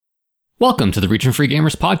Welcome to the Region Free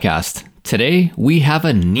Gamers podcast. Today we have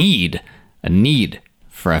a need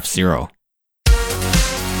for F-Zero.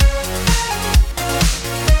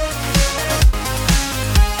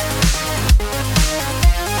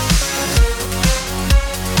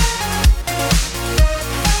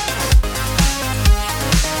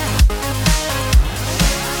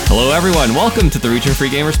 Hello everyone, welcome to the Region Free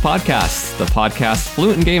Gamers podcast, the podcast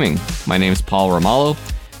fluent in gaming. My name is Paul Romalo.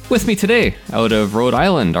 With me today, out of Rhode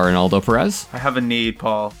Island, Arnaldo Perez. I have a need,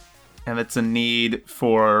 Paul, and it's a need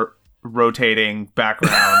for rotating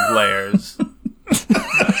background layers.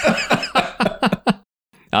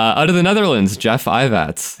 Out of the Netherlands, Jeff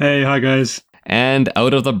Ivats. Hey, hi guys. And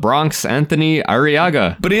out of the Bronx, Anthony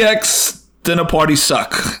Arriaga. BDX, dinner parties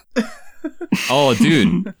suck. Oh,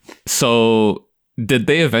 dude. So, did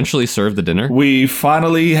they eventually serve the dinner? We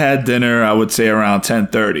finally had dinner, I would say, around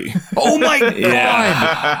 10:30. Oh my god!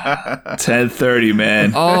 Yeah. 10:30,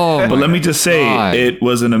 man. Oh, but let me just say, God. it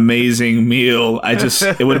was an amazing meal.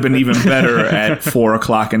 It would have been even better at 4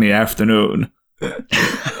 o'clock in the afternoon.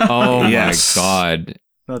 Oh Yes. my god.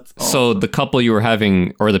 That's awesome. So the couple you were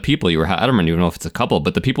having, or the people you were I don't even know if it's a couple,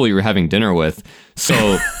 but the people you were having dinner with.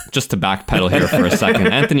 So just to backpedal here for a second,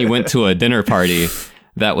 Anthony went to a dinner party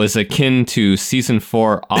that was akin to season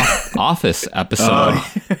 4 Office episode,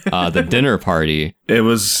 the dinner party. It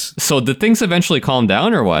was... So did things eventually calm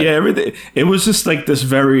down or what? Yeah, everything. It was just like this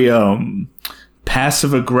very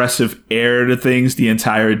passive-aggressive air to things the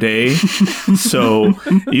entire day. So,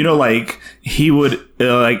 like, he would...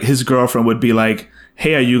 like, his girlfriend would be like,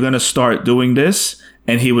 hey, are you going to start doing this?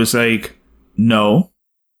 And he was like, no.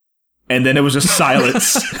 And then it was just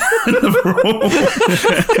silence in the room.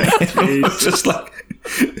 It was just like...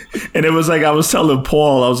 And it was like, I was telling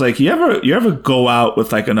Paul, I was like, you ever go out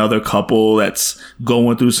with like another couple that's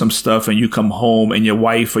going through some stuff and you come home and your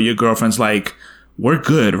wife or your girlfriend's like, we're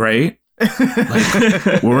good, right?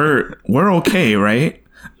 Like, we're okay, right?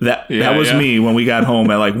 That was me when we got home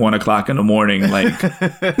at like 1 o'clock in the morning. Like,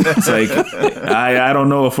 it's like, I don't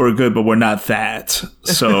know if we're good, but we're not that.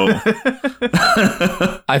 So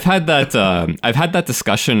I've had that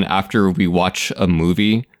discussion after we watch a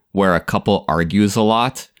movie where a couple argues a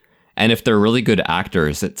lot. And if they're really good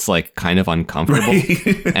actors, it's like kind of uncomfortable.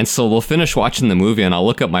 Right. And so we'll finish watching the movie and I'll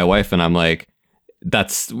look at my wife and I'm like,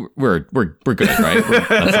 we're good, right?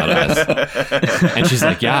 That's how it is. And she's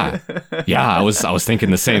like, yeah, I was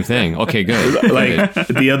thinking the same thing. Okay, good. Like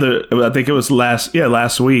I think it was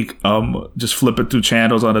last week, just flipping through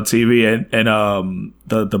channels on the TV and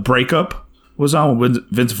the breakup was on with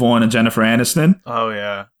Vince Vaughn and Jennifer Aniston. Oh,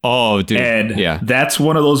 yeah. Oh, dude. And yeah. That's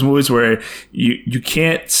one of those movies where you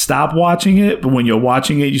can't stop watching it, but when you're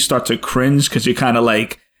watching it, you start to cringe because you're kind of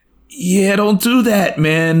like, yeah, don't do that,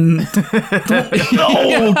 man.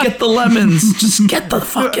 No, get the lemons. Just get the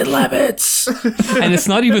fucking lemons. And it's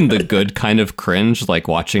not even the good kind of cringe, like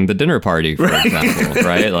watching The Dinner Party, for example,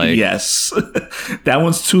 right? Like, yes. That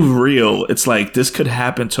one's too real. It's like, this could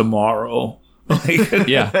happen tomorrow. Like,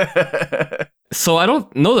 yeah. So I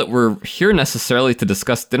don't know that we're here necessarily to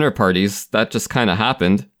discuss dinner parties. That just kind of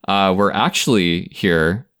happened. We're actually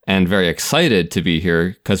here and very excited to be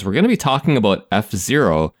here because we're going to be talking about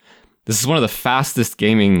F-Zero. This is one of the fastest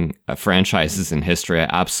gaming franchises in history. I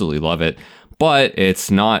absolutely love it. But it's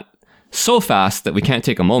not so fast that we can't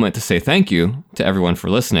take a moment to say thank you to everyone for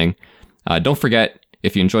listening. Don't forget,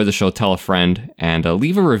 if you enjoy the show, tell a friend and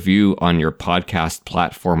leave a review on your podcast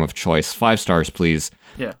platform of choice. 5 stars, please.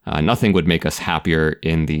 Yeah. Nothing would make us happier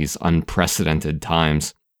in these unprecedented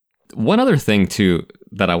times. One other thing, too,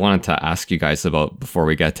 that I wanted to ask you guys about before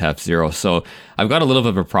we get to F-Zero. So I've got a little bit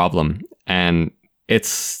of a problem, and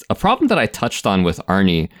it's a problem that I touched on with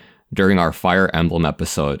Arnie during our Fire Emblem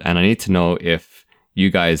episode, and I need to know if you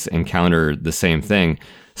guys encountered the same thing.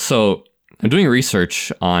 So I'm doing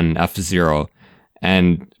research on F-Zero.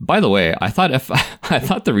 And by the way, I thought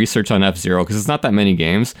the research on F-Zero, because it's not that many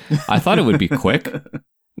games, I thought it would be quick.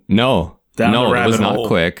 No, it was not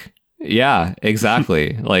quick. Yeah,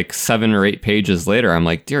 exactly. Like 7 or 8 pages later, I'm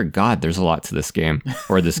like, dear God, there's a lot to this game,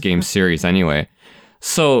 or this game series anyway.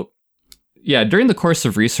 So yeah, during the course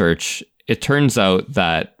of research, it turns out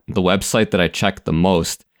that the website that I checked the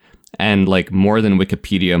most, and like more than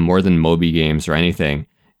Wikipedia, more than Moby Games or anything,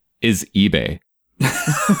 is eBay.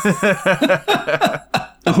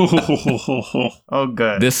 Oh,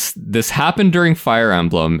 good. This happened during Fire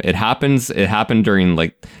Emblem. It happened during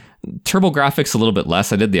like TurboGrafx a little bit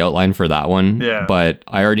less. I did the outline for that one, but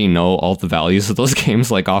I already know all the values of those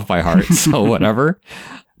games like off by heart, so whatever.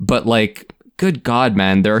 But like, good God,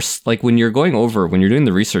 man, there's like when you're doing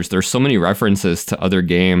the research, there's so many references to other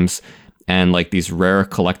games and like these rare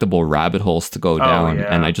collectible rabbit holes to go down,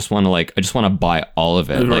 yeah. and I just want to buy all of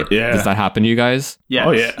it. Like, Yeah. does that happen to you guys? Yes.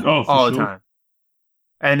 Oh, yeah. Oh, for all the sure. time.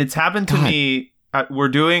 And it's happened to God. me. We're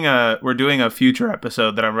doing a future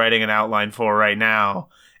episode that I'm writing an outline for right now.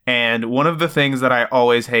 And one of the things that I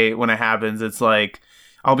always hate when it happens, it's like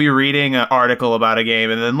I'll be reading an article about a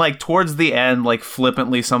game, and then like towards the end, like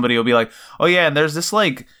flippantly, somebody will be like, "Oh yeah, and there's this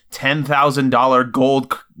like $10,000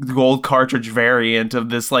 gold cartridge variant of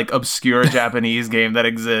this like obscure Japanese game that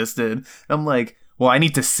existed." And I'm like, well, I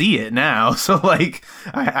need to see it now. So like,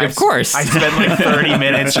 Of course. I spend like 30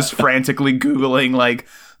 minutes just frantically Googling like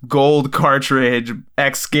gold cartridge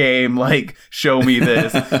X game, like show me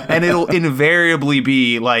this, and it'll invariably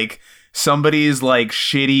be like somebody's like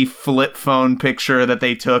shitty flip phone picture that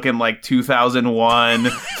they took in like 2001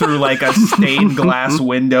 through like a stained glass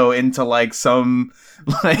window into like some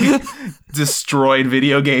like destroyed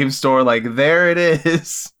video game store. Like, there it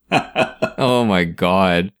is. Oh my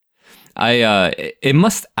god. It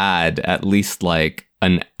must add at least like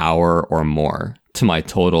an hour or more to my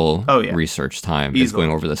total research time is going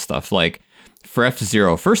over this stuff. Like for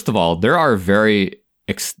F-Zero, first of all, there are there's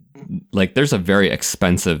a very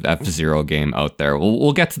expensive F-Zero game out there.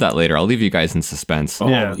 We'll get to that later. I'll leave you guys in suspense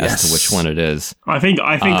as to which one it is. I think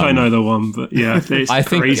I know the one, but yeah, it's I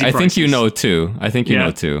think prices. you know too. I think you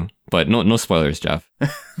know too. But no spoilers, Jeff.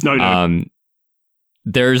 No.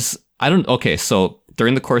 So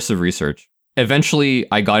during the course of research, eventually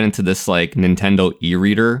I got into this like Nintendo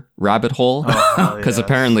e-reader rabbit hole because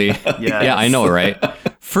apparently, yeah, I know, right?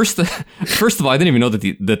 First of all, I didn't even know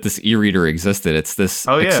that this e-reader existed. It's this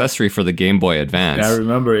accessory for the Game Boy Advance. I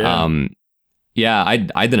remember, yeah.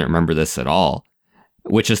 I didn't remember this at all,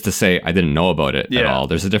 which is to say I didn't know about it at all.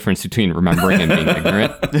 There's a difference between remembering and being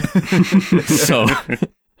ignorant. So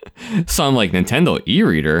I'm like, Nintendo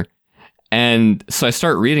e-reader. And so I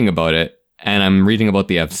start reading about it, and I'm reading about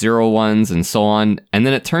the F-Zero ones and so on. And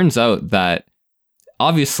then it turns out that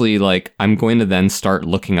obviously, like, I'm going to then start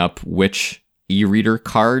looking up which e-reader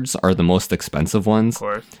cards are the most expensive ones. Of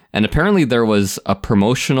course. And apparently there was a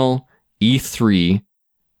promotional E3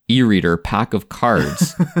 e-reader pack of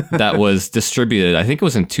cards that was distributed, I think it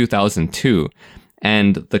was in 2002.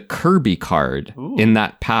 And the Kirby card in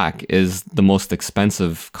that pack is the most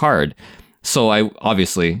expensive card. So I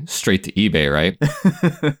obviously straight to eBay, right?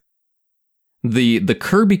 The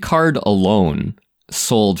Kirby card alone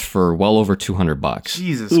sold for well over $200.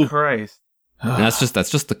 Jesus Christ. And that's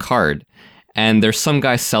just the card. And there's some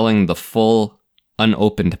guy selling the full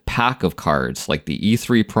unopened pack of cards, like the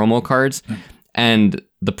E3 promo cards. And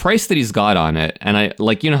the price that he's got on it, and I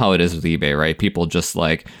like, you know how it is with eBay, right? People just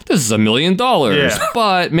like, this is $1 million,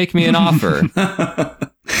 but make me an offer.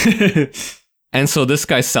 And so this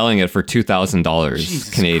guy's selling it for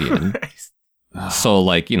 $2,000 Canadian. Christ. So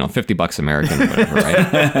like, $50 American or whatever,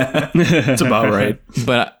 right? It's about right.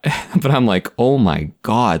 But I'm like, oh my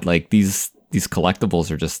God, like these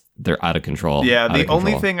collectibles they're out of control. Yeah, the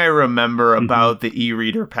only thing I remember about the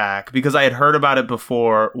e-reader pack, because I had heard about it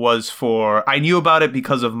before, I knew about it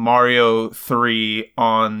because of Mario 3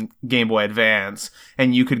 on Game Boy Advance,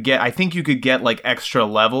 and I think you could get like extra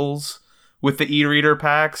levels with the e-reader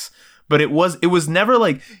packs. But it was never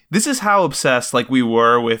like, this is how obsessed like we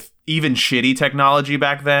were with even shitty technology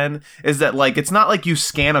back then, is that like, it's not like you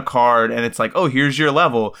scan a card and it's like, oh, here's your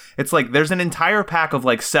level. It's like, there's an entire pack of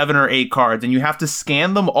like 7 or 8 cards and you have to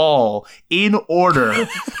scan them all in order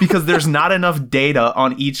because there's not enough data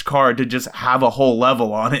on each card to just have a whole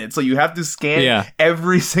level on it. So you have to scan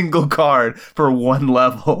every single card for one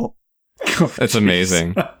level. That's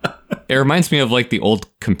amazing. It reminds me of like the old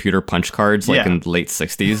computer punch cards, like in the late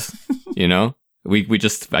 60s,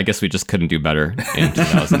 I guess we just couldn't do better in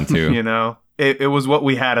 2002. It was what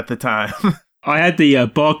we had at the time. I had the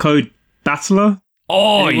barcode battler.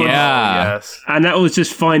 Oh, yeah. Yes. And that was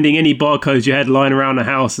just finding any barcodes you had lying around the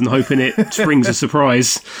house and hoping it springs a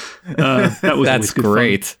surprise. That's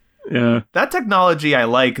great. Fun. Yeah. That technology I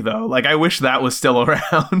like, though. Like, I wish that was still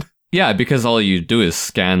around. Yeah, because all you do is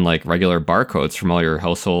scan like regular barcodes from all your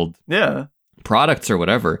household products or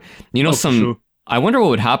whatever. Sure. I wonder what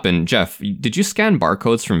would happen. Jeff, did you scan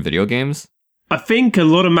barcodes from video games? I think a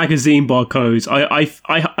lot of magazine barcodes. I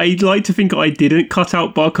like to think I didn't cut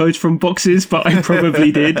out barcodes from boxes, but I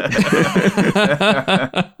probably did.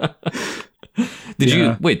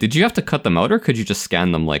 Did you have to cut them out, or could you just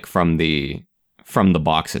scan them like from the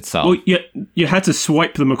box itself? Well, you had to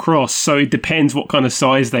swipe them across, so it depends what kind of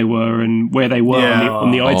size they were and where they were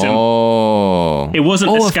on the item. Oh, it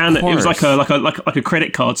wasn't a scanner. It was like a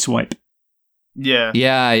credit card swipe.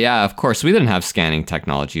 Yeah. Of course, we didn't have scanning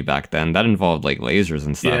technology back then. That involved like lasers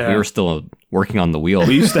and stuff. Yeah. We were still working on the wheel.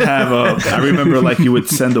 We used to have I remember like you would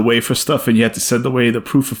send away for stuff and you had to send away the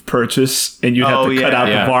proof of purchase and you had to cut out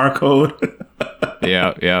Yeah. the barcode.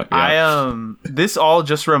 Yeah. This all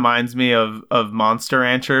just reminds me of Monster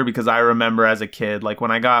Rancher, because I remember as a kid, like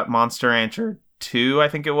when I got Monster Rancher 2, I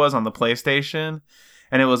think it was, on the PlayStation,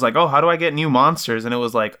 and it was like, oh, how do I get new monsters? And it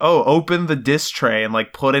was like, oh, open the disc tray and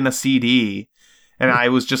like put in a CD. And I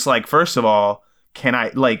was just like, first of all, can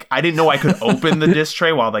I, like, I didn't know I could open the disc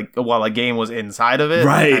tray while a game was inside of it.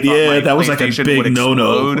 Right, I thought, yeah, like, that was like a PlayStation big would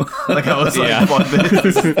no-no. explode. Like, I was like, Yeah. fuck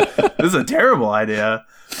this. This is a terrible idea.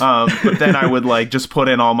 But then I would like just put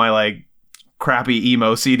in all my like crappy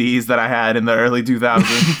emo CDs that I had in the early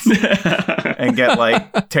 2000s and get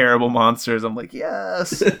like terrible monsters. I'm like,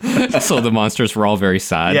 yes. So the monsters were all very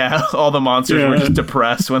sad. Yeah, all the monsters were just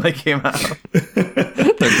depressed when they came out.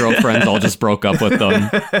 Their girlfriends all just broke up with them.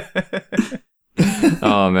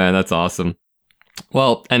 Oh man, that's awesome.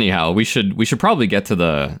 Well, anyhow, we should probably get to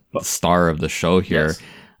the star of the show here,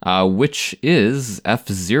 which is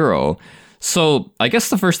F-Zero. So I guess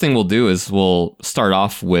the first thing we'll do is we'll start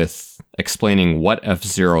off with explaining what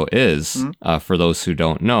F-Zero is, for those who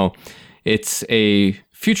don't know. It's a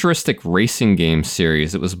futuristic racing game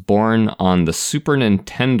series. It was born on the Super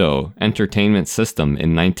Nintendo Entertainment System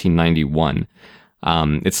in 1991.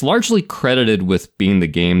 It's largely credited with being the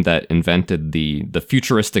game that invented the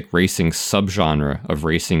futuristic racing subgenre of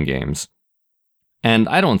racing games. And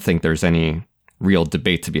I don't think there's any real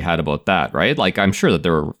debate to be had about that, right? Like, I'm sure that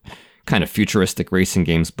there were kind of futuristic racing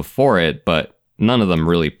games before it, but none of them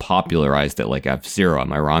really popularized it like F-Zero.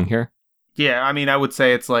 Am I wrong here? Yeah, I mean, I would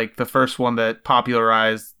say it's like the first one that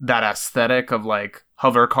popularized that aesthetic of like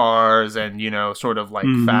hover cars and, you know, sort of like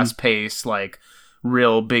fast-paced, like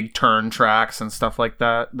real big turn tracks and stuff like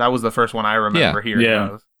that. That was the first one I remember hearing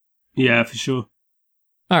of. Yeah, for sure.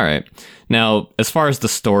 All right. Now, as far as the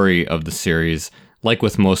story of the series, like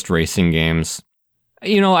with most racing games,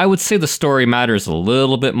 you know, I would say the story matters a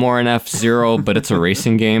little bit more in F-Zero, but it's a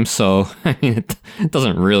racing game, so I mean, it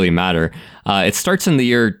doesn't really matter. It starts in the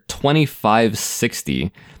year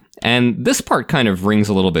 2560, and this part kind of rings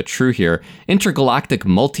a little bit true here. Intergalactic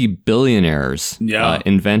multi-billionaires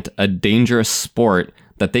invent a dangerous sport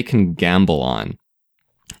that they can gamble on,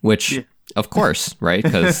 which, of course, right?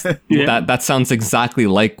 Because that sounds exactly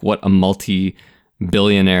like what a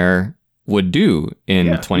multi-billionaire would do in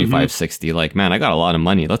 2560. Like, man, I got a lot of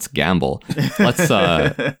money. Let's gamble. Let's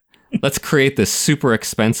create this super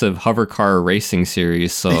expensive hover car racing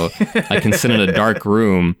series so I can sit in a dark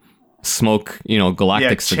room, smoke, you know,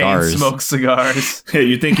 galactic cigars. Chain smoke cigars. Hey,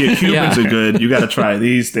 you think your humans are good? You got to try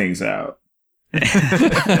these things out.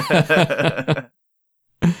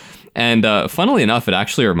 And funnily enough, it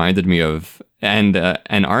actually reminded me of, and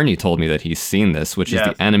Arnie told me that he's seen this, which is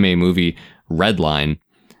the anime movie Redline.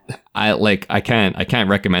 I can't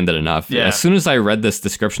recommend it enough. Yeah. As soon as I read this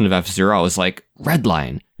description of F-Zero, I was like,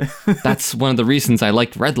 Redline. That's one of the reasons I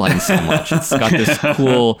liked Redline so much. It's got this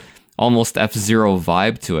cool, almost F-Zero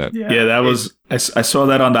vibe to it. Yeah, that was. I saw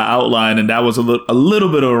that on the outline, and that was a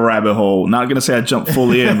little bit of a rabbit hole. Not gonna say I jumped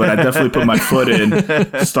fully in, but I definitely put my foot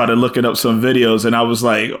in. Started looking up some videos, and I was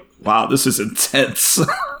like, "Wow, this is intense."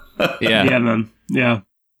 Yeah, man. Yeah,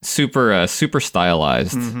 super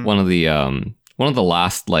stylized. One of the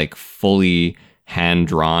last like fully hand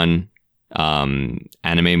drawn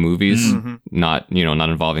anime movies, not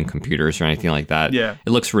involving computers or anything like that. Yeah,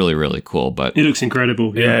 it looks really, really cool. But it looks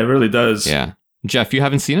incredible. Yeah, it really does. Yeah, Jeff, you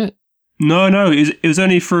haven't seen it? No, it was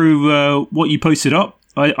only through what you posted up.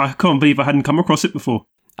 I can't believe I hadn't come across it before.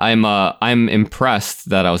 I'm impressed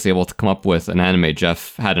that I was able to come up with an anime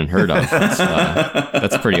Jeff hadn't heard of.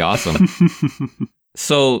 That's pretty awesome.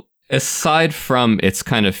 So, aside from its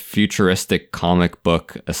kind of futuristic comic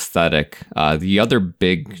book aesthetic, the other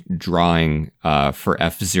big drawing for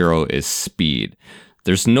F-Zero is speed.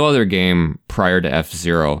 There's no other game prior to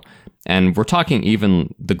F-Zero, and we're talking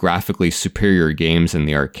even the graphically superior games in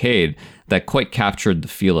the arcade that quite captured the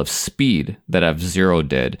feel of speed that F-Zero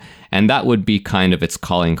did. And that would be kind of its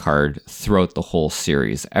calling card throughout the whole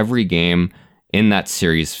series. Every game in that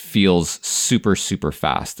series feels super, super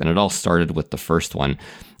fast. And it all started with the first one.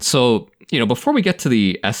 So, before we get to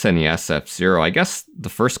the SNES F-Zero, I guess the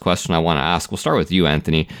first question I want to ask, we'll start with you,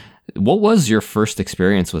 Anthony. What was your first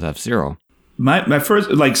experience with F-Zero? My first,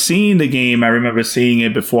 seeing the game, I remember seeing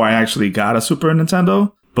it before I actually got a Super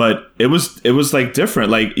Nintendo. But it was like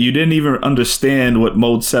different. Like, you didn't even understand what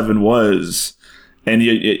Mode 7 was. And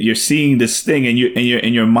you're seeing this thing, and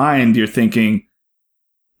in your mind, you're thinking,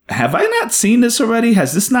 have I not seen this already?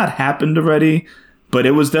 Has this not happened already? but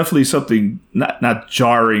it was definitely something not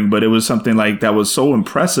jarring, but it was something like that was so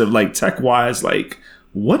impressive, like tech wise, like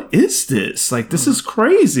what is this? Like this is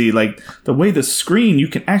crazy. Like the way the screen, you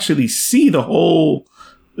can actually see the whole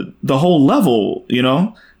level, you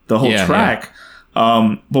know, the whole track.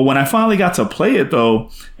 Yeah. But when I finally got to play it though,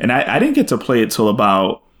 and I didn't get to play it till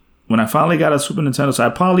about when I finally got a Super Nintendo, so I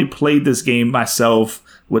probably played this game myself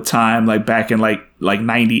with time, like back in like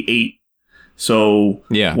 98. So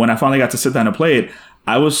when I finally got to sit down and play it,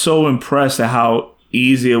 I was so impressed at how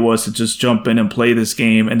easy it was to just jump in and play this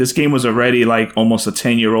game. And this game was already like almost a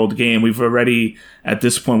 10-year-old game. We've already, at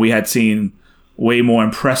this point, we had seen way more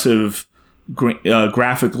impressive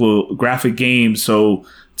graphic games. So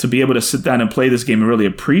to be able to sit down and play this game and really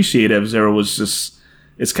appreciate F-Zero was just,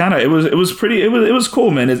 it was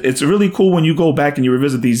cool, man. It's really cool when you go back and you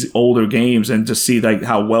revisit these older games and just see like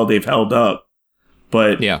how well they've held up.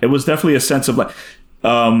 But it was definitely a sense of like,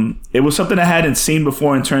 it was something I hadn't seen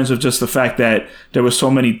before in terms of just the fact that there were so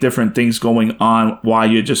many different things going on while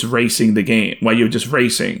you're just racing the game, while you're just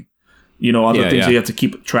racing. You know, other things that you have to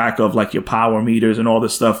keep track of, like your power meters and all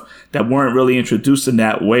this stuff that weren't really introduced in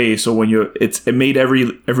that way. So when it made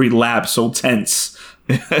every lap so tense.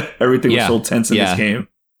 Everything was so tense in this game.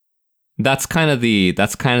 That's kind of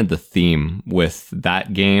the theme with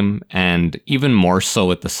that game, and even more so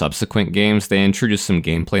with the subsequent games. They introduced some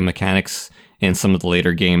gameplay mechanics in some of the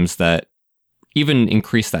later games that even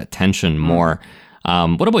increase that tension more.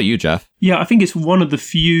 What about you, Jeff? Yeah, I think it's one of the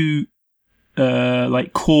few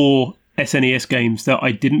like core SNES games that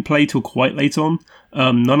I didn't play till quite late on.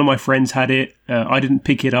 None of my friends had it. I didn't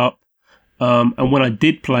pick it up. And when I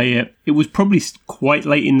did play it, it was probably quite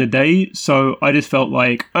late in the day. So I just felt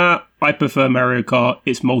like, I prefer Mario Kart.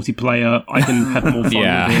 It's multiplayer. I can have more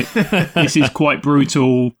fun with it. This is quite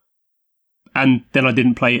brutal. And then I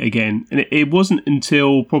didn't play it again. And it wasn't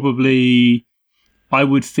until probably, I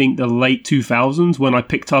would think, the late 2000s when I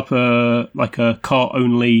picked up a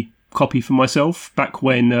kart-only copy for myself, back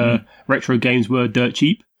when retro games were dirt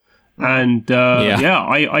cheap. And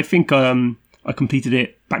I think I completed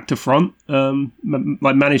it back to front. I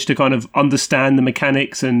managed to kind of understand the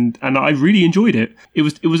mechanics, and I really enjoyed it. It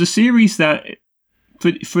was a series that,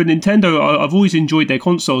 for Nintendo, I've always enjoyed their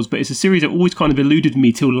consoles, but it's a series that always kind of eluded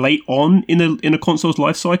me till late on in a console's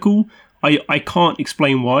life cycle. I can't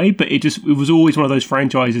explain why, but it was always one of those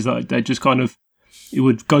franchises that just kind of, it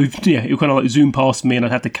would go, it would kind of like zoom past me, and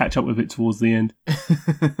I'd have to catch up with it towards the end.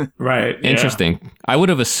 Right. Interesting. Yeah. I would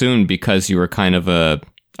have assumed, because you were kind of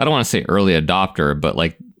I don't want to say early adopter, but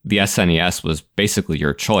like the SNES was basically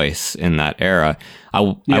your choice in that era. I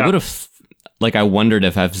would have, like, I wondered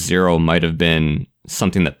if F-Zero might have been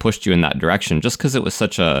something that pushed you in that direction, just because it was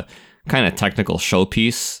such a kind of technical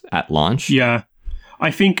showpiece at launch. Yeah, I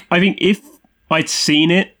think if I'd seen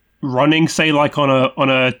it running, say like on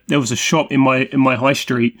a there was a shop in my high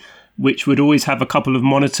street which would always have a couple of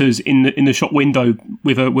monitors in the shop window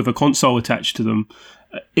with a console attached to them.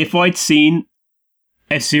 If I'd seen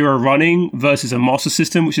F-Zero running versus a Master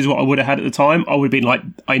System, which is what I would have had at the time, I would have been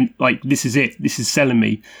like, this is it. This is selling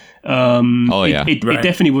me. It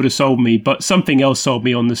definitely would have sold me, but something else sold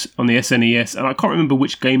me on the SNES, and I can't remember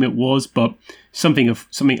which game it was, but something a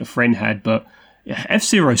friend had. But yeah,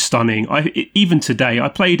 F-Zero is stunning. Even today, I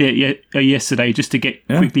played it yesterday just to get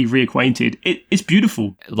quickly reacquainted. It's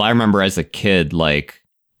beautiful. I remember as a kid, like,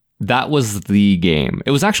 that was the game.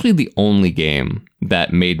 It was actually the only game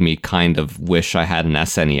that made me kind of wish I had an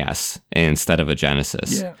SNES instead of a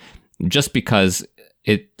Genesis. Yeah. Just because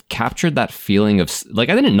it captured that feeling of, like,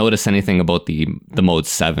 I didn't notice anything about the Mode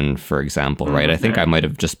 7, for example, right? I think I might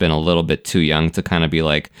have just been a little bit too young to kind of be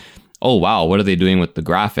like, oh, wow, what are they doing with the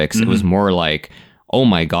graphics? Mm-hmm. It was more like, oh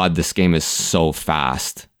my God, this game is so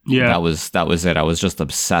fast. Yeah. That was it. I was just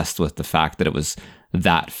obsessed with the fact that it was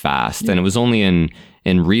that fast. Yeah. And it was only in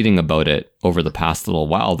reading about it over the past little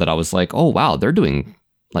while that I was like, oh, wow, they're doing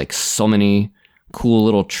like so many cool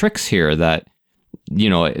little tricks here that, you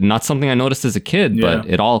know, not something I noticed as a kid, but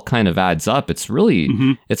it all kind of adds up. It's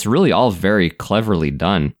really all very cleverly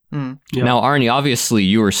done. Mm. Yeah. Now, Arnie, obviously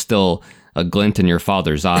you were still a glint in your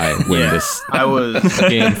father's eye when this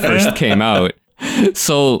game first came out.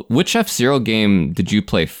 So which F-Zero game did you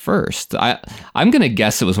play first? I'm going to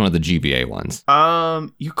guess it was one of the GBA ones.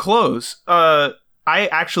 You close.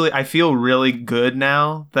 I feel really good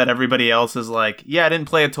now that everybody else is like, yeah, I didn't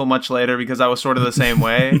play it till much later because I was sort of the same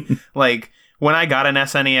way. Like, when I got an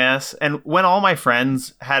SNES, and when all my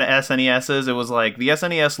friends had SNESs, it was like, the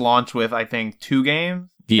SNES launched with, I think, 2 games.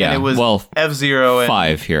 Yeah, and it was F-Zero and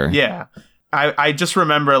 5 here. Yeah. I just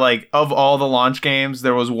remember, like, of all the launch games,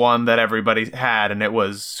 there was one that everybody had, and it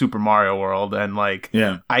was Super Mario World. And, like,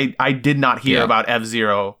 I did not hear about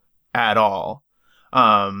F-Zero at all.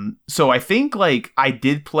 So I think, like, I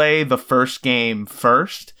did play the first game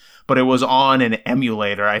first, but it was on an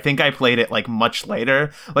emulator. I think I played it, like, much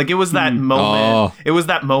later. Like, it was that moment. It was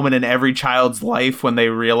that moment in every child's life when they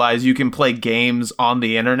realize you can play games on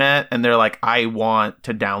the internet, and they're like, I want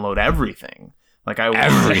to download everything. Like, I want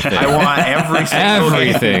every single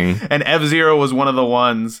everything. Game. And F-Zero was one of the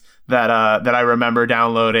ones that I remember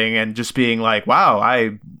downloading and just being like, wow,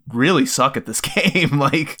 I really suck at this game.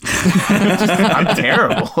 Like, I'm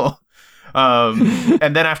terrible.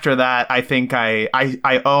 And then after that, I think I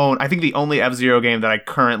think the only F-Zero game that I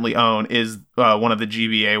currently own is one of the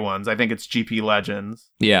GBA ones. I think it's GP Legends.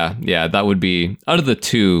 Yeah, that would be, out of the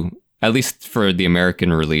two, at least for the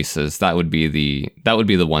American releases, that would be the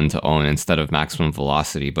one to own instead of Maximum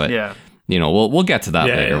Velocity. But you know, we'll get to that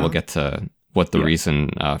later. We'll get to what the reason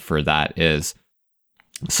for that is.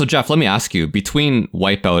 So Jeff, let me ask you, between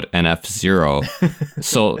Wipeout and F-Zero,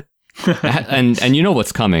 so and you know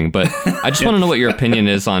what's coming, but I just want to know what your opinion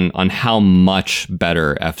is on how much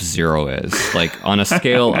better F-Zero is, like on a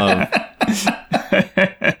scale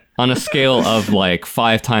of like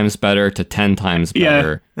 5 times better to 10 times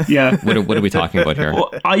better. Yeah. What are we talking about here?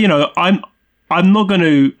 Well, I'm not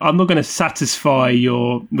gonna satisfy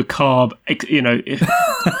your macabre,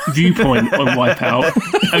 viewpoint on Wipeout.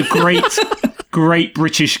 A great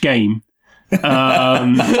British game.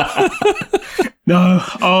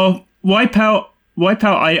 No, Wipeout.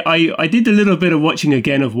 I did a little bit of watching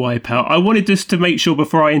again of Wipeout. I wanted just to make sure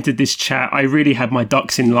before I entered this chat, I really had my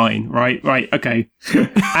ducks in line. Right, okay.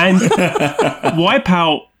 And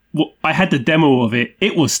Wipeout, I had the demo of it.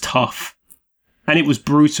 It was tough, and it was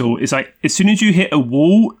brutal. It's like as soon as you hit a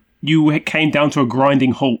wall, you came down to a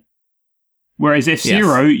grinding halt. Whereas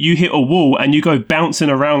F-Zero, you hit a wall and you go bouncing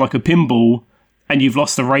around like a pinball, and you've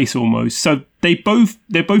lost the race almost. So they're both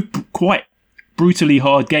quite brutally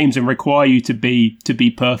hard games and require you to be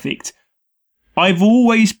perfect. I've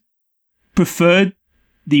always preferred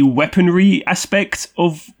the weaponry aspect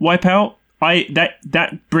of Wipeout.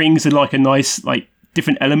 That brings like a nice like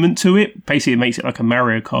different element to it. Basically, it makes it like a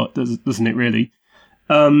Mario Kart, doesn't it? Really?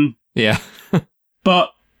 Yeah.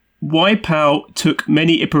 But Wipeout took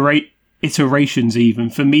many iterations even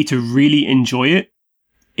for me to really enjoy it.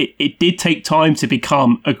 It did take time to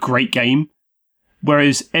become a great game.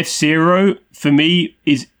 Whereas F-Zero, for me,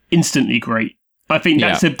 is instantly great. I think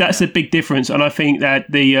that's a big difference, and I think that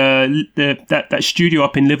that studio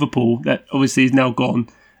up in Liverpool that obviously is now gone,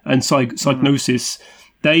 and Psygnosis,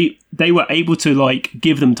 they were able to like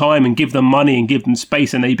give them time and give them money and give them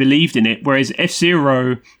space, and they believed in it. Whereas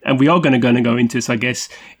F-Zero, and we are going to go into this, I guess,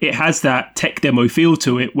 it has that tech demo feel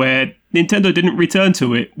to it where Nintendo didn't return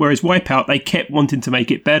to it. Whereas Wipeout, they kept wanting to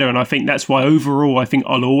make it better, and I think that's why overall, I think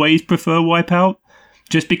I'll always prefer Wipeout.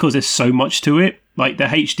 Just because there's so much to it. Like the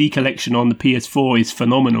HD collection on the PS4 is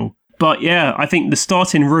phenomenal. But yeah, I think the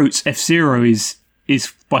starting routes, F-Zero is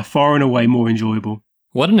by far and away more enjoyable.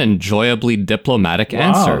 What an enjoyably diplomatic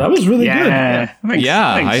answer. That was really good. Thanks.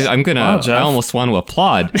 I almost want to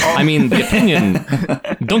applaud. I mean, the opinion,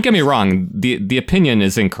 don't get me wrong, the opinion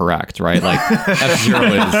is incorrect, right? Like F-Zero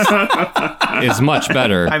is much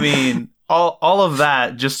better. I mean, all of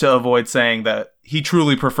that just to avoid saying that he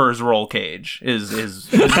truly prefers Roll Cage is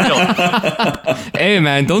Hey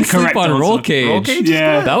man, don't sleep on Roll Cage. Roll Cage,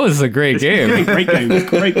 yeah, that was a great game. Great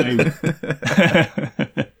game.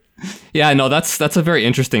 Yeah, no, that's a very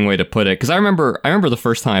interesting way to put it. Because I remember the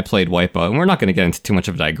first time I played Wipeout, and we're not going to get into too much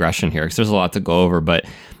of a digression here because there's a lot to go over. But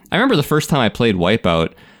I remember the first time I played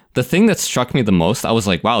Wipeout, the thing that struck me the most, I was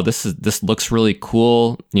like, wow, this looks really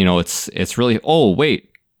cool. You know, it's really. Oh wait,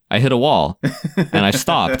 I hit a wall, and I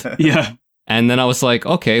stopped. Yeah. And then I was like,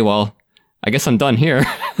 okay, well, I guess I'm done here.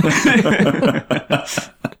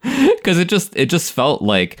 Because it just felt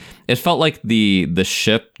like the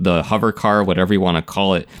ship, the hover car, whatever you want to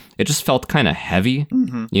call it, it just felt kind of heavy.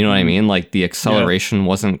 Mm-hmm. You know what I mean? Like the acceleration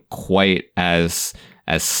wasn't quite as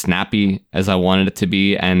snappy as I wanted it to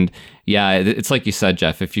be. And yeah, it's like you said,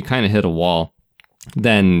 Jeff, if you kind of hit a wall,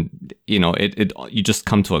 then you know you just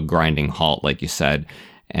come to a grinding halt, like you said.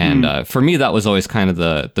 And for me, that was always kind of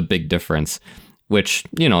the big difference, which,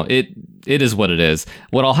 you know, it is what it is.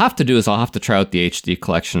 What I'll have to do is I'll have to try out the HD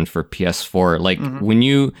collection for PS4. Like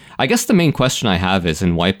I guess the main question I have is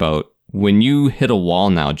in Wipeout, when you hit a wall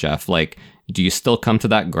now, Jeff, like, do you still come to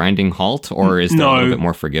that grinding halt or is there a little bit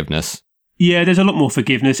more forgiveness? Yeah, there's a lot more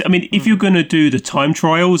forgiveness. I mean, if you're going to do the time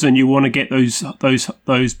trials and you want to get those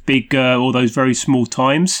big or those very small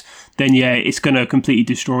times, then yeah, it's going to completely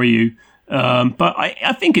destroy you. But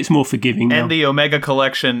I think it's more forgiving now. And the Omega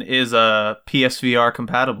Collection is PSVR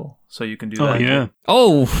compatible, so you can do that. Oh, yeah.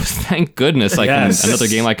 Oh, thank goodness! Yes. Another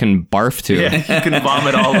game I can barf to. Yeah, you can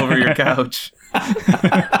vomit all over your couch.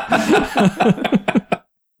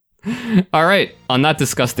 All right. On that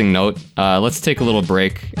disgusting note, let's take a little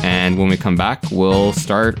break, and when we come back, we'll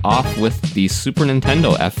start off with the Super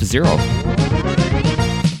Nintendo F-Zero.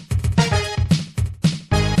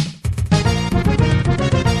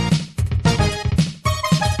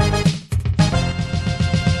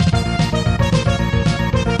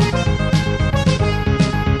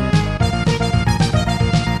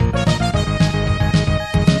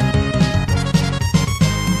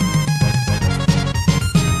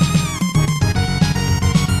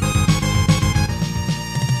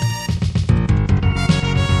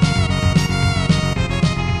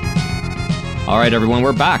 All right, everyone,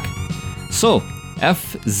 we're back. So,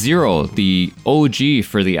 F-Zero, the OG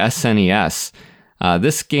for the SNES.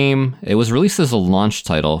 This game, it was released as a launch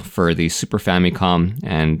title for the Super Famicom,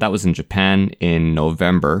 and that was in Japan in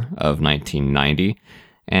November of 1990.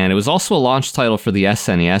 And it was also a launch title for the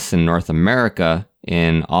SNES in North America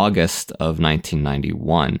in August of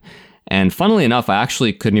 1991. And funnily enough, I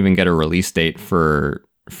actually couldn't even get a release date for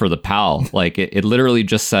the PAL. Like, it literally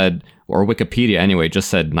just said, or Wikipedia anyway, just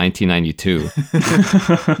said 1992.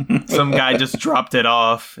 Some guy just dropped it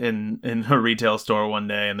off in a retail store one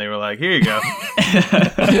day, and they were like, here you go.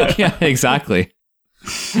 Yeah, exactly.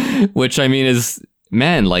 Which, I mean, is,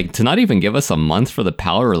 man, like, to not even give us a month for the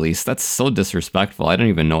PAL release, that's so disrespectful. I don't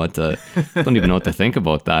even know what to think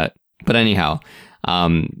about that. But anyhow,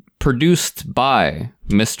 produced by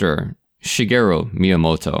Mr. Shigeru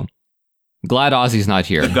Miyamoto. Glad Ozzy's not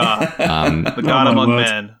here. The god among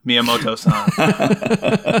men, Miyamoto-san.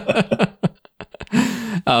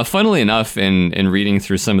 Funnily enough, in reading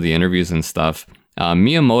through some of the interviews and stuff,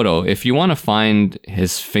 Miyamoto, if you want to find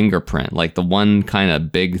his fingerprint, like the one kind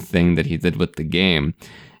of big thing that he did with the game,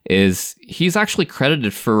 is he's actually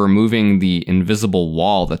credited for removing the invisible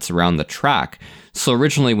wall that's around the track. So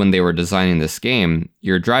originally when they were designing this game,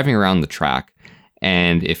 you're driving around the track,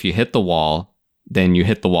 and if you hit the wall, then you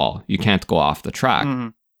hit the wall. You can't go off the track. Mm-hmm.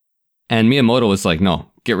 And Miyamoto was like,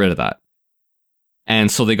 no, get rid of that.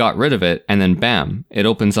 And so they got rid of it, and then bam, it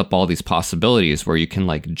opens up all these possibilities where you can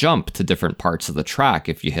like jump to different parts of the track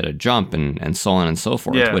if you hit a jump and so on and so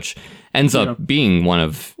forth, which ends up being one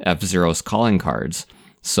of F-Zero's calling cards.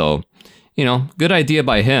 So, you know, good idea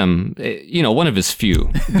by him. You know, one of his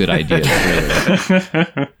few good ideas,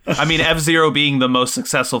 really. I mean, F-Zero being the most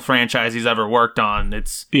successful franchise he's ever worked on,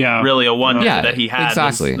 it's really a wonder that he had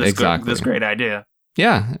this great idea.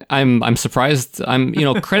 Yeah, I'm surprised.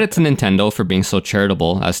 Credit to Nintendo for being so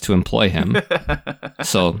charitable as to employ him.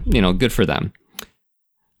 So, you know, good for them.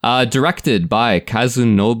 Directed by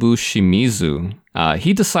Kazunobu Shimizu.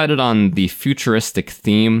 He decided on the futuristic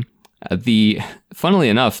theme. Funnily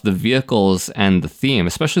enough, the vehicles and the theme,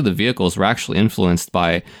 especially the vehicles, were actually influenced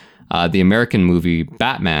by the American movie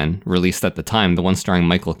Batman, released at the time, the one starring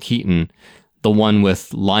Michael Keaton, the one with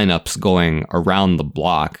lineups going around the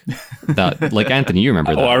block. That, like, Anthony, you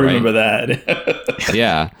remember that, I remember right? that.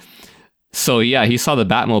 Yeah. So, yeah, he saw the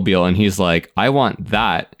Batmobile and he's like, I want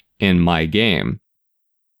that in my game.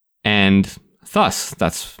 And thus,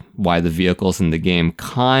 that's why the vehicles in the game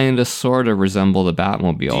kind of sort of resemble the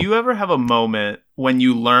Batmobile. Do you ever have a moment when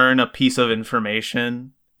you learn a piece of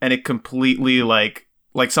information and it completely like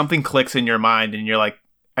something clicks in your mind and you're like,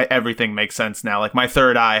 everything makes sense now. Like my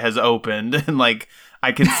third eye has opened and like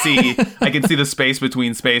I can see the space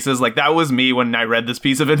between spaces. Like that was me when I read this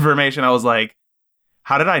piece of information. I was like,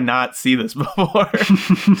 how did I not see this before?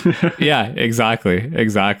 Yeah, exactly.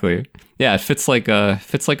 Yeah, it fits like a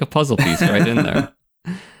puzzle piece right in there.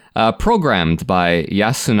 Programmed by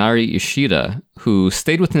Yasunari Ishida, who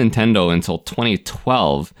stayed with Nintendo until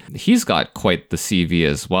 2012. He's got quite the CV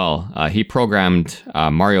as well. He programmed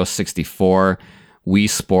Mario 64, Wii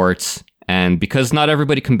Sports, and because not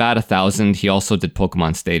everybody can bat 1,000, he also did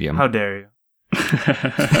Pokemon Stadium. How dare you?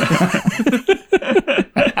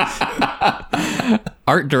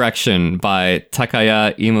 Art direction by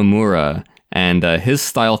Takaya Imamura, and his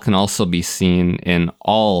style can also be seen in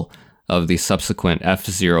all of the subsequent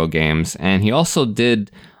F-Zero games, and he also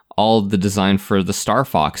did all the design for the Star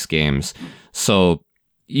Fox games. So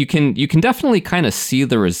you can definitely kind of see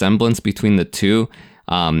the resemblance between the two.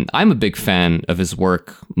 I'm a big fan of his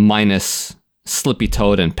work, minus Slippy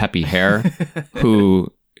Toad and Peppy Hair,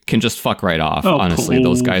 who can just fuck right off. Honestly, Paul.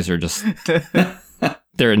 Those guys are just...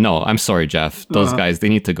 I'm sorry, Jeff. Those guys, they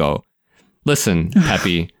need to go. Listen,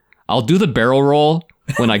 Peppy, I'll do the barrel roll,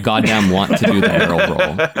 when I goddamn want to do the barrel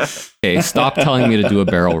roll. Okay, stop telling me to do a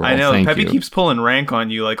barrel roll. I know, Thank Peppy you. keeps pulling rank on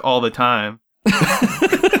you like all the time.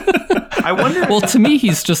 I wonder. Well, to me,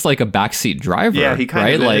 he's just like a backseat driver. Yeah, he kind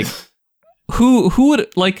right? of Like, is. who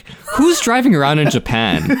would like who's driving around in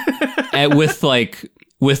Japan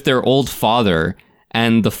with their old father,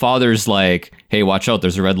 and the father's like, "Hey, watch out!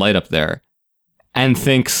 There's a red light up there," and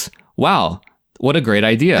thinks, "Wow, what a great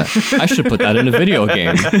idea! I should put that in a video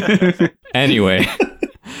game." Anyway,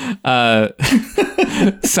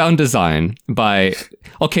 sound design by.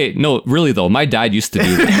 Okay, no, really though, my dad used to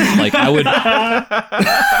do that. Like, I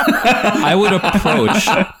would approach,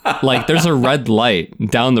 like, there's a red light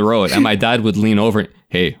down the road, and my dad would lean over,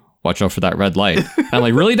 "Hey, watch out for that red light." And I'm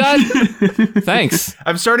like, "Really, Dad? Thanks."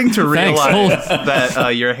 I'm starting to Thanks. realize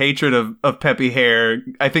that your hatred of Peppy Hare,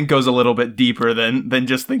 I think, goes a little bit deeper than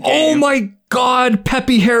just the game. Oh my God,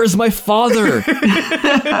 Peppy Hare is my father.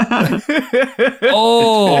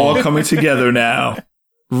 All coming together now.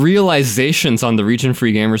 Realizations on the Region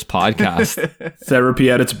Free Gamers podcast. Therapy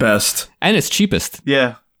at its best. And it's cheapest.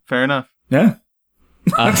 Yeah, fair enough. Yeah.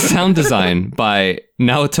 Sound design by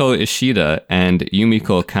Naoto Ishida and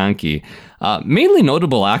Yumiko Kanki. Mainly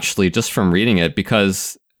notable, actually, just from reading it,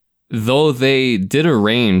 because though they did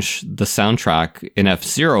arrange the soundtrack in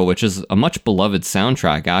F-Zero, which is a much beloved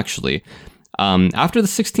soundtrack, actually, after the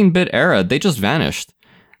 16-bit era, they just vanished.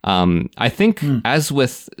 I think as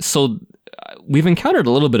with... So we've encountered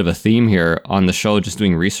a little bit of a theme here on the show, just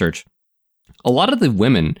doing research. A lot of the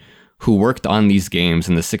women who worked on these games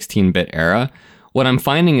in the 16-bit era, what I'm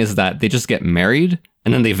finding is that they just get married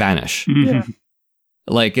and then they vanish. Yeah.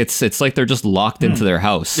 Like it's like they're just locked into their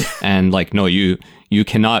house and like, no, you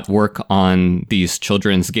cannot work on these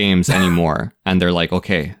children's games anymore. And they're like,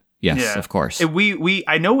 okay, yes, Yeah. of course.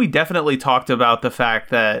 I know we definitely talked about the fact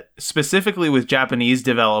that specifically with Japanese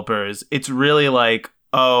developers, it's really like,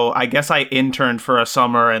 oh, I guess I interned for a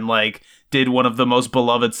summer and like did one of the most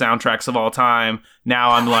beloved soundtracks of all time.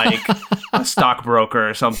 Now I'm like a stockbroker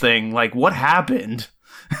or something. Like, what happened?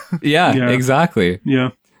 Yeah, exactly. Yeah.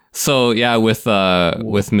 So yeah, with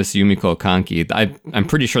Miss Yumiko Kanki, I'm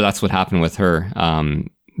pretty sure that's what happened with her,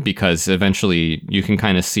 because eventually you can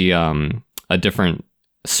kind of see a different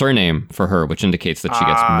surname for her, which indicates that she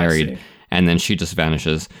gets I married, see. and then she just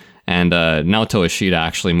vanishes. And Naoto Ishida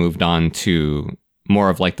actually moved on to more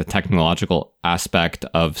of like the technological aspect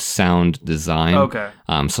of sound design. Okay.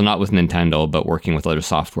 So not with Nintendo, but working with other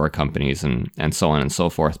software companies and so on and so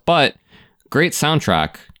forth. But great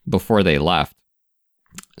soundtrack before they left.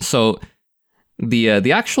 So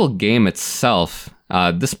the actual game itself,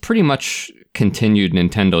 this pretty much continued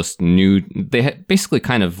Nintendo's new... They basically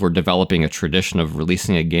kind of were developing a tradition of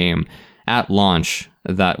releasing a game at launch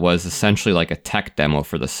that was essentially like a tech demo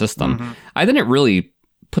for the system. Mm-hmm. I didn't really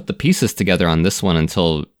put the pieces together on this one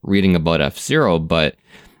until reading about F-Zero, but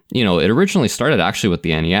you know, it originally started actually with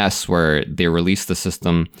the NES, where they released the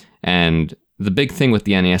system, and the big thing with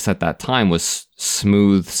the NES at that time was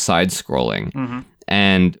smooth side-scrolling. Mm-hmm.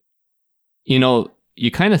 And, you know,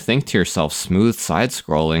 you kind of think to yourself, smooth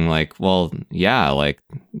side-scrolling, like, well, yeah, like,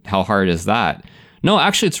 how hard is that? No,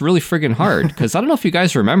 actually, it's really friggin' hard, because I don't know if you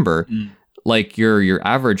guys remember, like, your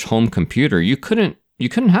average home computer, you couldn't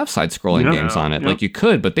have side-scrolling games on it. Yeah. Like, you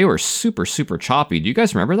could, but they were super, super choppy. Do you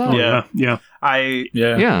guys remember that? Yeah. Yeah.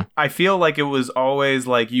 Yeah. I feel like it was always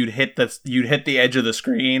like you'd hit the edge of the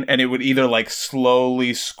screen and it would either like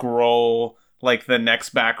slowly scroll like the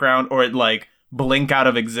next background, or it like blink out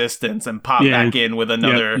of existence and pop Yeah. back in with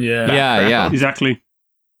another. Yeah. Exactly.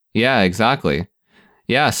 Yeah, exactly.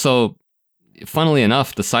 Yeah, so funnily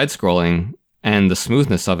enough, the side-scrolling and the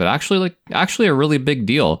smoothness of it actually a really big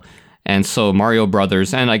deal. And so Mario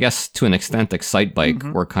Brothers, and I guess to an extent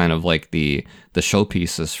Excitebike, were kind of like the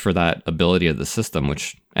showpieces for that ability of the system,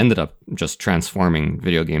 which ended up just transforming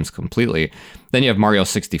video games completely. Then you have Mario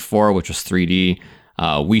 64, which was 3D,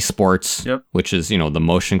 Wii Sports, Yep. which is, you know, the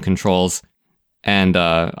motion controls. And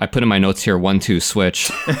I put in my notes here, 1-2 Switch,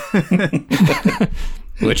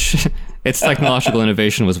 which its technological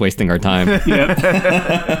innovation was wasting our time.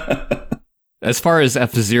 Yeah. As far as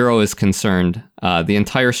F-Zero is concerned, the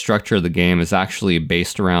entire structure of the game is actually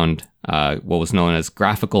based around what was known as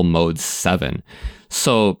Graphical Mode 7.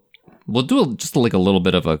 So we'll do just like a little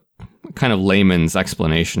bit of a kind of layman's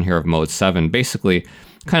explanation here of Mode 7. Basically,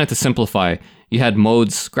 kind of to simplify, you had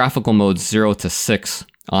graphical modes 0 to 6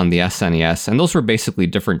 on the SNES, and those were basically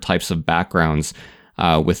different types of backgrounds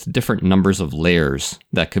with different numbers of layers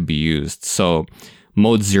that could be used. So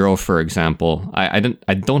Mode 0, for example, I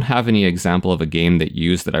don't have any example of a game that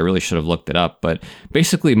used it. I really should have looked it up. But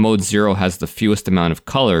basically, Mode 0 has the fewest amount of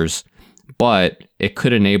colors, but it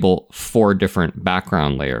could enable 4 different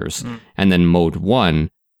background layers. And then mode 1,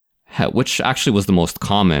 which actually was the most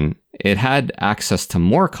common, it had access to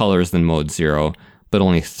more colors than mode 0, but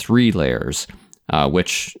only 3 layers,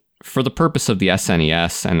 which for the purpose of the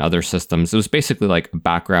SNES and other systems, it was basically like a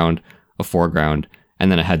background, a foreground,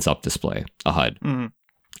 and then a heads-up display, a HUD.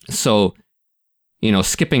 So,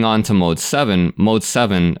 skipping on to mode 7,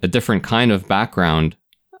 a different kind of background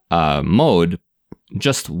mode,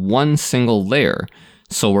 just one single layer.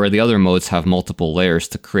 So where the other modes have multiple layers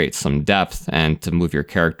to create some depth and to move your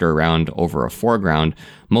character around over a foreground,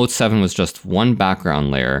 mode 7 was just one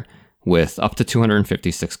background layer with up to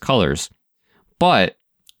 256 colors. But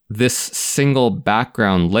this single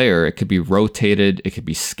background layer, it could be rotated, it could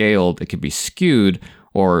be scaled, it could be skewed,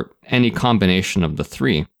 or any combination of the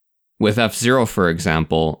 3. With F-Zero, for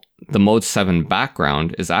example, the mode 7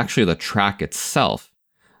 background is actually the track itself.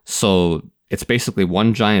 So it's basically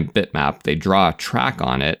one giant bitmap. They draw a track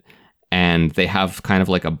on it, and they have kind of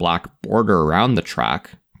like a black border around the track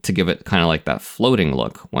to give it kind of like that floating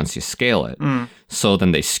look once you scale it. So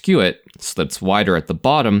then they skew it so that it's wider at the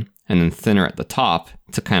bottom and then thinner at the top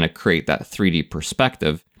to kind of create that 3D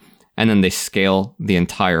perspective. And then they scale the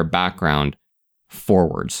entire background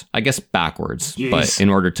forwards, I guess backwards, but in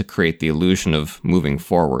order to create the illusion of moving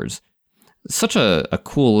forwards. Such a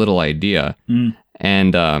cool little idea.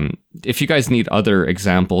 And if you guys need other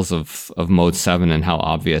examples of mode 7 and how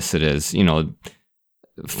obvious it is,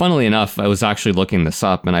 funnily enough, I was actually looking this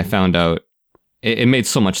up and I found out it made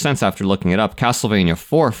so much sense after looking it up. Castlevania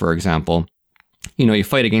 4, for example, you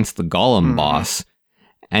fight against the Golem boss,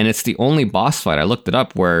 and it's the only boss fight, I looked it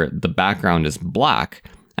up, where the background is black.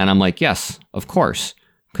 And I'm like, yes, of course,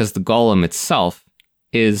 because the Golem itself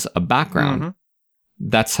is a background.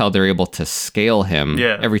 That's how they're able to scale him.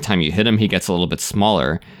 Every time you hit him, he gets a little bit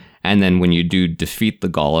smaller. And then when you do defeat the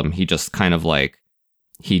Golem, he just kind of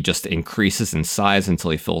he just increases in size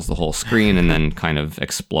until he fills the whole screen and then kind of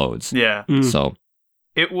explodes. So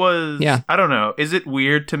it was, I don't know. Is it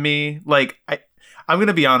weird to me? I'm going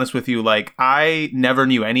to be honest with you. I never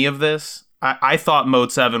knew any of this. I thought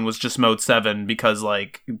mode 7 was just mode 7 because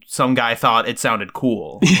some guy thought it sounded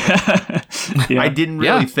cool. I didn't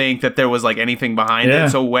really think that there was anything behind it.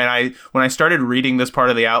 So when I started reading this part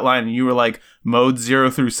of the outline and you were like mode 0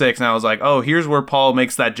 through 6, and I was like, oh, here's where Paul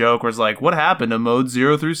makes that joke where it's like, what happened to mode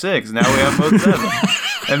 0 through 6? Now we have mode 7.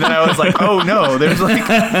 And then I was like, oh no, there's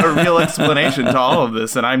a real explanation to all of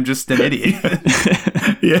this and I'm just an idiot.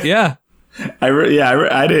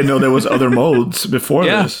 I didn't know there was other modes before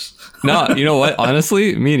this. No, you know what?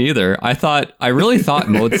 Honestly, me neither. I really thought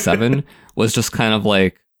mode 7 was just kind of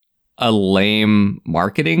like a lame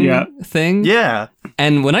marketing thing.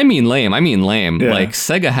 And when I mean lame, I mean lame.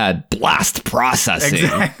 Sega had blast processing,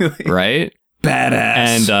 right?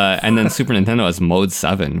 Badass. And then Super Nintendo has mode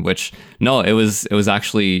 7, which it was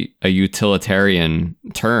actually a utilitarian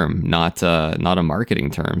term, not a marketing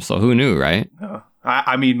term. So who knew, right?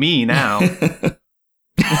 I mean, me now.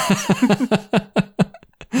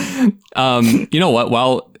 You know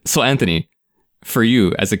what? So Anthony, for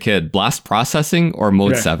you as a kid, blast processing or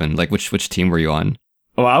mode 7? Which team were you on?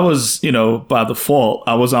 Well, I was, by default,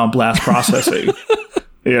 I was on blast processing.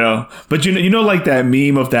 But like that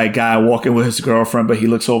meme of that guy walking with his girlfriend, but he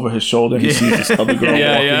looks over his shoulder and he sees this other girl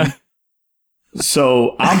walking.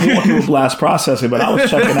 So I'm walking with blast processing, but I was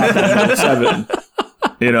checking out that mode 7.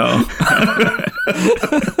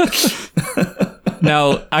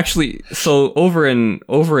 Now, actually, so over in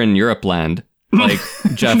Europe land,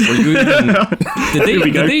 Jeff, were you even,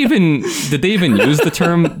 did they even use the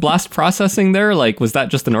term blast processing there? Was that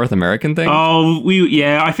just a North American thing? Oh,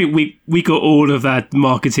 I think we got all of that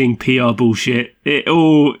marketing PR bullshit. It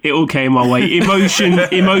all came our way.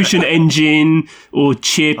 Emotion engine or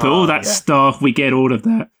chip, all that stuff. We get all of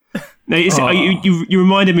that. Now, you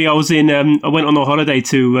reminded me. I was I went on a holiday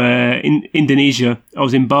to in Indonesia. I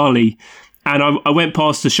was in Bali. And I went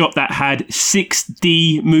past a shop that had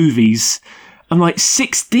 6D movies. I'm like,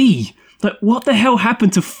 6D? What the hell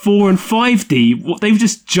happened to 4 and 5D? What, they've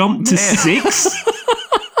just jumped to 6?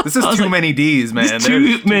 This is too many Ds, man. There's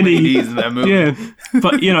too many Ds in that movie. Yeah,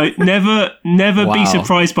 but never be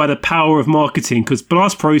surprised by the power of marketing, because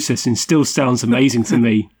blast processing still sounds amazing to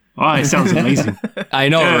me. It sounds amazing. I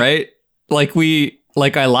know, right?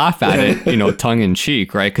 I laugh at it, tongue in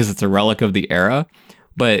cheek, right? Because it's a relic of the era.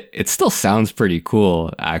 But it still sounds pretty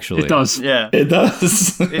cool, actually. It does. Yeah. It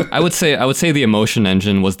does. I would say the emotion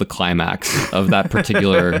engine was the climax of that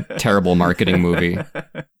particular terrible marketing movie.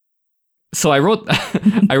 So I wrote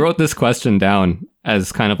this question down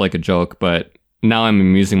as kind of like a joke, but now I'm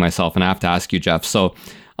amusing myself and I have to ask you, Jeff. So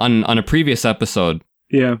on a previous episode,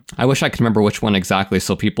 Yeah. I wish I could remember which one exactly,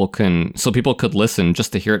 so people could listen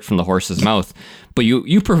just to hear it from the horse's mouth. But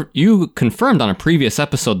you confirmed on a previous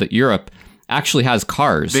episode that Europe actually has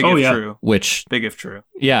cars. Big if true. Which big if true.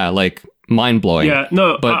 Yeah, like mind blowing. Yeah,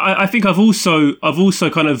 no, but I think I've also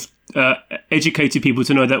kind of educated people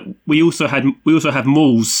to know that we also have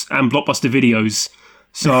malls and Blockbuster Videos.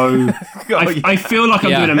 So I feel like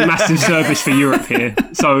I'm doing a massive service for Europe here.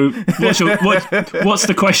 So what's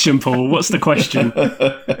the question, Paul? What's the question?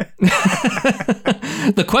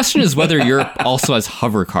 The question is whether Europe also has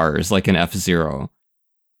hover cars like in F-Zero.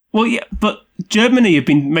 Well, yeah, but Germany have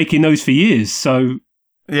been making those for years, so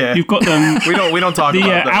yeah, you've got them. we don't talk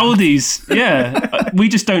about them. Audis. Yeah, we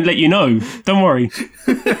just don't let you know. Don't worry.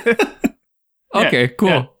 Okay, cool.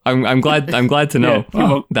 Yeah. I'm glad to know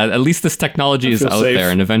that at least this technology is out there,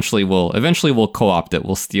 and eventually we'll co-opt it.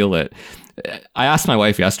 We'll steal it. I asked my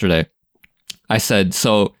wife yesterday. I said,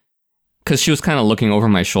 so, because she was kind of looking over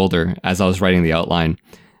my shoulder as I was writing the outline,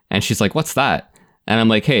 and she's like, "What's that?" And I'm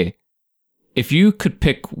like, "Hey, if you could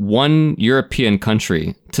pick one European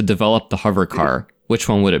country to develop the hover car, which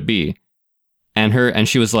one would it be?" And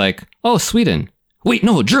she was like, "Oh, Sweden." Wait,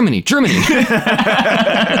 no, Germany. That's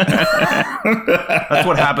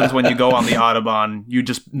what happens when you go on the Autobahn.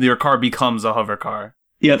 Your car becomes a hover car.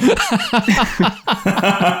 Yep.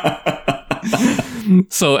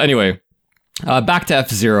 So anyway, back to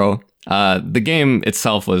F-Zero. The game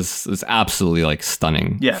itself was absolutely like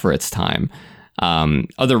stunning for its time.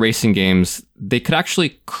 Other racing games, they could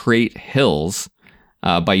actually create hills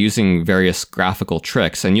by using various graphical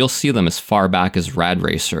tricks, and you'll see them as far back as Rad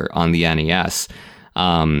Racer on the NES.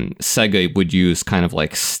 Sega would use kind of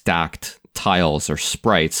like stacked tiles or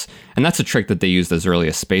sprites, and that's a trick that they used as early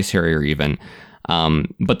as Space Harrier even.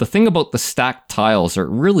 But the thing about the stacked tiles, or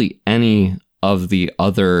really any of the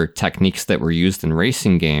other techniques that were used in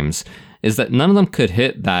racing games, is that none of them could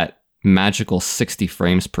hit that magical 60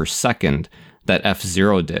 frames per second that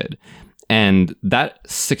F-Zero did. And that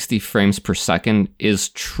 60 frames per second is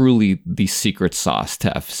truly the secret sauce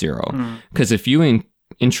to F-Zero. Because if you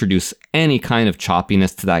introduce any kind of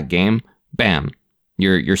choppiness to that game, bam,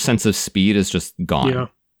 your sense of speed is just gone. Yeah.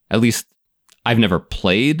 At least I've never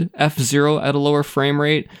played F-Zero at a lower frame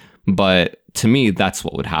rate, but to me, that's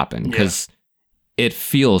what would happen. Because it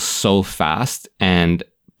feels so fast, and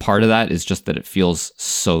part of that is just that it feels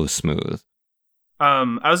so smooth.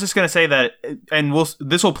 I was just going to say that, and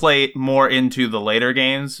this will play more into the later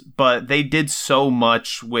games, but they did so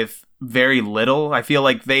much with very little. I feel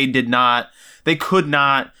like they could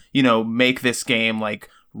not, make this game like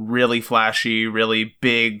really flashy, really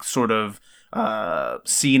big, sort of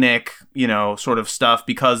scenic, sort of stuff,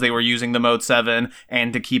 because they were using the Mode 7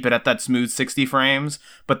 and to keep it at that smooth 60 frames.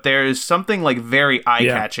 But there's something like very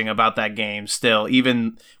eye-catching about that game still,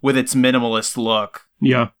 even with its minimalist look.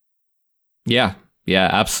 Yeah. Yeah. Yeah,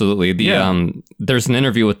 absolutely. There's an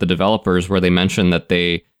interview with the developers where they mentioned that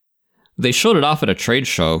they showed it off at a trade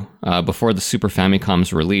show before the Super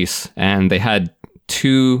Famicom's release, and they had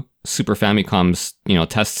 2 Super Famicom's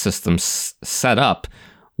test systems set up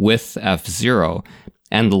with F-Zero,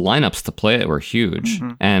 and the lineups to play it were huge.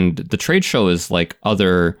 Mm-hmm. And the trade show is like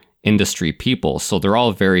other industry people, so they're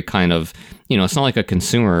all very kind of it's not like a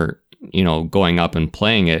consumer going up and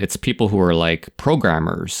playing it. It's people who are like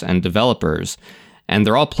programmers and developers. And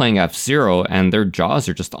they're all playing F-Zero, and their jaws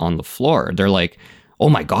are just on the floor. They're like, "Oh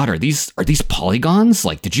my god, are these polygons?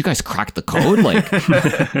 Like, did you guys crack the code?" Like,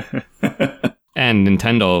 and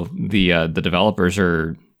Nintendo, the developers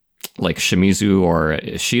are like Shimizu or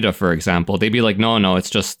Ishida, for example. They'd be like, "No, it's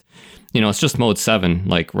just, it's just Mode 7.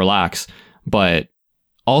 Like, relax." But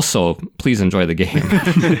also, please enjoy the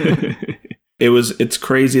game. It's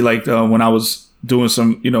crazy. Like when I was doing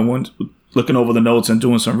some, looking over the notes and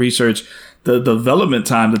doing some research, the development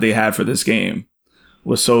time that they had for this game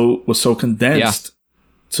was so condensed.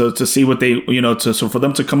 So to see what they, so for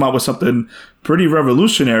them to come out with something pretty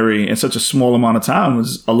revolutionary in such a small amount of time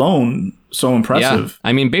was alone so impressive. Yeah.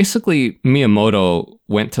 I mean, basically Miyamoto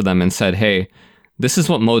went to them and said, "Hey, this is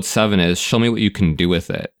what Mode 7 is. Show me what you can do with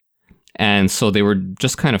it." And so they were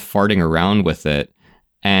just kind of farting around with it,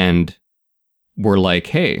 and were like,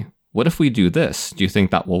 "Hey, what if we do this? Do you think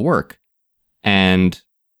that will work?" And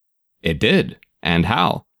it did. And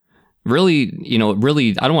how? Really,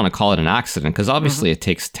 I don't want to call it an accident, because obviously it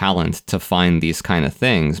takes talent to find these kind of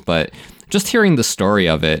things. But just hearing the story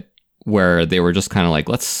of it, where they were just kind of like,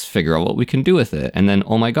 let's figure out what we can do with it. And then,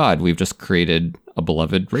 oh my God, we've just created a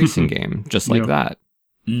beloved racing game just like that.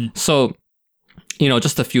 So,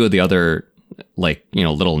 just a few of the other,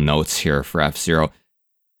 little notes here for F-Zero.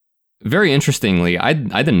 Very interestingly, I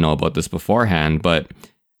didn't know about this beforehand, but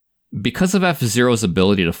because of F-Zero's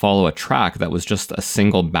ability to follow a track that was just a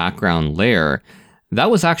single background layer, that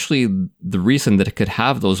was actually the reason that it could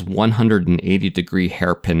have those 180-degree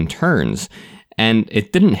hairpin turns. And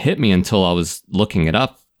it didn't hit me until I was looking it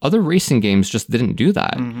up. Other racing games just didn't do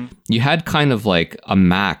that. You had kind of like a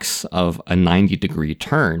max of a 90-degree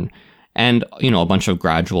turn and, you know, a bunch of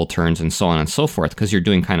gradual turns and so on and so forth, because you're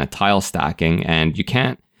doing kind of tile stacking, and you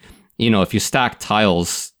can't, you know, if you stack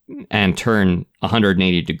tiles and turn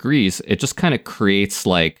 180 degrees, it just kind of creates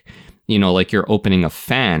like, you know, like you're opening a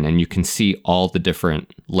fan and you can see all the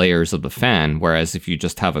different layers of the fan. Whereas if you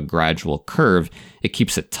just have a gradual curve, it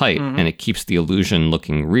keeps it tight and it keeps the illusion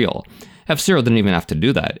looking real. F-Zero didn't even have to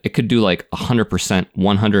do that. It could do like 100%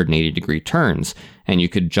 180 degree turns, and you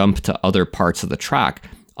could jump to other parts of the track,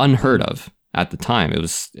 unheard of at the time. It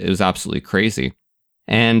was absolutely crazy.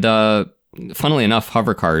 And funnily enough,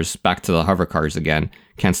 hover cars, back to the hover cars again,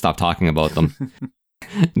 can't stop talking about them.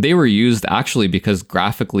 They were used actually because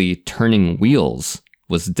graphically turning wheels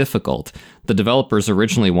was difficult. The developers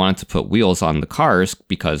originally wanted to put wheels on the cars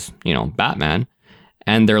because, you know, Batman.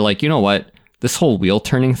 And they're like, you know what? This whole wheel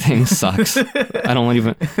turning thing sucks. I don't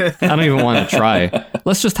even want to try.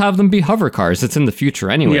 Let's just have them be hover cars. It's in the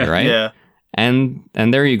future anyway, right? Yeah. And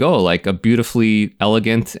there you go, like a beautifully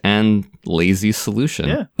elegant and lazy solution.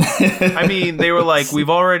 Yeah. I mean, they were like, we've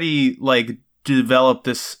already like developed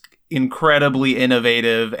this incredibly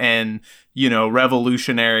innovative and, you know,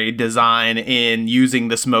 revolutionary design in using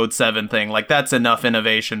this Mode 7 thing. Like, that's enough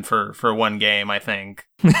innovation for one game, I think.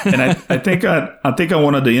 And I think on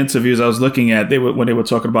one of the interviews I was looking at, when they were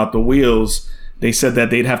talking about the wheels, they said that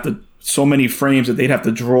they'd have to so many frames that they'd have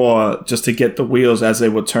to draw just to get the wheels as they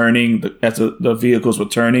were turning, as the vehicles were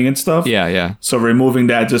turning and stuff. Yeah. So removing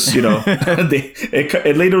that, just, you know,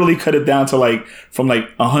 it literally cut it down to like from like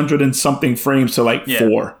 100 and something frames to like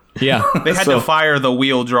 4. Yeah. They had to fire the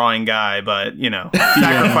wheel drawing guy, but, you know,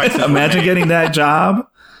 sacrifice. Imagine getting that job.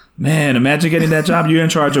 Man, imagine getting that job. You're in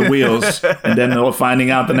charge of wheels. And then finding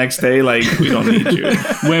out the next day, like, we don't need you.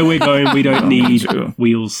 Where we're going, we don't need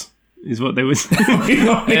wheels, is what they were saying.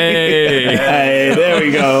 Hey, there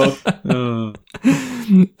we go.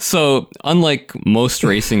 So, unlike most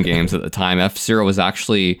racing games at the time, F-Zero was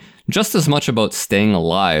actually just as much about staying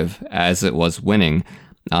alive as it was winning.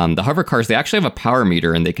 The hover cars, they actually have a power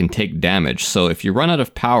meter and they can take damage. So if you run out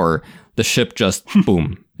of power, the ship just,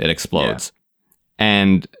 boom, it explodes. Yeah.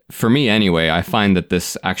 And for me anyway, I find that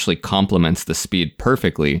this actually complements the speed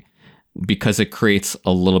perfectly because it creates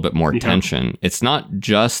a little bit more tension. It's not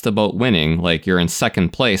just about winning, like you're in second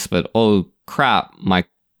place, but oh crap, my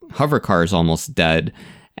hover car is almost dead.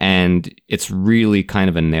 And it's really kind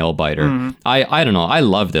of a nail biter. I don't know. I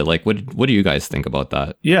loved it. Like, what do you guys think about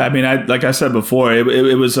that? Yeah, I mean, like I said before,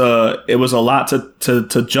 it was a lot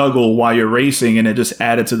to juggle while you're racing, and it just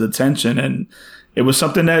added to the tension. And it was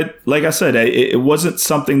something that, like I said, it wasn't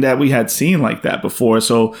something that we had seen like that before.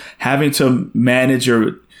 So having to manage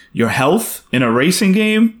your health in a racing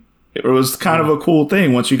game, it was kind of a cool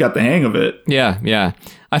thing once you got the hang of it. Yeah.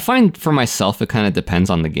 I find for myself, it kind of depends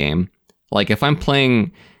on the game. Like if I'm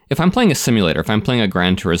playing a simulator, if I'm playing a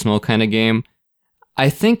Gran Turismo kind of game, I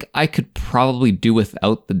think I could probably do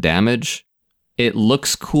without the damage. It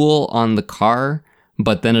looks cool on the car,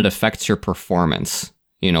 but then it affects your performance,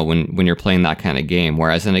 you know, when you're playing that kind of game.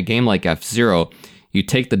 Whereas in a game like F-Zero, you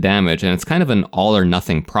take the damage and it's kind of an all or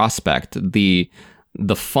nothing prospect. The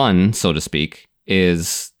fun, so to speak,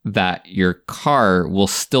 is that your car will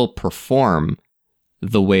still perform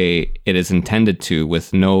the way it is intended to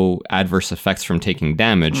with no adverse effects from taking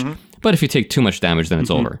damage. But if you take too much damage, then it's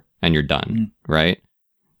over and you're done, right?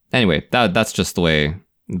 Anyway, that's just the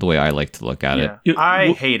way I like to look at it.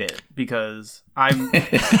 I hate it because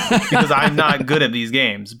I'm not good at these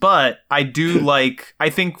games, but I do like, I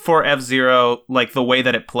think for F-Zero, like the way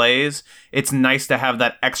that it plays, it's nice to have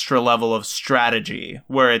that extra level of strategy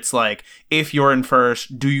where it's like, if you're in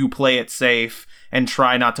first, do you play it safe and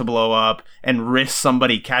try not to blow up and risk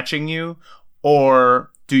somebody catching you?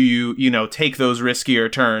 Or do you, take those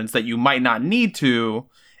riskier turns that you might not need to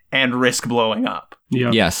and risk blowing up?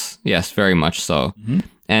 Yeah. Yes, very much so.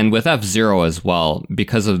 And with F-Zero as well,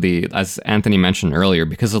 because of as Anthony mentioned earlier,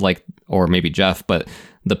 because of or maybe Jeff, but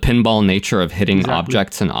the pinball nature of hitting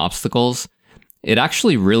objects and obstacles, it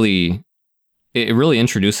actually really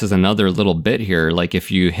introduces another little bit here. Like if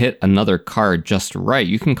you hit another car just right,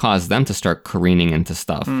 you can cause them to start careening into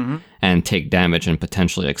stuff and take damage and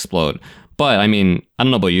potentially explode. But I mean, I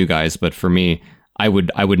don't know about you guys, but for me, I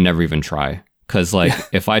would never even try. Because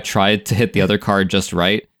if I tried to hit the other car just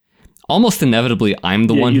right, almost inevitably I'm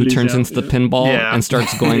the one who turns into the pinball and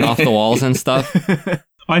starts going off the walls and stuff.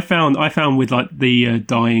 I found with like the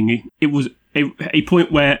dying, it was a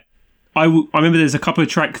point where I remember there's a couple of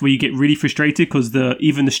tracks where you get really frustrated because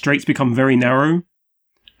even the straights become very narrow.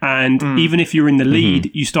 And even if you're in the lead,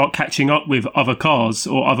 you start catching up with other cars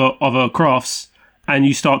or other crafts, and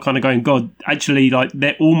you start kind of going, God, actually, like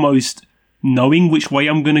they're almost knowing which way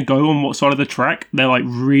I'm going to go on what side of the track. They're like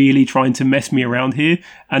really trying to mess me around here.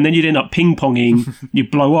 And then you'd end up ping-ponging, you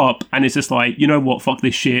blow up, and it's just like, you know what, fuck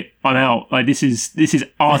this shit, I'm out. Like this is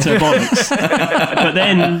utter bollocks.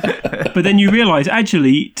 but then you realise,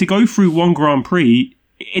 actually, to go through one Grand Prix,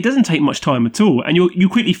 it doesn't take much time at all. And you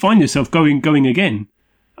quickly find yourself going again.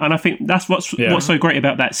 And I think that's what's so great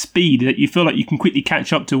about that speed, that you feel like you can quickly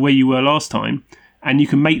catch up to where you were last time, and you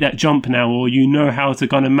can make that jump now, or you know how to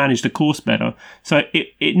kind of manage the course better. So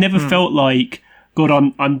it never felt like, God,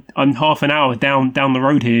 I'm half an hour down the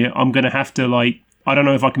road here. I'm going to have to, like, I don't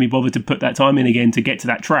know if I can be bothered to put that time in again to get to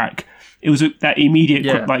that track. It was that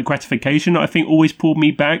immediate gratification that I think always pulled me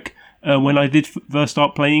back when I did first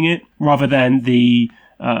start playing it, rather than the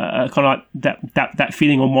kind of like that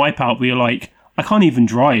feeling on Wipeout where you're like, I can't even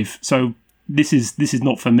drive, so this is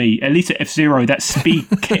not for me. At least at F-Zero, that speed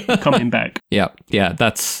kept coming back. Yeah,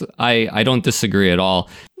 that's I don't disagree at all.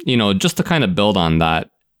 You know, just to kind of build on that,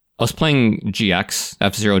 I was playing GX,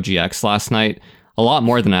 F-Zero GX last night, a lot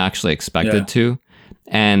more than I actually expected to,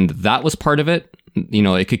 and that was part of it. You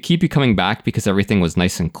know, it could keep you coming back because everything was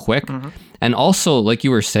nice and quick, and also, like you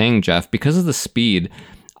were saying, Jeff, because of the speed,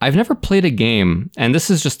 I've never played a game, and this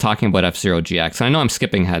is just talking about F-Zero GX, and I know I'm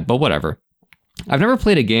skipping ahead, but whatever. I've never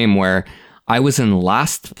played a game where I was in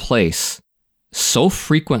last place so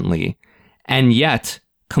frequently and yet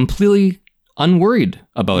completely unworried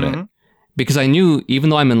about it. Because I knew even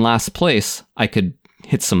though I'm in last place, I could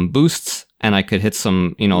hit some boosts and I could hit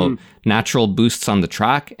some, natural boosts on the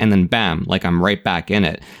track, and then bam, like I'm right back in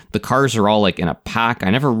it. The cars are all like in a pack. I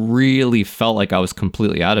never really felt like I was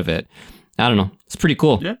completely out of it. I don't know. It's pretty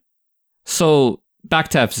cool. Yeah. So back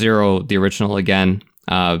to F-Zero, the original again.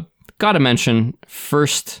 Gotta mention,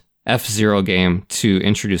 first F-Zero game to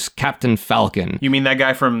introduce Captain Falcon. You mean that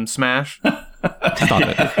guy from Smash? Stop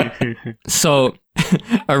it. So,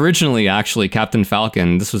 originally, actually, Captain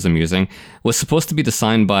Falcon, this was amusing, was supposed to be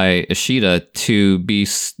designed by Ishida to be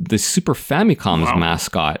the Super Famicom's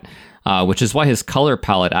mascot, which is why his color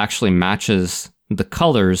palette actually matches the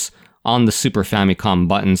colors on the Super Famicom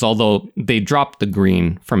buttons, although they dropped the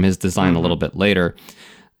green from his design a little bit later.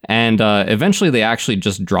 And eventually they actually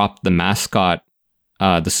just dropped the mascot,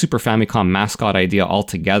 the Super Famicom mascot idea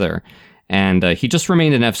altogether. And he just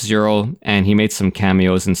remained in F-Zero, and he made some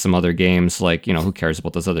cameos in some other games, like, who cares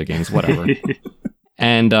about those other games, whatever.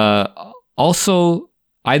 And also,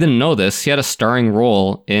 I didn't know this, he had a starring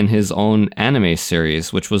role in his own anime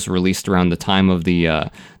series, which was released around the time of the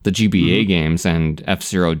GBA games and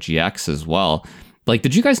F-Zero GX as well. Like,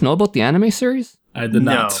 did you guys know about the anime series? I did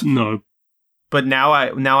not. No. But now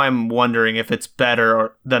I'm wondering if it's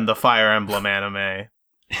better than the Fire Emblem anime.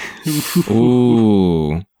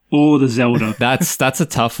 Ooh. Or the Zelda. That's a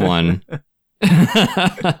tough one.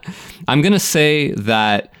 I'm going to say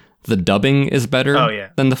that the dubbing is better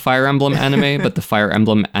than the Fire Emblem anime, but the Fire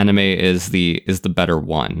Emblem anime is the better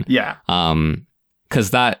one. Yeah.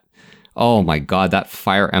 Cuz that, oh my god, that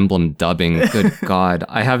Fire Emblem dubbing, good god.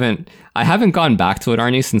 I haven't gone back to it,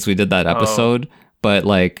 Arnie, since we did that episode, but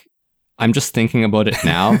like I'm just thinking about it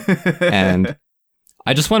now, and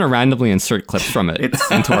I just want to randomly insert clips from it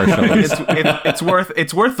into our show.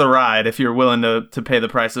 It's worth the ride if you're willing to pay the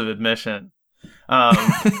price of admission.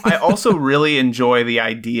 I also really enjoy the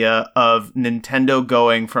idea of Nintendo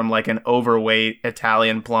going from like an overweight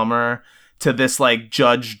Italian plumber to this like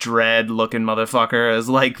Judge Dredd looking motherfucker as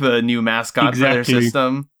like the new mascot for their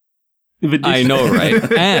system. I know,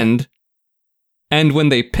 right? And when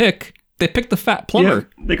they pick the fat plumber.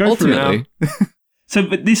 Yeah, they go ultimately. For it now. So,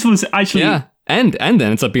 but this was actually and then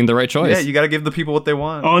ends up being the right choice. Yeah, you got to give the people what they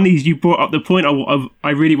want. Arnie, you brought up the point I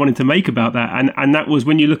really wanted to make about that, and that was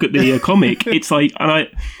when you look at the comic, it's like,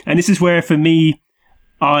 and this is where for me,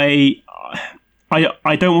 I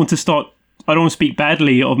don't want to speak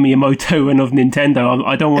badly of Miyamoto and of Nintendo.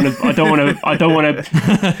 I don't want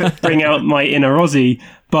to bring out my inner Aussie.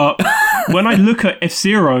 But when I look at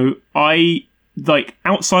F-Zero, I like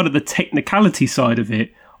outside of the technicality side of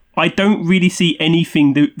it, I don't really see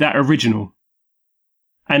anything that original.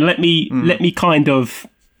 And let me kind of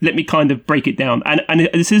break it down. And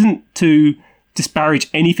this isn't to disparage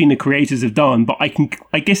anything the creators have done, but I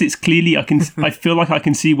guess it's clearly I feel like I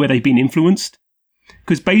can see where they've been influenced.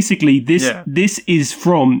 Because basically this is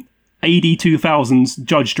from AD 2000's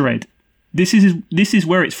Judge Dredd. This is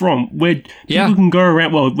where it's from, where people can go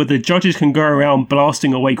around, where the judges can go around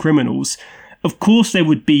blasting away criminals. Of course there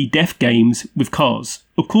would be death games with cars.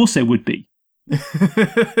 Of course there would be.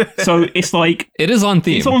 So it's like... It is on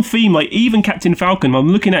theme. It's on theme. Like, even Captain Falcon, I'm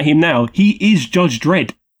looking at him now, he is Judge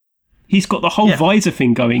Dredd. He's got the whole visor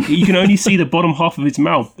thing going. You can only see the bottom half of his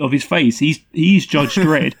mouth, of his face. He's Judge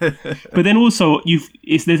Dredd. But then also,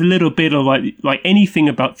 there's a little bit of like anything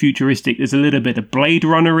about futuristic. There's a little bit of Blade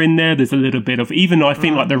Runner in there. There's a little bit of even I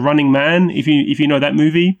think like The Running Man. If you know that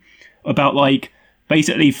movie about like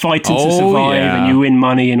basically fighting to survive and you win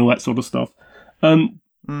money and all that sort of stuff.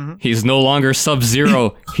 He's no longer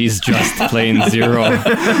Sub-Zero. He's just plain Zero.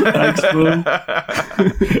 Thanks, Paul.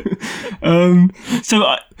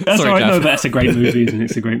 That's a great movie, isn't it?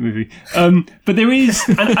 It's a great movie. But there is,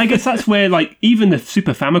 and I guess that's where, like, even the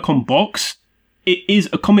Super Famicom box, it is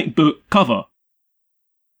a comic book cover.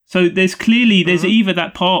 So there's either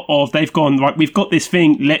that part of they've gone, right, we've got this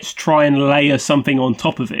thing, let's try and layer something on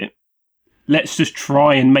top of it. Let's just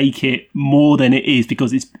try and make it more than it is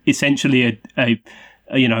because it's essentially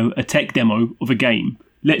a tech demo of a game.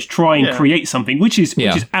 Let's try and create something, which is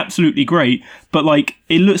absolutely great. But like,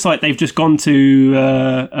 it looks like they've just gone to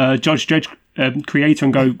Judge Dredd creator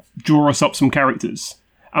and go draw us up some characters.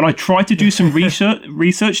 And I tried to do some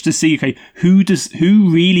research to see, okay, who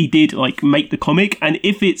really did like make the comic, and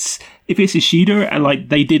if it's Ishida and like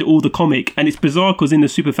they did all the comic, and it's bizarre because in the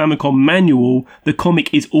Super Famicom manual the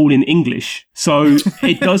comic is all in English, so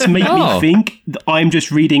it does make me think that I'm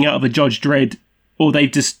just reading out of a Judge Dredd. Or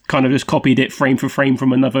they've just kind of just copied it frame for frame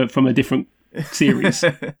from a different series.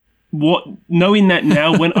 Knowing that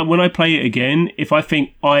now, when I play it again, if I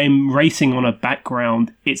think I'm racing on a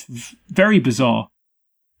background, it's very bizarre.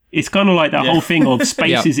 It's kind of like that whole thing of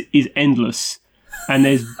space is endless, and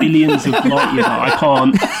there's billions of light years.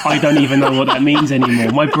 I don't even know what that means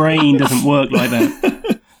anymore. My brain doesn't work like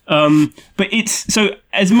that. But it's so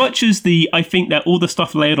as much as I think that all the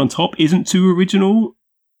stuff layered on top isn't too original.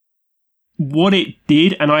 What it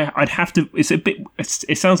did, and I'd have to.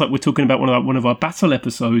 It sounds like we're talking about one of our battle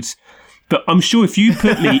episodes, but I'm sure if you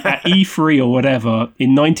put me at E3 or whatever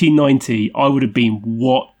in 1990, I would have been,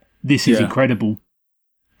 what? This is incredible.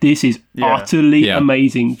 This is utterly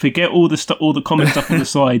amazing. Forget all the common stuff on the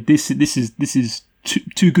side. This is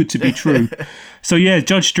too good to be true. So yeah,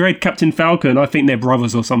 Judge Dredd, Captain Falcon. I think they're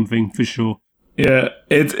brothers or something for sure. Yeah,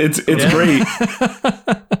 it's great.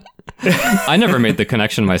 I never made the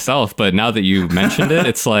connection myself, but now that you mentioned it,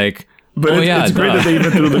 it's like, but it's great that they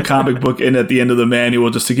even threw the comic book in at the end of the manual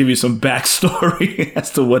just to give you some backstory as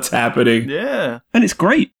to what's happening. Yeah. And it's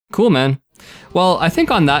great. Cool, man. Well, I think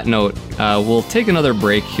on that note, we'll take another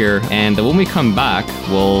break here, and when we come back,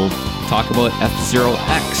 we'll talk about F-Zero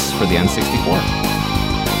X for the N64.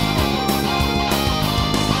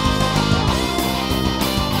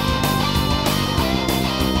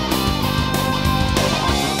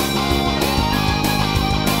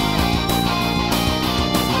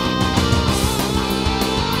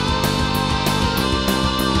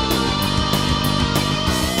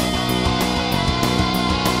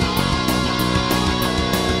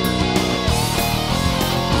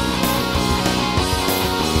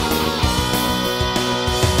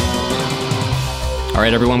 All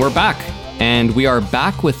right, everyone, we're back, and we are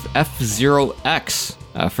back with F-Zero X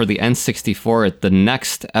for the N64, the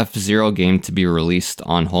next F-Zero game to be released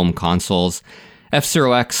on home consoles.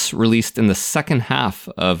 F-Zero X released in the second half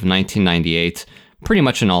of 1998, pretty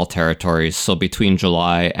much in all territories, so between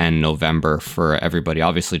July and November for everybody.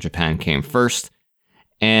 Obviously, Japan came first,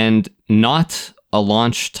 and not a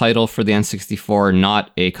launch title for the N64, not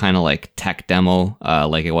a kind of like tech demo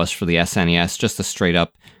like it was for the SNES, just a straight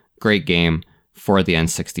up great game for the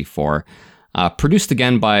N64. Produced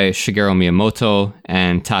again by Shigeru Miyamoto,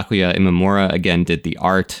 and Takuya Imamura again did the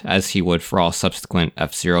art, as he would for all subsequent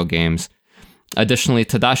F-Zero games. Additionally,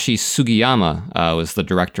 Tadashi Sugiyama was the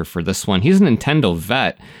director for this one. He's a Nintendo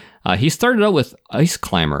vet. He started out with Ice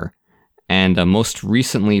Climber, and most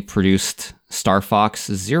recently produced Star Fox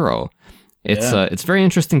Zero. It's very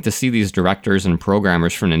interesting to see these directors and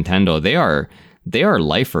programmers from Nintendo. They are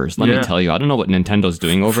lifers, let me tell you. I don't know what Nintendo's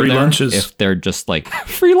doing over free there. Lunches. If they're just like,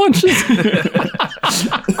 free lunches.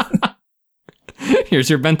 Here's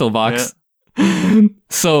your bento box. Yeah.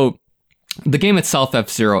 So the game itself,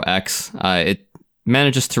 F-Zero X, it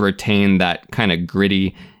manages to retain that kind of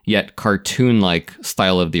gritty yet cartoon-like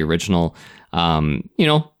style of the original.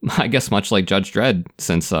 I guess much like Judge Dredd,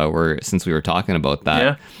 since we were talking about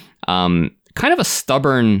that. Yeah. Kind of a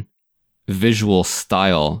stubborn visual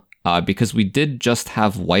style. Because we did just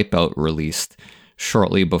have Wipeout released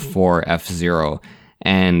shortly before F-Zero.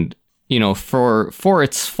 And, you know, for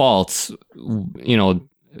its faults, you know,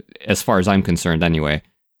 as far as I'm concerned anyway,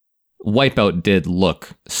 Wipeout did look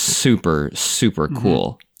super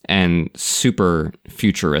cool and super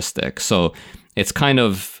futuristic. So it's kind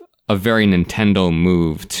of a very Nintendo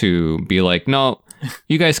move to be like, no,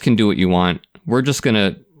 you guys can do what you want. We're just going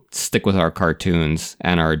to stick with our cartoons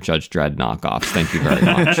and our Judge Dredd knockoffs. Thank you very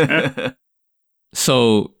much.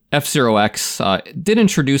 So F-Zero X did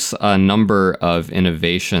introduce a number of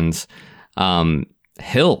innovations.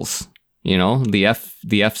 Hills, you know, the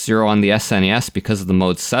F-Zero on the SNES, because of the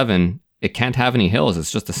Mode 7, it can't have any hills.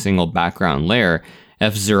 It's just a single background layer.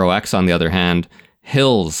 F-Zero X, on the other hand,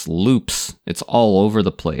 hills, loops, it's all over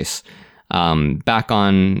the place. Back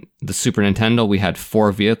on the Super Nintendo, we had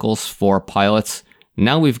 4 vehicles, 4 pilots.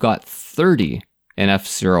 Now we've got 30 in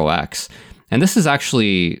F-Zero X. And this was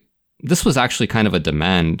actually kind of a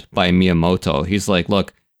demand by Miyamoto. He's like,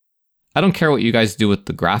 look, I don't care what you guys do with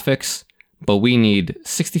the graphics, but we need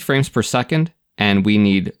 60 frames per second and we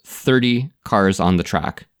need 30 cars on the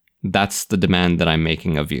track. That's the demand that I'm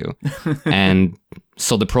making of you. And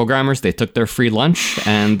so the programmers, they took their free lunch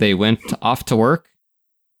and they went off to work.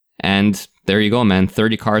 And there you go, man,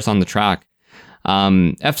 30 cars on the track.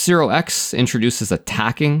 F-Zero X introduces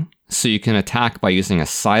attacking. So you can attack by using a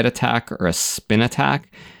side attack or a spin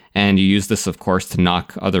attack. And you use this, of course, to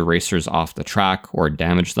knock other racers off the track or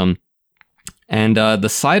damage them. And the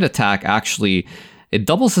side attack actually, it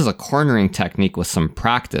doubles as a cornering technique with some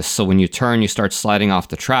practice. So when you turn, you start sliding off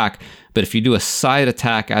the track. But if you do a side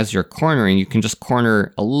attack as you're cornering, you can just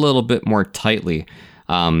corner a little bit more tightly.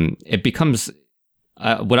 It becomes,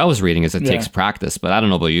 what I was reading is it takes practice, but I don't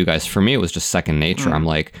know about you guys. For me, it was just second nature. I'm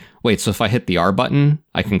like, wait, so if I hit the R button,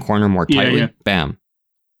 I can corner more tightly? Yeah. Bam.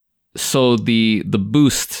 So the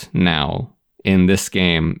boost now in this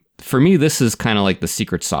game, for me, this is kind of like the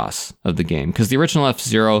secret sauce of the game. Because the original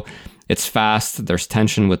F-Zero, it's fast, there's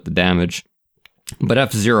tension with the damage. But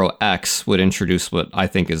F-Zero X would introduce what I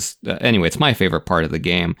think is, anyway, it's my favorite part of the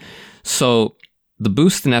game. So the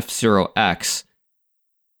boost in F-Zero X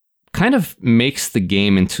kind of makes the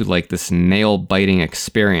game into like this nail-biting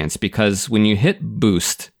experience. Because when you hit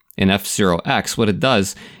boost in F-Zero X, what it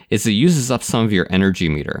does is it uses up some of your energy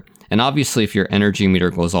meter. And obviously, if your energy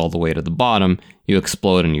meter goes all the way to the bottom, you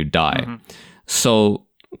explode and you die. Mm-hmm. So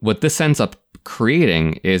what this ends up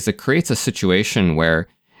creating is it creates a situation where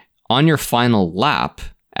on your final lap,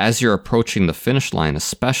 as you're approaching the finish line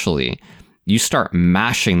especially, you start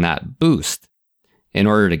mashing that boost in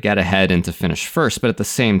order to get ahead and to finish first. But at the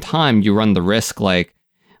same time, you run the risk like,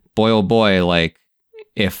 boy, oh boy, like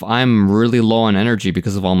if I'm really low on energy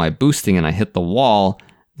because of all my boosting and I hit the wall,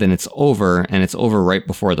 then it's over, and it's over right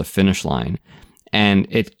before the finish line. And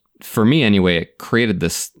it, for me anyway, it created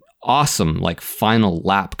this awesome, like, final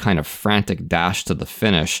lap kind of frantic dash to the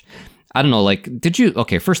finish. I don't know, like, did you,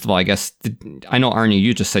 okay, first of all, I guess, I know, Arnie,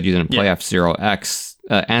 you just said you didn't play F-Zero X.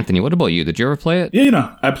 Anthony, what about you? Did you ever play it? Yeah, you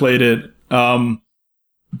know, I played it.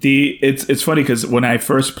 It's funny because when I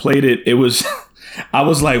first played it, it was... I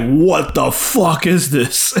was like, what the fuck is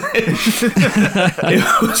this?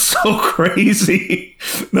 It was so crazy.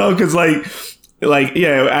 No, because like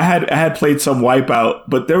yeah, I had played some Wipeout,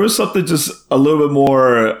 but there was something just a little bit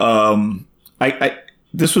more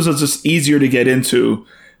this was just easier to get into,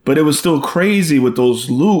 but it was still crazy with those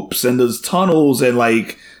loops and those tunnels, and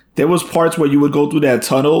like there was parts where you would go through that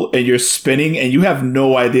tunnel and you're spinning and you have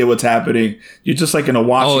no idea what's happening. You're just like in a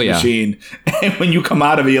washing machine. And when you come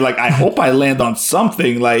out of it, you're like, I hope I land on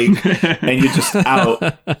something, like, and you're just out.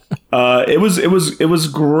 It was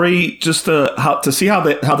great just to see how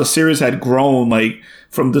the series had grown, like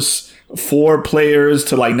from this 4 players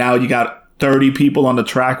to like now you got 30 people on the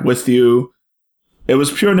track with you. It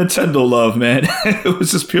was pure Nintendo love, man. It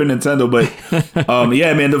was just pure Nintendo. But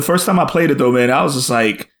yeah, man, the first time I played it though, man, I was just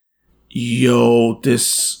like, yo,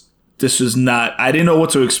 this is not, I didn't know what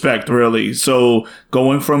to expect really. So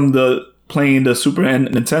going from playing the Super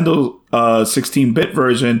Nintendo 16-bit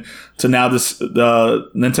version to now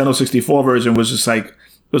the Nintendo 64 version was just like, it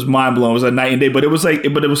was mind blowing. It was a night and day, but it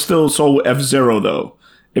was still so F-Zero though.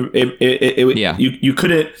 You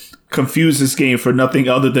couldn't confuse this game for nothing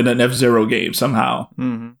other than an F-Zero game somehow.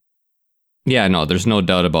 Mm-hmm. Yeah, no, there's no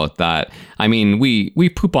doubt about that. I mean, we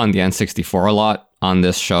poop on the N64 a lot on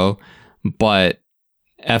this show, but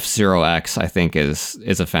F-Zero X, I think, is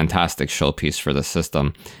a fantastic showpiece for the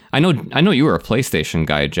system. I know you were a PlayStation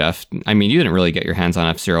guy, Jeff. I mean, you didn't really get your hands on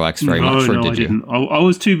F-Zero X very much, or did you? Didn't. I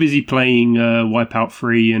was too busy playing Wipeout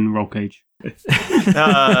 3 and Roll Cage.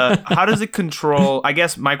 How does it control? I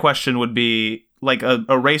guess my question would be, like,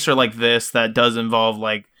 a racer like this that does involve,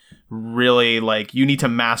 like, really, like, you need to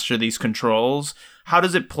master these controls. how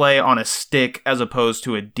does it play on a stick as opposed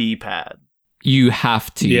to a D-pad? You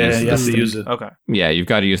have to use you the have stick. to use it. Okay. Yeah, you've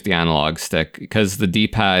got to use the analog stick because the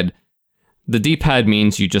D-pad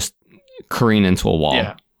means you just careen into a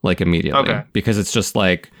wall like immediately because it's just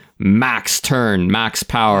like max turn, max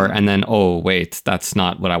power, and then oh wait, that's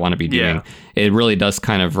not what I want to be doing. Yeah. It really does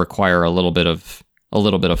kind of require a little bit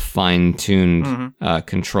of fine-tuned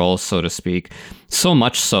control, so to speak. So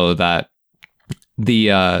much so that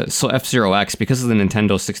so F-Zero X, because of the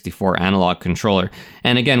Nintendo 64 analog controller,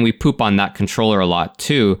 and again, we poop on that controller a lot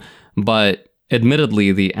too, but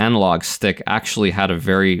admittedly, the analog stick actually had a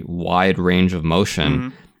very wide range of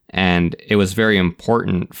motion, and it was very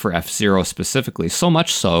important for F-Zero specifically, so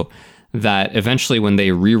much so that eventually when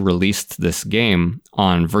they re-released this game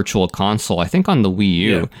on Virtual Console, I think on the Wii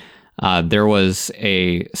U, there was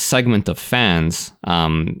a segment of fans,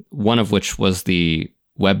 one of which was the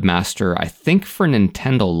webmaster, I think for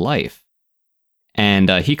Nintendo Life. And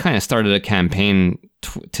he kind of started a campaign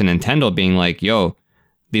to Nintendo being like, yo,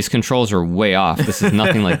 these controls are way off. This is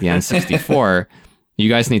nothing like the N64. You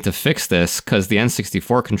guys need to fix this because the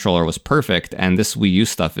N64 controller was perfect and this Wii U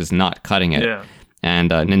stuff is not cutting it. Yeah.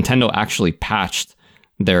 And Nintendo actually patched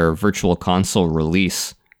their Virtual Console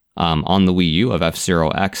release on the Wii U of F-Zero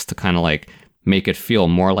X to kind of like make it feel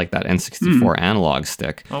more like that N64 analog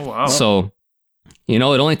stick. Oh, wow. So, you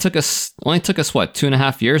know, it only took us what,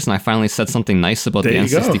 2.5 years, and I finally said something nice about There the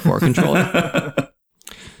you N64 go. controller.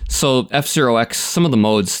 So F-Zero X, some of the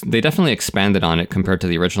modes, they definitely expanded on it compared to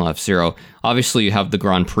the original F-Zero. Obviously, you have the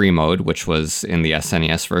Grand Prix mode, which was in the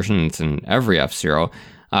SNES version. It's in every F-Zero.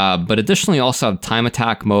 But additionally, you also have time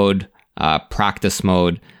attack mode, practice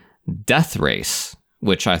mode, death race,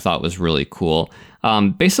 which I thought was really cool.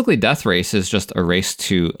 Basically, death race is just a race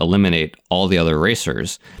to eliminate all the other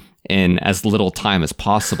racers in as little time as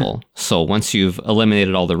possible. So once you've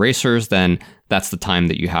eliminated all the racers, then that's the time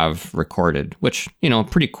that you have recorded, which, you know,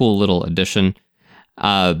 pretty cool little addition.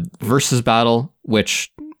 Versus battle,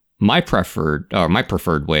 which my preferred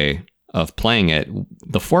way of playing it,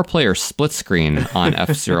 the 4-player split screen on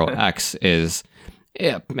F-Zero X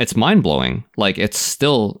it's mind-blowing. Like, it's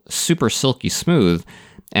still super silky smooth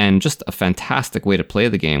and just a fantastic way to play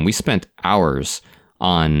the game. We spent hours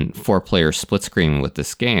on 4-player split screen with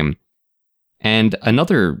this game. And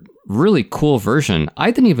another really cool version,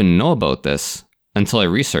 I didn't even know about this until I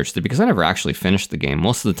researched it because I never actually finished the game.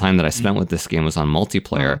 Most of the time that I spent with this game was on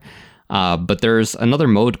multiplayer. But there's another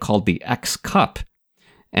mode called the X Cup.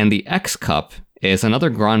 And the X Cup is another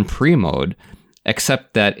Grand Prix mode,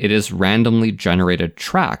 except that it is randomly generated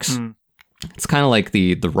tracks. It's kind of like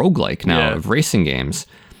the roguelike now of racing games.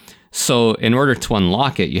 So in order to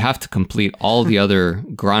unlock it, you have to complete all the other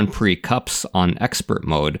Grand Prix Cups on expert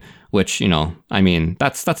mode, which, you know, I mean,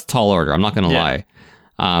 that's a tall order. I'm not going to lie.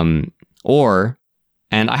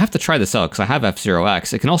 And I have to try this out because I have F-Zero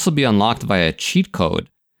X. It can also be unlocked via a cheat code,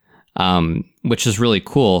 which is really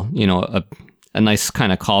cool. You know, a nice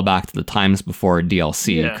kind of callback to the times before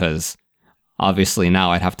DLC, because obviously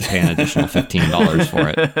now I'd have to pay an additional $15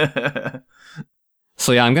 for it.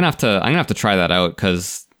 So yeah, I'm gonna have to try that out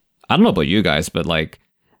because I don't know about you guys, but like,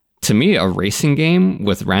 to me, a racing game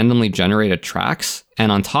with randomly generated tracks,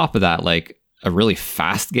 and on top of that, like a really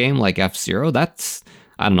fast game like F-Zero, that's,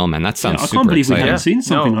 I don't know, man, that sounds super I can't believe exciting. we haven't seen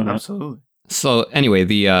something like that. Absolutely. So anyway,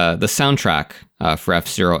 the soundtrack for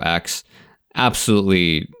F-Zero X,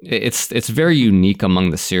 absolutely, it's very unique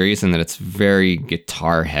among the series in that it's very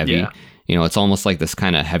guitar heavy. Yeah. You know, it's almost like this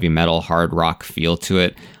kind of heavy metal, hard rock feel to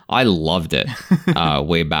it. I loved it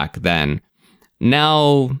way back then.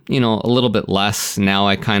 Now, you know, a little bit less. Now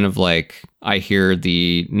I kind of like, I hear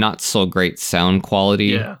the not so great sound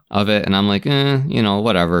quality of it, and I'm like, you know,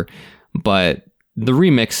 whatever. But the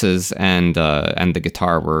remixes and the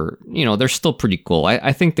guitar were, you know, they're still pretty cool.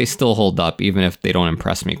 I think they still hold up, even if they don't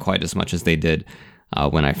impress me quite as much as they did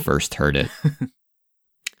when I first heard it.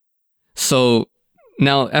 So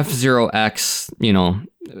now F-Zero X, you know,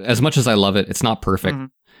 as much as I love it, it's not perfect.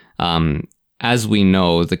 As we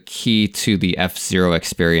know, the key to the F-Zero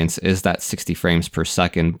experience is that 60 frames per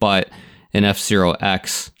second. But in F-Zero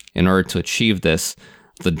X, in order to achieve this,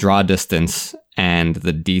 the draw distance and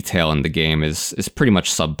the detail in the game is pretty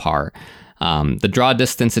much subpar. The draw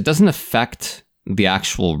distance, it doesn't affect the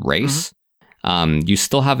actual race. You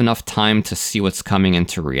still have enough time to see what's coming and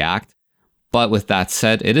to react. But with that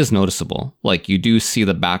said, it is noticeable. Like, you do see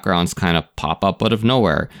the backgrounds kind of pop up out of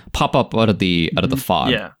nowhere, pop up out of the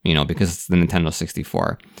fog, you know, because it's the Nintendo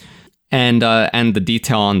 64. And the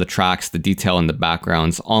detail on the tracks, the detail in the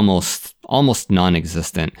backgrounds, almost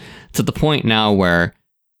non-existent, to the point now where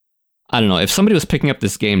I don't know, if somebody was picking up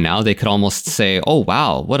this game now, they could almost say, oh,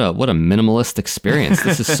 wow, what a minimalist experience.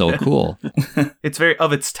 This is so cool. It's very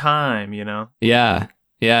of its time, you know? Yeah,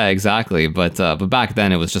 exactly. But back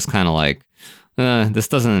then it was just kind of like, this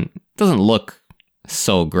doesn't look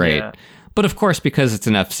so great. Yeah. But of course, because it's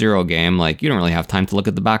an F-Zero game, like you don't really have time to look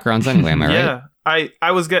at the backgrounds anyway, am I right? Yeah.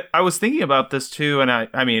 I was thinking about this too, and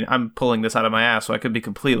I mean, I'm pulling this out of my ass, so I could be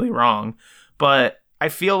completely wrong. But I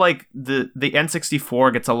feel like the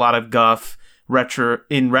N64 gets a lot of guff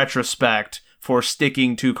in retrospect for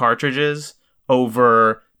sticking to cartridges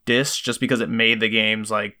over discs just because it made the games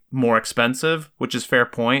like more expensive, which is fair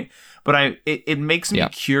point. But it makes me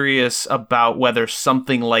curious about whether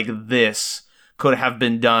something like this could have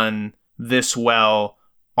been done this well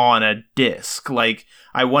on a disc. Like,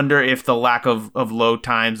 I wonder if the lack of load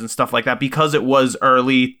times and stuff like that, because it was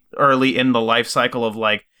early in the life cycle of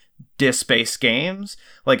like disc-based games,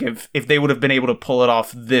 like if they would have been able to pull it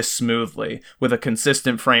off this smoothly with a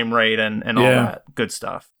consistent frame rate and all that good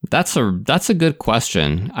stuff. That's a good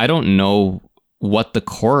question. I don't know what the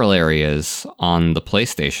corollary is on the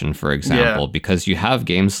PlayStation, for example, because you have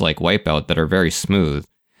games like Wipeout that are very smooth,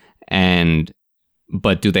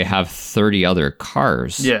 but do they have 30 other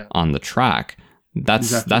cars on the track?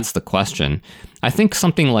 That's the question. I think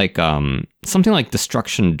something like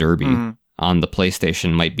Destruction Derby on the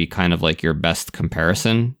PlayStation might be kind of like your best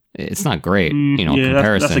comparison. It's not great,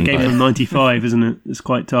 comparison. That's a game from 95, isn't it? It's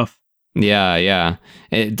quite tough. Yeah.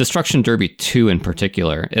 Destruction Derby 2 in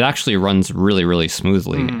particular, it actually runs really, really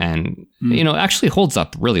smoothly and, actually holds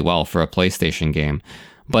up really well for a PlayStation game.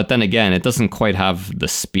 But then again, it doesn't quite have the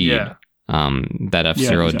speed that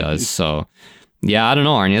F-Zero does. So, I don't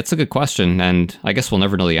know, Arnie. That's a good question. And I guess we'll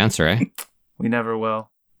never know the answer, eh? We never will.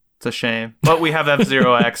 It's a shame. But we have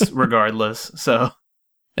F-Zero X regardless, so.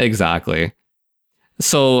 Exactly.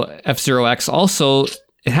 So F-Zero X also,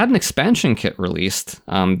 it had an expansion kit released.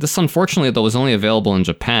 This, unfortunately, though, was only available in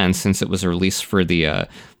Japan since it was released for the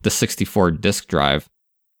 64 disk drive.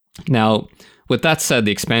 Now, with that said,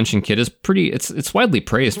 the expansion kit is it's widely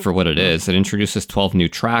praised for what it is. It introduces 12 new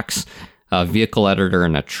tracks, a vehicle editor,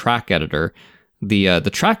 and a track editor. The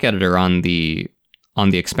track editor on the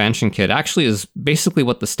expansion kit actually is basically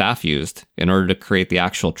what the staff used in order to create the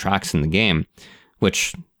actual tracks in the game,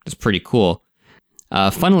 which is pretty cool.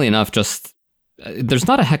 Funnily enough, there's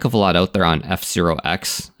not a heck of a lot out there on F-Zero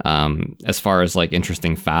X as far as like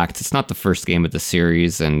interesting facts. It's not the first game of the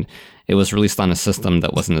series, and it was released on a system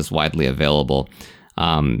that wasn't as widely available.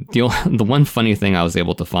 The one funny thing I was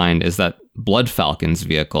able to find is that Blood Falcon's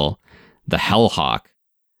vehicle, the Hellhawk,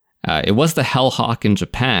 it was the Hellhawk in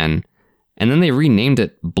Japan, and then they renamed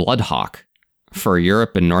it Bloodhawk for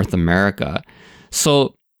Europe and North America.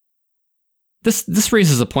 So this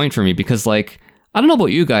raises a point for me because, like, I don't know about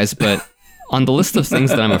you guys, but on the list of things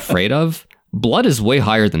that I'm afraid of, blood is way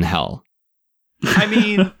higher than hell. I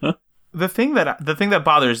mean, the thing that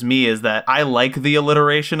bothers me is that I like the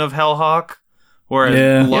alliteration of Hellhawk,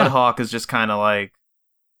 whereas Bloodhawk is just kind of like,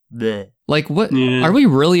 bleh. Like, what? Yeah. Are we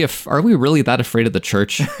really that afraid of the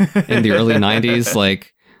church in the early 90s?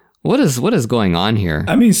 Like, what is going on here?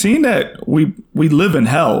 I mean, seeing that we live in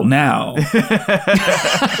hell now,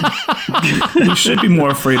 we should be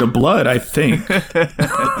more afraid of blood, I think.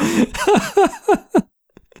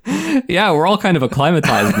 Yeah, we're all kind of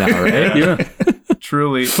acclimatized now, right? Yeah,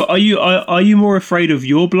 truly. But are you more afraid of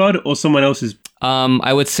your blood or someone else's?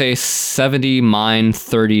 I would say 70 mine,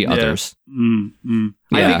 30 others. I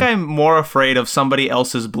think I'm more afraid of somebody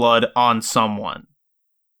else's blood on someone.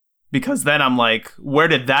 Because then I'm like, where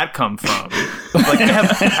did that come from? Like, at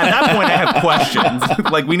that point, I have questions.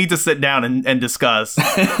 Like, we need to sit down and discuss.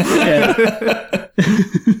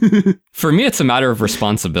 For me, it's a matter of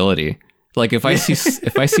responsibility. Like, if I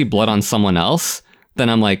see blood on someone else, then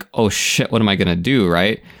I'm like, oh shit, what am I gonna do,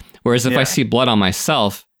 right? Whereas if I see blood on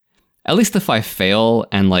myself, at least if I fail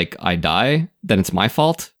and like I die, then it's my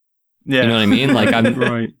fault. Yeah. You know what I mean? Like, I'm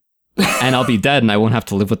right, and I'll be dead, and I won't have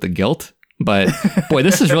to live with the guilt. But boy,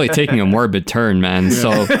 this is really taking a morbid turn, man. Yeah. So,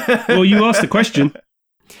 well, you asked the question.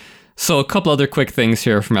 So a couple other quick things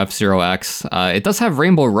here from F-Zero X. It does have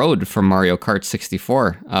Rainbow Road from Mario Kart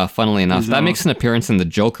 64. Funnily enough, that makes an appearance in the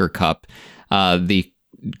Joker Cup. The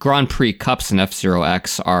Grand Prix Cups in F-Zero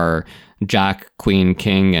X are Jack, Queen,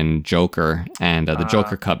 King, and Joker, and the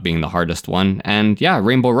Joker Cup being the hardest one. And yeah,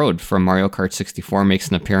 Rainbow Road from Mario Kart 64 makes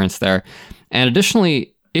an appearance there. And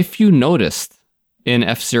additionally, if you noticed, in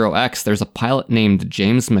F-Zero X, there's a pilot named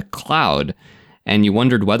James McCloud, and you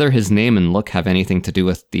wondered whether his name and look have anything to do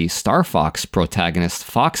with the Star Fox protagonist,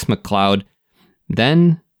 Fox McCloud.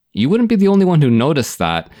 Then you wouldn't be the only one who noticed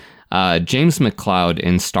that. James McCloud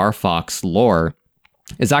in Star Fox lore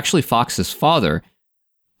is actually Fox's father.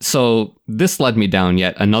 So this led me down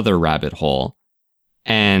yet another rabbit hole.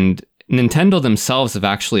 And Nintendo themselves have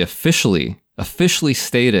actually officially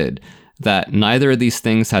stated that neither of these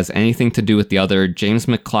things has anything to do with the other. James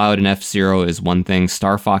McCloud and F-Zero is one thing,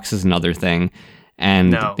 Star Fox is another thing.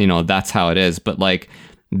 And, that's how it is. But like,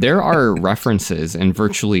 there are references in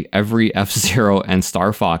virtually every F-Zero and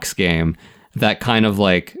Star Fox game that kind of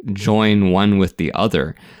like join one with the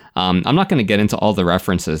other. I'm not going to get into all the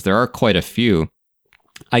references. There are quite a few.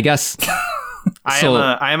 I guess.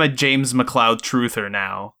 I am a James McCloud truther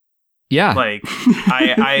now. Yeah. Like,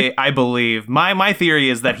 I believe. My theory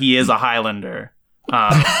is that he is a Highlander.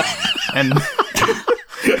 And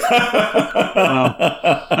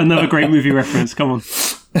wow. Another great movie reference. Come on.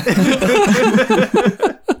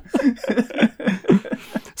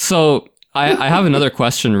 So I have another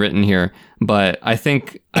question written here, but I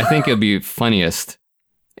think it'd be funniest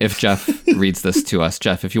if Jeff reads this to us.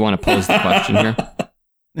 Jeff, if you want to pose the question here.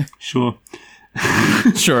 Sure.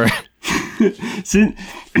 Sure.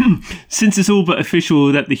 Since it's all but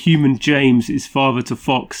official that the human James is father to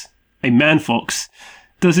Fox, a man fox,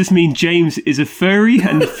 does this mean James is a furry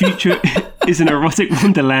and the future is an erotic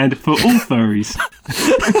wonderland for all furries?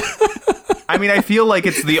 I mean, I feel like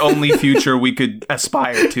it's the only future we could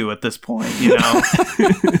aspire to at this point, you know?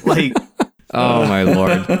 Like... Oh my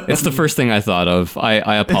lord. It's the first thing I thought of.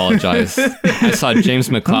 I apologize. I saw James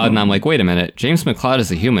McCloud and I'm like, wait a minute. James McCloud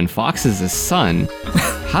is a human. Fox is his son.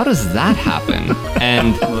 How does that happen?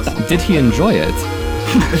 And did he enjoy it?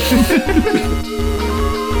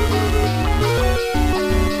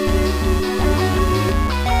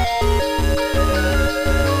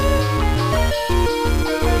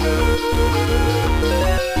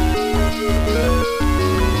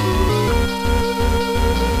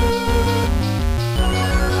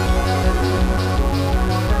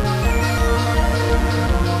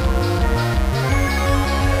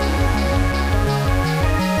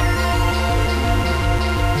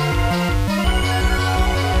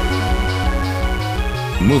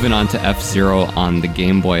 Moving on to F-Zero on the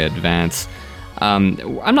Game Boy Advance. I'm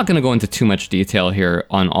not going to go into too much detail here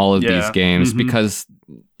on all of these games because,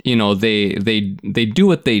 they do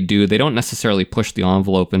what they do. They don't necessarily push the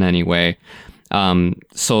envelope in any way.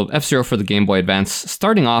 So F-Zero for the Game Boy Advance,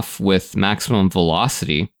 starting off with Maximum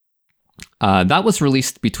Velocity. That was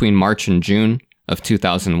released between March and June of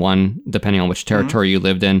 2001, depending on which territory you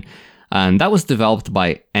lived in. And that was developed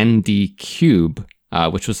by ND Cube,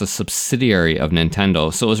 which was a subsidiary of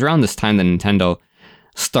Nintendo. So it was around this time that Nintendo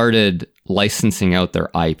started licensing out their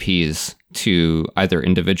IPs to either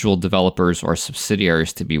individual developers or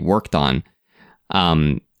subsidiaries to be worked on.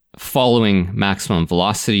 Following Maximum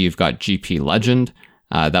Velocity, you've got GP Legend.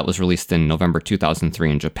 That was released in November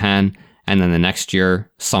 2003 in Japan. And then the next year,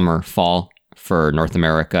 summer, fall for North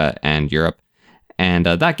America and Europe. And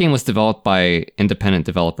that game was developed by independent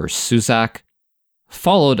developer Suzak.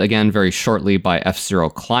 Followed again very shortly by F-Zero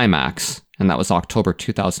Climax, and that was October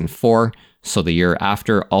 2004, so the year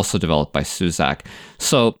after, also developed by Suzak.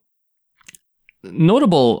 So,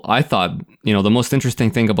 notable, I thought, the most interesting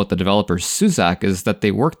thing about the developer Suzak is that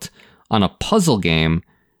they worked on a puzzle game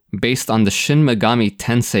based on the Shin Megami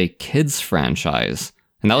Tensei Kids franchise,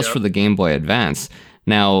 and that was for the Game Boy Advance.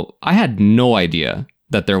 Now, I had no idea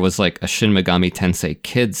that there was like a Shin Megami Tensei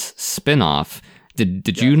Kids spin-off.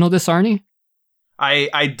 Did you know this, Arnie?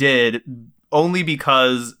 I did, only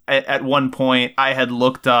because at one point I had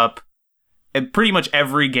looked up pretty much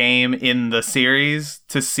every game in the series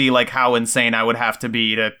to see like how insane I would have to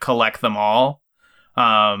be to collect them all.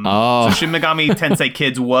 So Shin Megami Tensei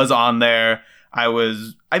Kids was on there.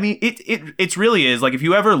 It really is. Like, if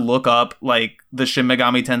you ever look up like the Shin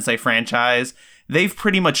Megami Tensei franchise, they've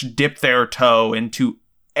pretty much dipped their toe into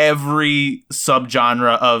every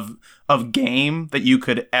subgenre of game that you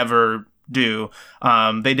could ever do.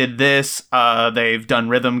 They did this. They've done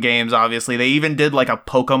rhythm games, obviously. They even did like a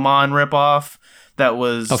Pokemon ripoff that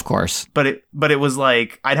was, of course. But it was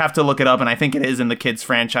like, I'd have to look it up, and I think it is in the kids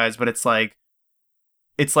franchise. But it's like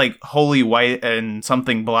Holy White and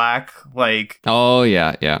something Black. Like, oh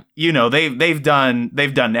yeah. They've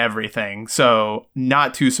done everything. So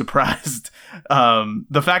not too surprised.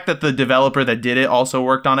 The fact that the developer that did it also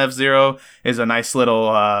worked on F-Zero is a nice little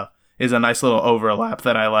overlap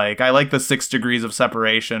that I like. I like the 6 degrees of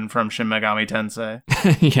separation from Shin Megami Tensei.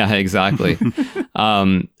 Yeah, exactly.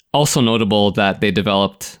 Also notable that they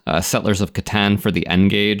developed Settlers of Catan for the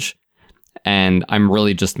N-Gage. And I'm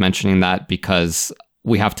really just mentioning that because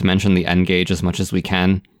we have to mention the N-Gage as much as we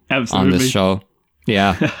can on this show.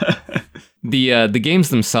 Yeah. The games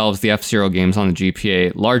themselves, the F-Zero games on the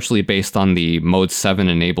GPA, largely based on the Mode 7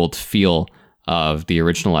 enabled feel of the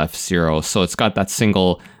original F-Zero. So it's got that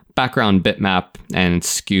single background bitmap and it's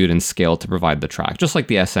skewed and scaled to provide the track, just like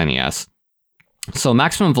the SNES. So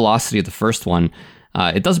Maximum Velocity, the first one,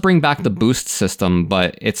 it does bring back the boost system,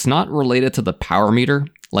 but it's not related to the power meter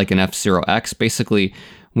like in F-Zero X. Basically,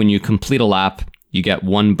 when you complete a lap, you get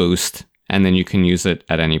one boost, and then you can use it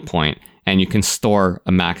at any point, and you can store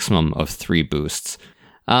a maximum of 3 boosts.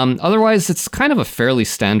 Otherwise, it's kind of a fairly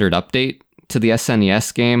standard update to the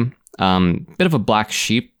SNES game. Bit of a black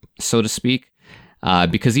sheep, so to speak,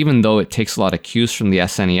 because even though it takes a lot of cues from the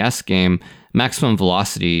SNES game, Maximum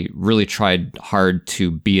Velocity really tried hard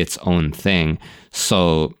to be its own thing.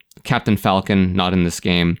 So Captain Falcon, not in this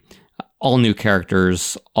game, all new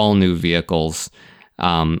characters, all new vehicles,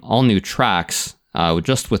 all new tracks,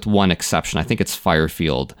 just with one exception. I think it's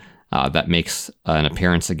Firefield that makes an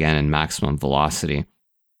appearance again in Maximum Velocity.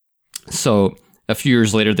 So a few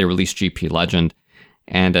years later, they released GP Legend.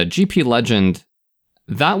 And GP Legend,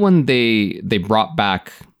 that one they brought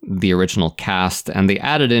back the original cast and they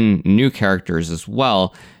added in new characters as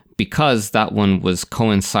well, because that one was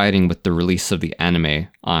coinciding with the release of the anime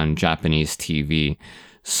on Japanese TV.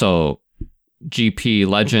 So GP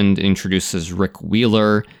Legend introduces Rick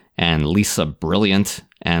Wheeler and Lisa Brilliant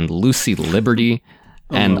and Lucy Liberty.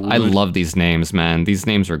 And I love these names, man. These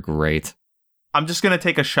names are great. I'm just going to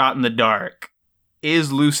take a shot in the dark.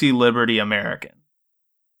 Is Lucy Liberty American?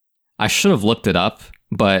 I should have looked it up,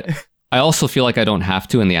 but I also feel like I don't have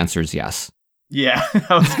to, and the answer is yes. Yeah,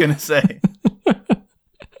 I was going to say.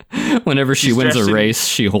 Whenever she wins a race,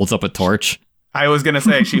 she holds up a torch. I was going to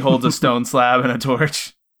say she holds a stone slab and a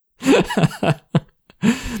torch.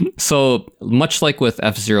 So, much like with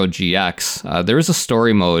F-Zero GX, there is a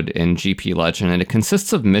story mode in GP Legend, and it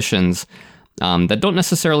consists of missions that don't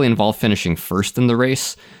necessarily involve finishing first in the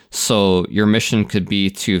race. So, your mission could be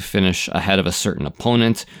to finish ahead of a certain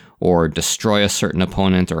opponent, or destroy a certain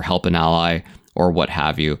opponent, or help an ally, or what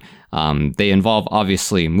have you. They involve,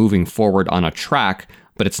 obviously, moving forward on a track,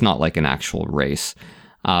 but it's not like an actual race.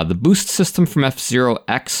 The boost system from F-Zero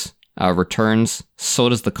X returns, so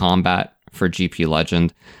does the combat for GP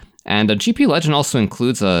Legend. And GP Legend also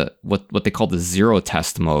includes what they call the Zero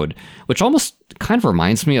Test mode, which almost kind of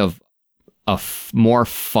reminds me of a more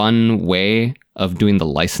fun way of doing the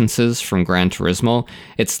licenses from Gran Turismo.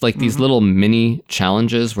 It's like these little mini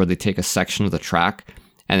challenges where they take a section of the track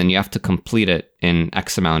and then you have to complete it in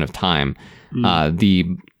X amount of time. The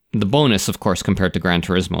bonus, of course, compared to Gran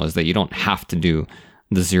Turismo is that you don't have to do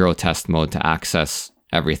the Zero Test mode to access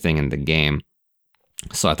everything in the game.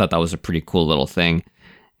 So I thought that was a pretty cool little thing.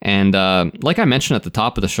 And like I mentioned at the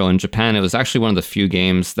top of the show, in Japan, it was actually one of the few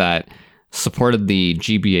games that supported the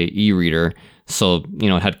GBA e-reader. So,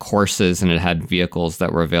 it had courses and it had vehicles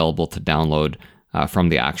that were available to download from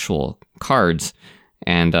the actual cards.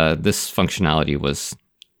 And this functionality was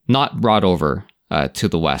not brought over to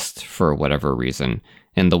the West for whatever reason.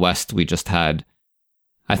 In the West, we just had,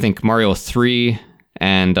 I think, Mario 3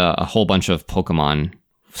 and a whole bunch of Pokemon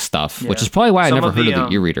stuff, which is probably why I never heard of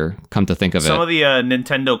the e-reader, come to think of it. Some of the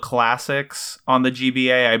Nintendo classics on the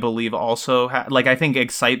GBA, I believe, also had, I think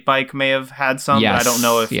Excite Bike may have had some, but I don't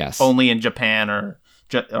know if only in Japan or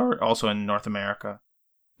also in North America.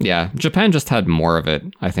 Yeah, Japan just had more of it,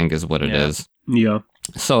 I think is what it is. Yeah.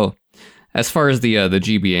 So, as far as the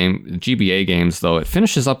GBA games, though, it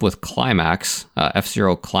finishes up with Climax,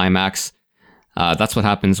 F-Zero Climax. That's what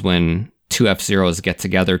happens when two F-Zeros get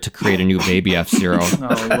together to create a new baby F-Zero.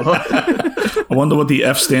 I wonder what the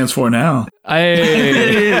F stands for now.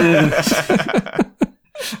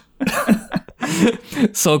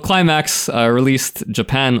 So Climax released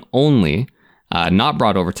Japan only, not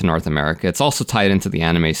brought over to North America. It's also tied into the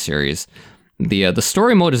anime series. The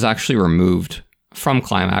story mode is actually removed from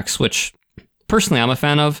Climax, which personally I'm a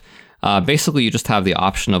fan of. Basically, you just have the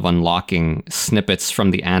option of unlocking snippets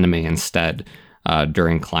from the anime instead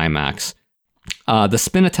during Climax. The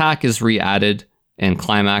spin attack is re-added in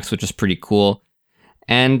Climax, which is pretty cool.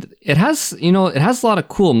 And it has, it has a lot of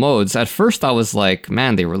cool modes. At first I was like,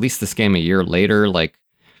 man, they released this game a year later. Like,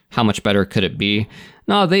 how much better could it be?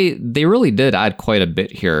 No, they really did add quite a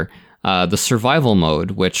bit here. The survival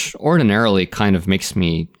mode, which ordinarily kind of makes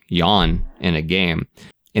me yawn in a game.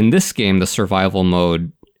 In this game, the survival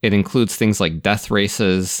mode, it includes things like death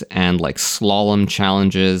races and like slalom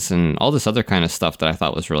challenges and all this other kind of stuff that I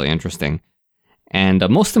thought was really interesting. And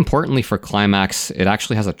most importantly for Climax, it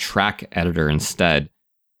actually has a track editor instead.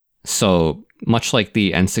 So much like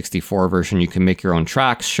the N64 version, you can make your own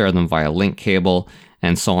tracks, share them via link cable,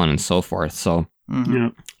 and so on and so forth. So,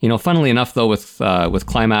 funnily enough, though, with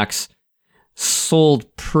Climax,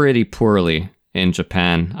 sold pretty poorly in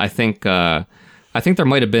Japan. I think I think there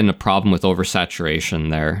might have been a problem with oversaturation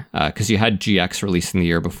there, because you had GX releasing the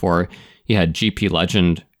year before, you had GP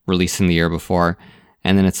Legend releasing the year before,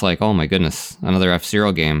 and then it's like, oh my goodness, another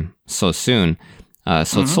F-Zero game so soon.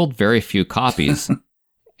 So it sold very few copies.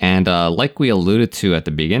 And like we alluded to at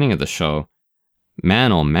the beginning of the show,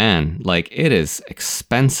 man, oh man, like it is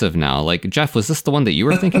expensive now. Like, Jeff, was this the one that you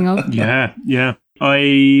were thinking of? Yeah.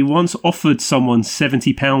 I once offered someone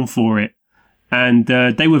 £70 for it, and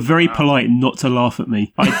they were very polite not to laugh at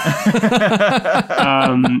me.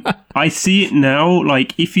 I see it now.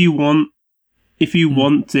 Like, if you want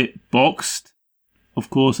it boxed, of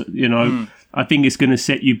course, you know, I think it's going to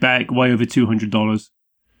set you back way over $200.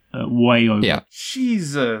 Way over. Yeah.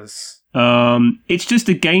 Jesus. It's just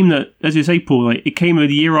a game that, as you say, Paul, like, it came a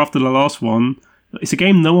year after the last one. It's a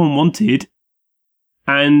game no one wanted,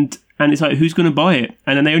 and it's like, who's going to buy it?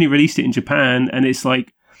 And then they only released it in Japan, and it's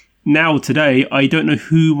like, now today, I don't know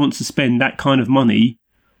who wants to spend that kind of money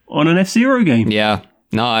on an F-Zero game. Yeah.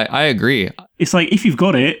 No, I agree. It's like, if you've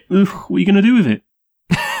got it, what are you going to do with it?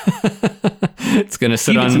 It's going to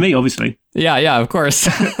sit Give on... it to me, obviously. Yeah, of course.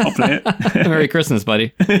 I'll play it. Merry Christmas,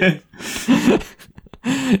 buddy.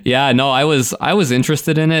 Yeah, no, I was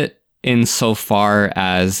interested in it insofar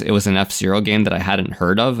as it was an F-Zero game that I hadn't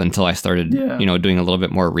heard of until I started, doing a little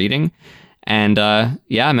bit more reading. And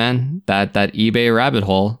yeah, man, that eBay rabbit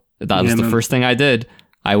hole, that was the first thing I did.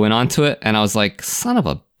 I went onto it and I was like, son of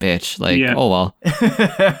a bitch. Like, oh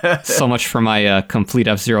well. So much for my complete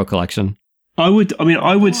F-Zero collection. I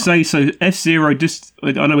would say so. F-Zero, just,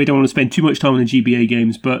 I know we don't want to spend too much time on the GBA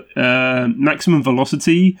games, but Maximum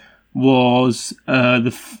Velocity was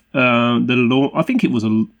the launch. I think it was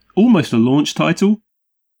almost a launch title,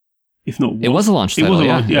 if not. It was a launch title.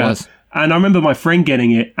 It was. And I remember my friend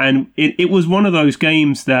getting it, and it was one of those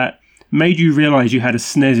games that made you realize you had a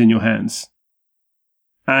SNES in your hands.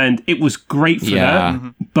 And it was great for that,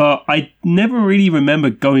 but I never really remember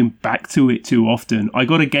going back to it too often. I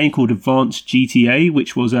got a game called Advanced GTA,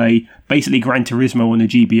 which was basically Gran Turismo on the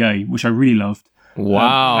GBA, which I really loved.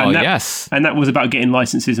 Wow, yes. And that was about getting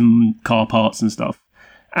licenses and car parts and stuff.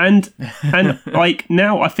 And like,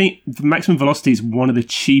 now I think Maximum Velocity is one of the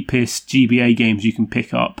cheapest GBA games you can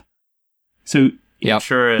pick up. So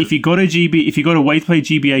sure is. If you got a way to play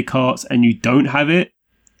GBA karts and you don't have it,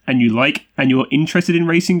 and you're interested in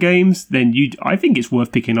racing games, then I think it's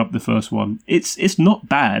worth picking up the first one. It's not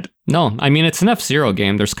bad. No, I mean, it's an F-Zero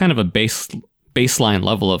game. There's kind of a baseline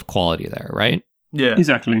level of quality there, right? Yeah.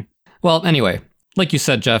 Exactly. Well, anyway, like you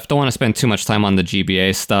said, Jeff, don't want to spend too much time on the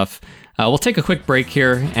GBA stuff. We'll take a quick break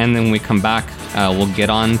here, and then when we come back, we'll get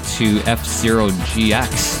on to F-Zero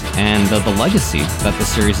GX and the legacy that the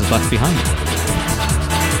series has left behind.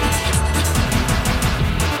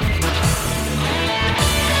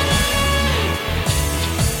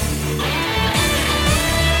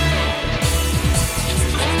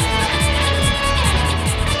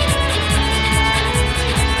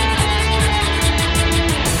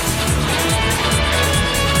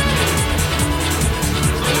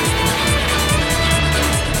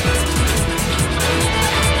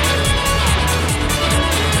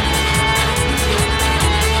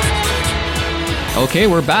 Okay,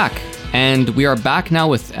 we're back, and we are back now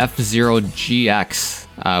with F-Zero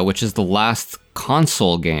GX, which is the last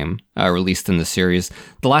console game released in the series.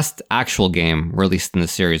 The last actual game released in the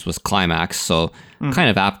series was Climax, so kind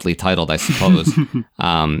of aptly titled, I suppose.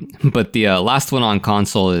 But the last one on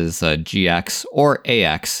console is GX or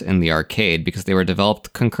AX in the arcade, because they were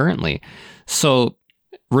developed concurrently. So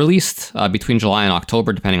released between July and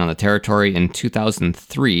October, depending on the territory, in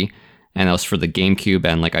 2003, and that was for the GameCube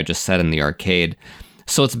and, like I just said, in the arcade.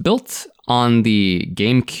 So it's built on the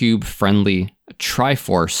GameCube-friendly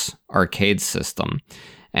Triforce arcade system.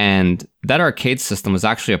 And that arcade system was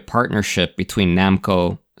actually a partnership between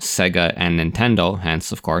Namco, Sega, and Nintendo,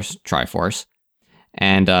 hence, of course, Triforce.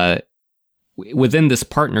 And within this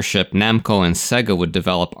partnership, Namco and Sega would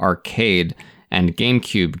develop arcade and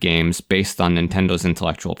GameCube games based on Nintendo's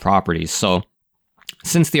intellectual properties. So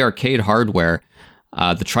since the arcade hardware,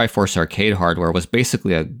 the Triforce arcade hardware, was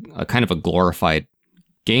basically a kind of a glorified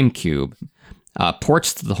GameCube,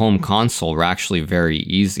 ports to the home console were actually very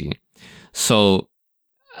easy. So,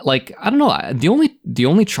 like, I don't know, the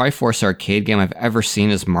only Triforce arcade game I've ever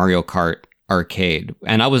seen is Mario Kart Arcade,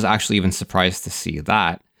 and I was actually even surprised to see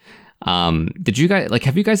that. Did you guys, like,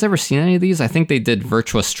 have you guys ever seen any of these? I think they did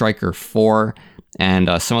Virtua Striker 4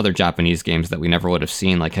 and some other Japanese games that we never would have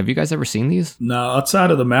seen. Like, have you guys ever seen these? No,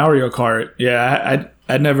 outside of the Mario Kart,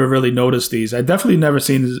 I never really noticed these. I definitely never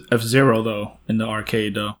seen F-Zero though in the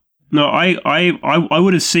arcade though. No, I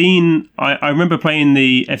would have seen. I remember playing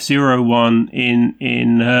the F-Zero one in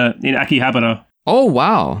Akihabara Oh,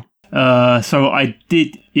 wow. So I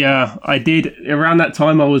did. Around that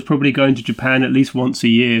time, I was probably going to Japan at least once a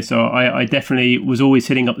year. So I definitely was always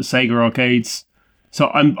hitting up the Sega arcades. So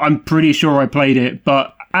I'm pretty sure I played it.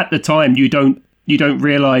 But at the time, you don't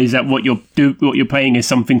realize that what you're playing is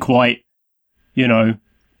something quite,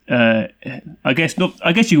 I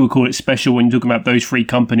guess you would call it special when you're talking about those three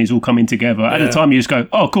companies all coming together. At the time, you just go,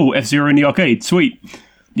 "Oh, cool, F-Zero in the arcade, sweet."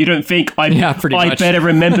 You don't think I better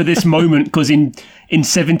remember this moment because in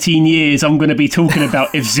 17 years I'm going to be talking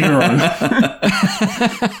about F-Zero.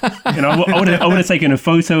 I would have taken a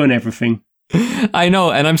photo and everything. I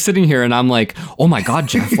know, and I'm sitting here and I'm like, "Oh my god,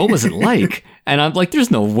 Jeff, what was it like?" And I'm like,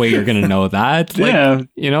 "There's no way you're going to know that." Like, yeah,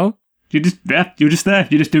 you're just there. You're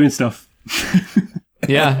just doing stuff.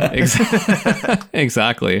 Yeah,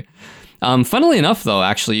 exactly. Funnily enough, though,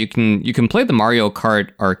 actually, you can play the Mario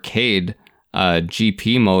Kart Arcade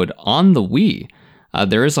GP mode on the Wii.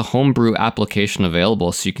 There is a homebrew application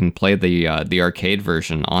available, so you can play the arcade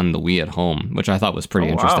version on the Wii at home, which I thought was pretty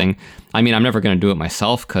interesting. Wow. I mean, I'm never going to do it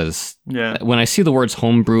myself because when I see the words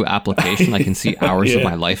homebrew application, I can see hours of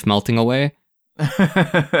my life melting away.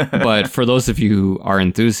 But for those of you who are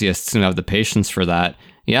enthusiasts and have the patience for that,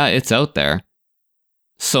 yeah, it's out there.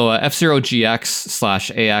 So F-Zero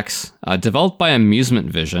GX/AX, developed by Amusement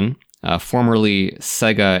Vision, formerly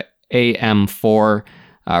Sega AM4,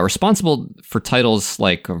 responsible for titles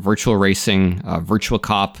like Virtual Racing, Virtua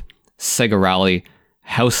Cop, Sega Rally,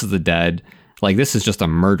 House of the Dead. Like, this is just a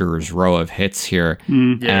murderer's row of hits here.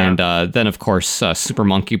 And then, of course, Super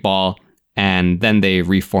Monkey Ball. And then they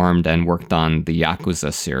reformed and worked on the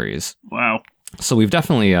Yakuza series. Wow. So we've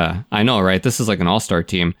definitely, I know, right? This is like an all-star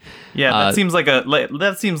team. Yeah, that seems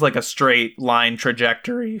like a straight line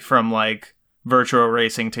trajectory from like Virtual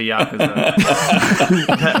Racing to Yakuza.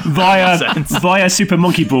 via Super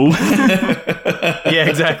Monkey Ball. Yeah,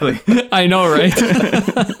 exactly. I know, right?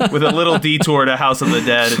 With a little detour to House of the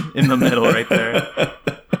Dead in the middle right there.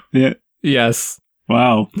 Yeah. Yes.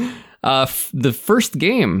 Wow. The first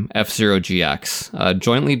game, F-Zero GX,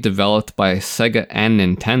 jointly developed by Sega and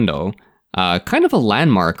Nintendo, kind of a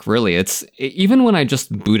landmark, really. Even when I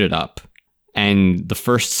just boot it up and the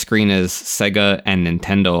first screen is Sega and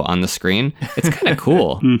Nintendo on the screen, it's kind of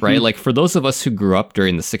cool, right? Like, for those of us who grew up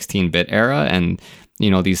during the 16-bit era and,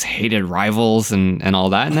 these hated rivals and all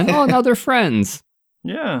that, and then, now they're friends.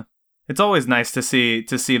 Yeah. It's always nice to see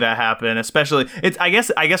that happen, especially I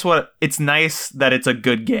guess it's nice that it's a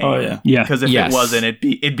good game. Oh yeah. Yeah. Because if it wasn't,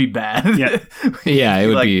 it'd be bad. Yeah. Yeah, it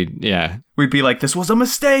would be, yeah. We'd be like, this was a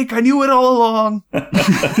mistake. I knew it all along.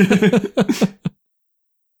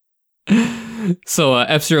 So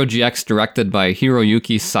F-Zero GX, directed by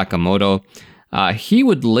Hiroyuki Sakamoto. He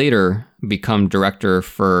would later become director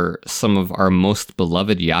for some of our most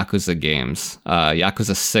beloved Yakuza games,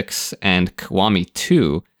 Yakuza 6 and Kiwami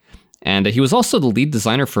 2. And he was also the lead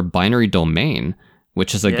designer for Binary Domain,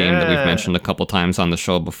 which is a game that we've mentioned a couple times on the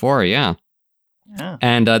show before, yeah.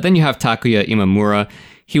 And then you have Takuya Imamura.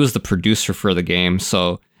 He was the producer for the game,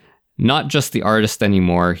 so not just the artist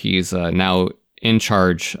anymore. He's now in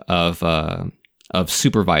charge of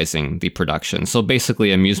supervising the production. So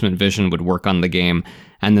basically, Amusement Vision would work on the game,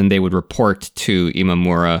 and then they would report to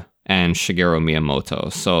Imamura and Shigeru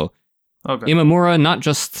Miyamoto. So Imamura, not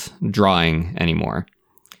just drawing anymore.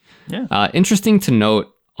 Yeah. Interesting to note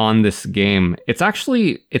on this game,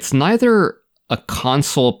 it's neither a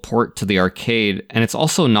console port to the arcade, and it's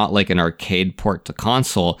also not like an arcade port to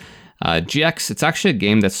console. GX, it's actually a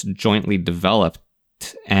game that's jointly developed,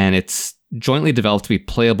 and it's jointly developed to be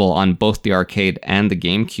playable on both the arcade and the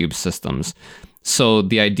GameCube systems. So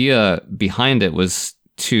the idea behind it was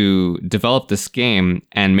to develop this game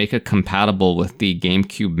and make it compatible with the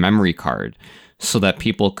GameCube memory card so that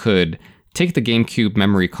people could take the GameCube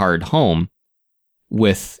memory card home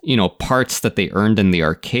with, parts that they earned in the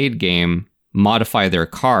arcade game, modify their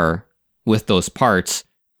car with those parts,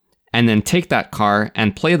 and then take that car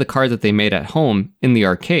and play the car that they made at home in the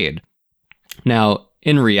arcade. Now,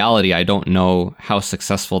 in reality, I don't know how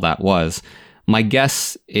successful that was. My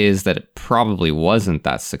guess is that it probably wasn't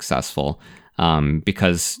that successful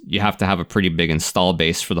because you have to have a pretty big install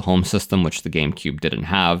base for the home system, which the GameCube didn't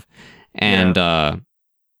have. And,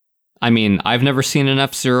 I mean, I've never seen an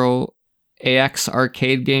F-Zero AX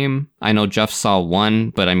arcade game. I know Jeff saw one,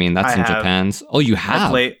 but I mean, that's in Japan's. Oh, you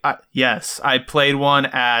have? Yes, I played one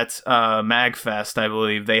at MagFest, I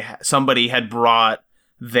believe. Somebody had brought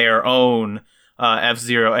their own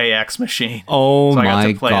F-Zero AX machine. Oh, so my I got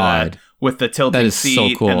to play God. That with the tilting that is seat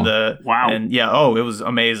so cool. and it was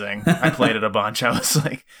amazing. I played it a bunch. I was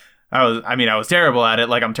like, I was terrible at it,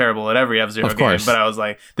 like I'm terrible at every F-Zero Of game, course. but I was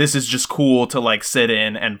like, this is just cool to like sit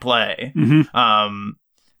in and play. Mhm.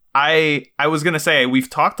 I was gonna say, we've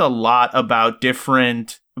talked a lot about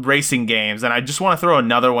different racing games, and I just want to throw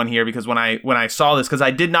another one here because when I saw this, because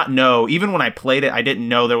I did not know, even when I played it, I didn't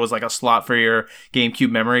know there was like a slot for your GameCube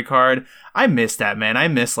memory card. I miss that, man. I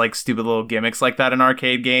miss like stupid little gimmicks like that in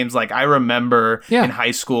arcade games. Like I remember in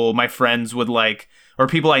high school, my friends would like, or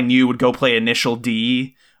people I knew would go play Initial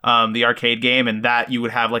D, the arcade game, and that you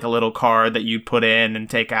would have like a little card that you'd put in and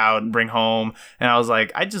take out and bring home. And I was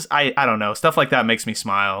like, I don't know, stuff like that makes me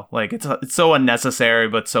smile. Like it's so unnecessary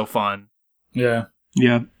but so fun. Yeah.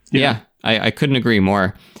 Yeah. I couldn't agree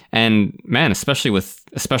more. And man, especially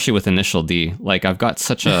with Initial D, like I've got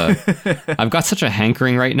such a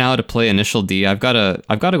hankering right now to play Initial D. I've got to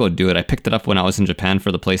go do it. I picked it up when I was in Japan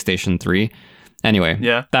for the PlayStation 3.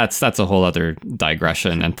 Anyway, that's a whole other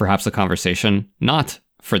digression and perhaps a conversation not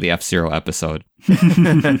for the F-Zero episode.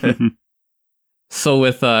 So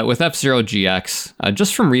with F-Zero GX,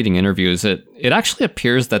 just from reading interviews, it actually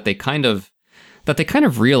appears that they kind of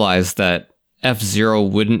realized that F-Zero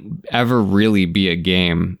wouldn't ever really be a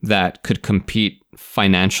game that could compete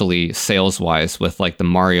financially, sales-wise, with like the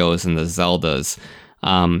Marios and the Zeldas.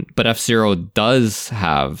 But F-Zero does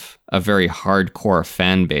have a very hardcore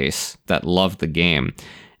fan base that loved the game.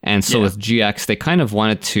 And so with GX,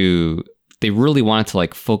 they really wanted to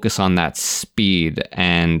like focus on that speed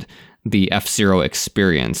and the F-Zero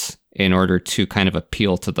experience in order to kind of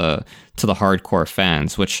appeal to the hardcore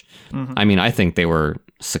fans, which I mean, I think they were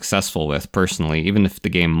successful with personally, even if the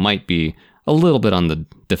game might be a little bit on the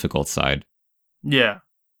difficult side. Yeah.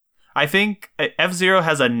 I think F-Zero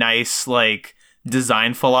has a nice like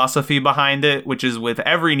design philosophy behind it, which is with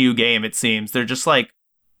every new game, it seems they're just like,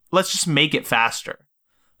 let's just make it faster.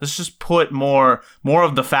 Let's just put more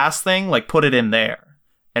of the fast thing, like put it in there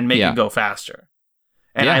and make it go faster.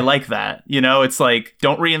 And I like that. You know, it's like,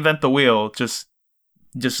 don't reinvent the wheel. Just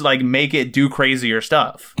like make it do crazier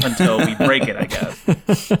stuff until we break it, I guess.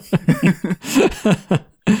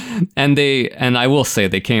 And I will say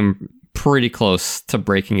they came pretty close to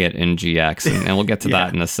breaking it in GX, and we'll get to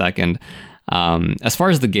that in a second. As far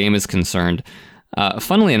as the game is concerned,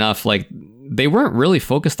 funnily enough, like they weren't really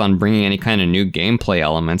focused on bringing any kind of new gameplay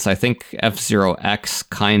elements. I think F-Zero X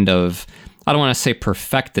kind of, I don't want to say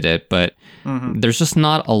perfected it, but there's just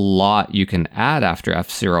not a lot you can add after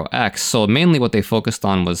F-Zero X. So mainly what they focused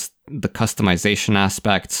on was the customization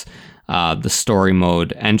aspects, the story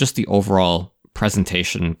mode, and just the overall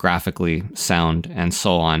presentation, graphically, sound, and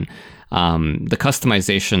so on. The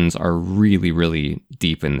customizations are really, really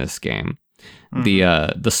deep in this game.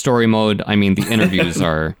 The story mode, I mean, the interviews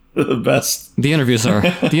are the best. The interviews are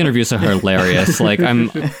hilarious. Like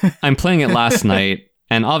I'm playing it last night,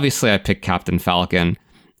 and obviously I picked Captain Falcon.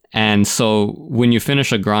 And so when you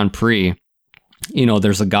finish a Grand Prix, you know,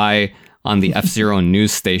 there's a guy on the F-Zero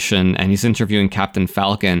news station, and he's interviewing Captain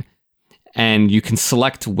Falcon, and you can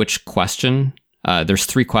select which question. There's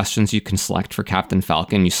 3 questions you can select for Captain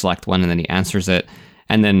Falcon. You select one, and then he answers it.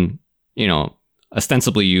 And then, you know,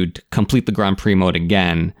 ostensibly you'd complete the Grand Prix mode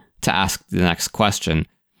again to ask the next question.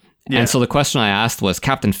 Yeah. And so the question I asked was,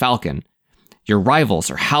 Captain Falcon, your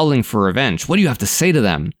rivals are howling for revenge. What do you have to say to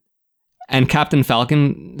them? And Captain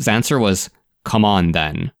Falcon's answer was, come on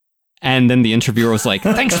then. And then the interviewer was like,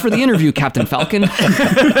 thanks for the interview, Captain Falcon.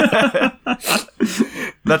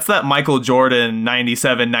 That's that Michael Jordan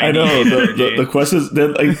 97, 98. I know, the questions,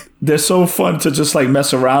 they're so fun to just like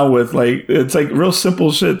mess around with. Like, it's like real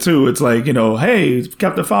simple shit too. It's like, you know, hey,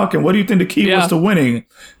 Captain Falcon, what do you think the key was to winning?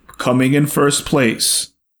 Coming in first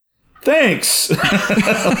place. Thanks.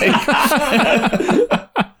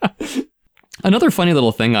 Another funny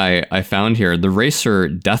little thing I found here, the racer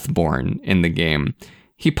Deathborn in the game,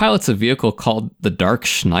 he pilots a vehicle called the Dark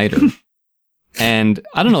Schneider. And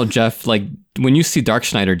I don't know, Jeff, like when you see Dark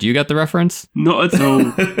Schneider, do you get the reference? Not at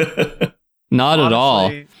all. Not at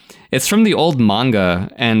all. It's from the old manga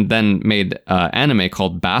and then made anime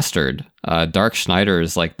called Bastard. Dark Schneider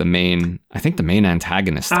is like the main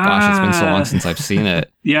antagonist. Gosh, it's been so long since I've seen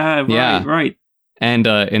it. Right. And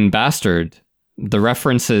in Bastard, the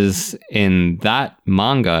references in that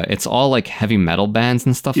manga, it's all like heavy metal bands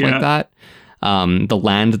and stuff like that. The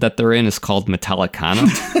land that they're in is called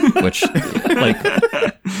Metallicana, which like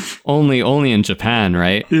only in Japan,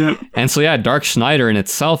 right? Yeah. And so Dark Schneider in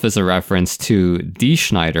itself is a reference to Dee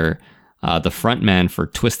Schneider, the frontman for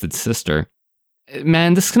Twisted Sister.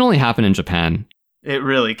 Man, this can only happen in Japan. It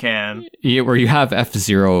really can. Where you have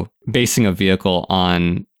F-Zero basing a vehicle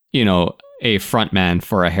on, you know, a frontman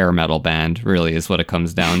for a hair metal band, really, is what it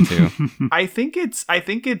comes down to. I think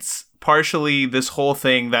it's partially this whole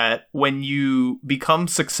thing that when you become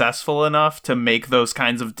successful enough to make those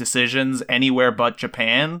kinds of decisions anywhere but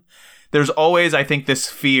Japan, there's always, I think, this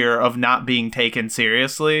fear of not being taken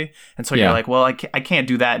seriously. And so you're like, well, I can't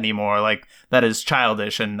do that anymore. Like, that is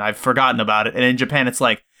childish and I've forgotten about it. And in Japan, it's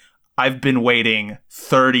like, I've been waiting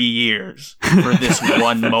 30 years for this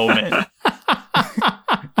one moment.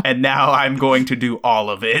 And now I'm going to do all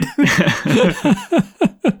of it.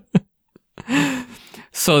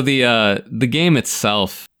 So the game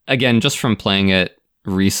itself, again, just from playing it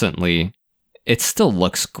recently, it still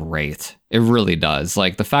looks great. It really does.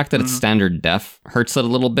 Like, the fact that it's standard def hurts it a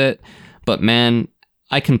little bit, but man,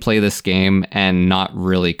 I can play this game and not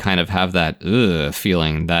really kind of have that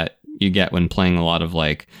feeling that you get when playing a lot of,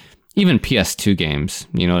 like, even PS2 games.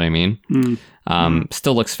 You know what I mean?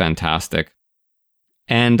 Still looks fantastic.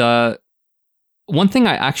 And one thing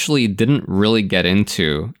I actually didn't really get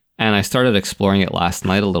into, and I started exploring it last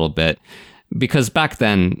night a little bit, because back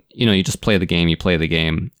then, you just play the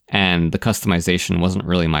game, and the customization wasn't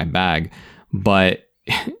really my bag. But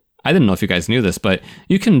I didn't know if you guys knew this, but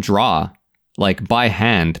you can draw, like, by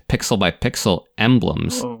hand, pixel by pixel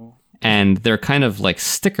emblems. Whoa. And they're kind of like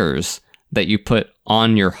stickers that you put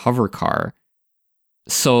on your hover car.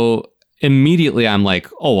 So immediately I'm like,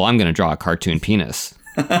 oh, well, I'm going to draw a cartoon penis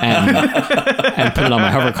and put it on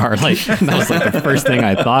my hover car. Like, that was like the first thing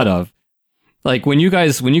I thought of. Like, when you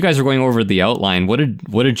guys were going over the outline, what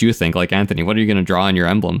did you think? Like, Anthony, what are you going to draw on your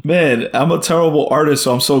emblem? Man, I'm a terrible artist,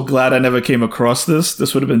 so I'm so glad I never came across this.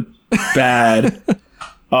 This would have been bad.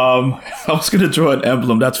 I was going to draw an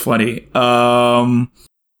emblem. That's funny.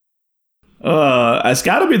 It's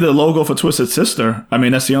got to be the logo for Twisted Sister. I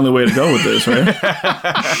mean, that's the only way to go with this, right?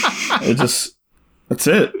 That's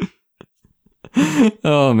it.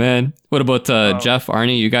 Oh, man. What about Jeff,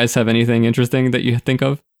 Arnie? You guys have anything interesting that you think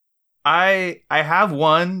of? I have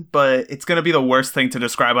one, but it's going to be the worst thing to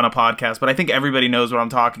describe on a podcast, but I think everybody knows what I'm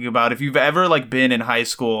talking about. If you've ever, like, been in high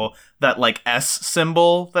school, that, like, S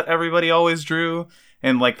symbol that everybody always drew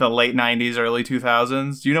in, like, the late 90s, early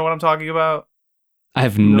 2000s, do you know what I'm talking about? I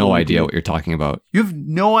have no idea what you're talking about. You have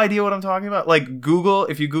no idea what I'm talking about? Like,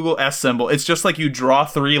 if you Google S symbol, it's just like you draw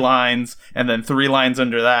 3 lines and then 3 lines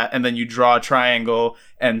under that, and then you draw a triangle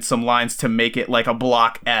and some lines to make it like a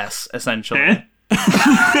block S, essentially.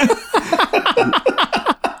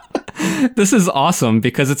 This is awesome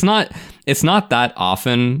because it's not that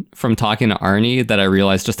often from talking to Arnie that I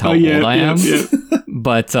realize just how old I am. Yeah.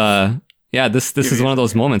 But this is one of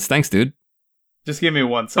those moments. Thanks, dude. Just give me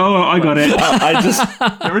 1 second. Oh, I got it. I just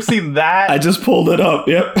ever seen that? I just pulled it up.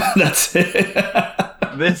 Yep, that's it.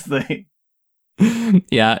 This thing.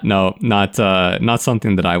 Yeah, no, not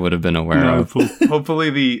something that I would have been aware of.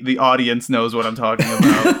 Hopefully the audience knows what I'm talking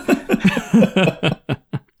about.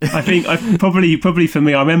 I think probably for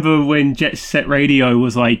me, I remember when Jet Set Radio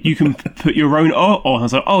was like, you can put your own art on. I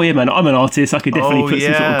was like, oh yeah, man, I'm an artist. I could definitely put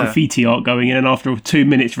some sort of graffiti art going in. And after 2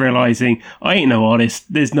 minutes realizing I ain't no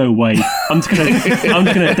artist, there's no way. I'm just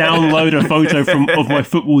gonna download a photo of my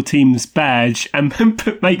football team's badge and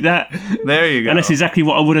make that. There you go. And that's exactly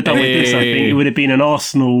what I would have done with this. I think it would have been an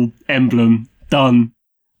Arsenal emblem done.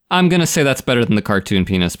 I'm going to say that's better than the cartoon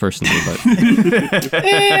penis, personally, but...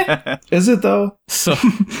 Is it, though? So,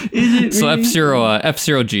 Is it really? So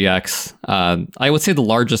F-Zero GX, I would say the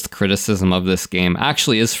largest criticism of this game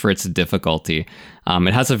actually is for its difficulty.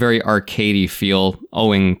 It has a very arcadey feel,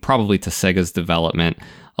 owing probably to Sega's development.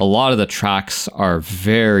 A lot of the tracks are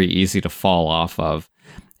very easy to fall off of.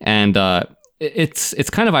 And it's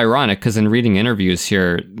kind of ironic, because in reading interviews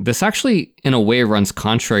here, this actually, in a way, runs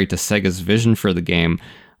contrary to Sega's vision for the game,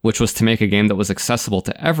 which was to make a game that was accessible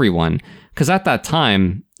to everyone. Because at that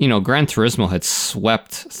time, Gran Turismo had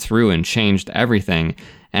swept through and changed everything.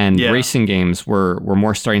 And racing games were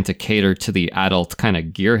more starting to cater to the adult kind of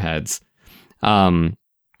gearheads.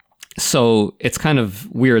 So it's kind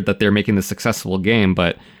of weird that they're making this accessible game,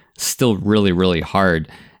 but still really, really hard.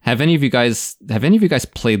 Have any of you guys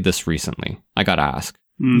played this recently? I gotta ask.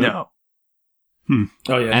 No.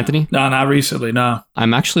 Oh yeah, Anthony? No, not recently. No,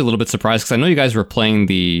 I'm actually a little bit surprised because I know you guys were playing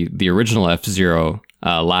the original F-Zero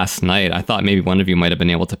last night. I thought maybe one of you might have been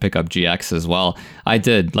able to pick up GX as well. I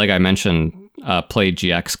did, like I mentioned, play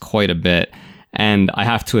GX quite a bit, and I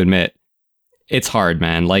have to admit, it's hard,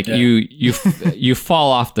 man. Like you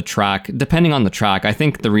fall off the track. Depending on the track, I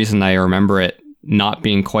think the reason I remember it not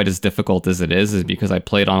being quite as difficult as it is because I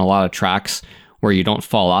played on a lot of tracks where you don't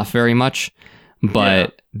fall off very much.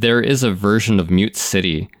 But there is a version of Mute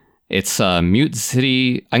City. It's Mute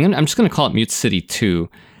City. I'm just gonna call it Mute City 2,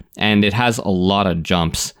 and it has a lot of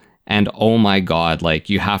jumps. And oh my God, like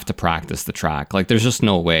you have to practice the track. Like there's just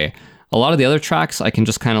no way. A lot of the other tracks, I can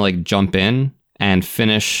just kind of like jump in and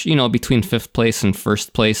finish, you know, between 5th place and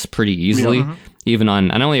 1st place pretty easily. Even on,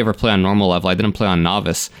 I only ever play on normal level. I didn't play on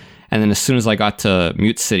novice. And then as soon as I got to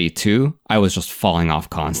Mute City 2, I was just falling off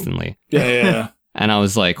constantly. Yeah. And I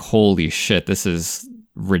was like, holy shit, this is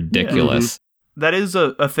ridiculous. That is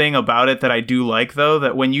a thing about it that I do like, though,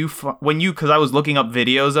 that when you, because I was looking up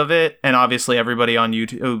videos of it, and obviously everybody on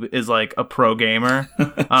YouTube is like a pro gamer.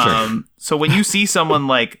 So when you see someone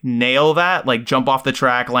like nail that, like jump off the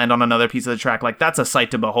track, land on another piece of the track, like that's a sight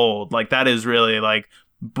to behold. Like that is really like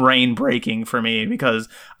brain breaking for me, because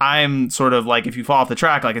I'm sort of like, if you fall off the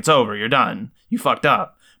track, like it's over, you're done, you fucked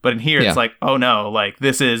up. But in here, it's like, oh no, like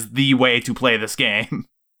this is the way to play this game.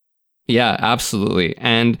 Yeah, absolutely.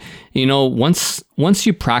 And, you know, once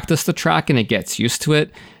you practice the track and it gets used to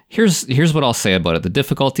it, here's what I'll say about it. The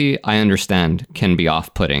difficulty, I understand, can be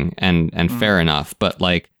off-putting and fair enough. But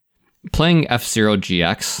like playing F-Zero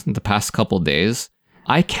GX the past couple days,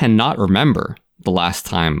 I cannot remember the last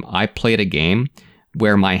time I played a game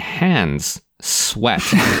where my hands sweat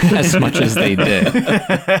as much as they did.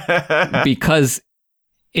 Because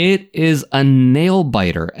it is a nail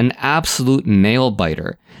biter, an absolute nail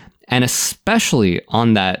biter. And especially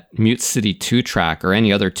on that Mute City 2 track or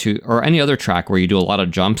any other track where you do a lot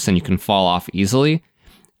of jumps and you can fall off easily.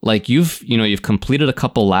 Like you've completed a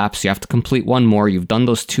couple laps, you have to complete one more, you've done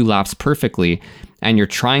those 2 laps perfectly, and you're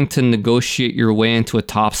trying to negotiate your way into a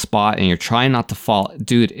top spot and you're trying not to fall.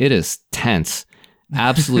 Dude, it is tense.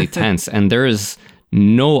 Absolutely tense. And there is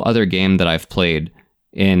no other game that I've played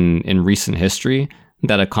in recent history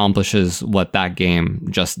that accomplishes what that game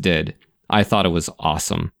just did. I thought it was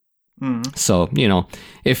awesome. So, you know,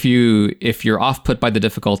 if you're off put by the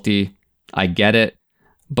difficulty, I get it.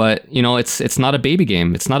 But, you know, it's not a baby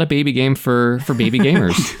game. It's not a baby game for baby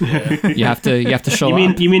gamers. You have to show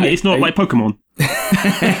up. You mean it's not like Pokemon?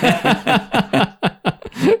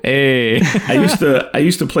 Hey. I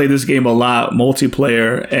used to play this game a lot,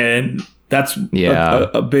 multiplayer, and that's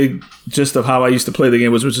a big gist of how I used to play the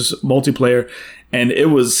game was just multiplayer, and it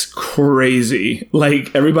was crazy.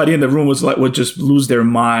 Like everybody in the room would just lose their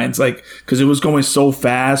minds, like because it was going so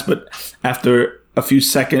fast. But after a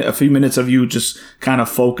few minutes of you just kind of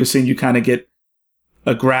focusing, you kind of get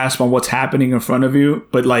a grasp on what's happening in front of you.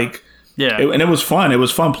 But like, and it was fun. It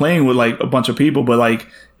was fun playing with like a bunch of people. But like,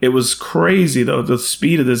 it was crazy though. The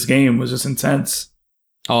speed of this game was just intense.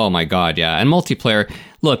 Oh my God, yeah. And multiplayer,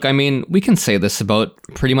 look, I mean, we can say this about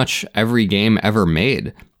pretty much every game ever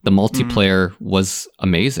made. The multiplayer was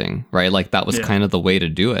amazing, right? Like that was kind of the way to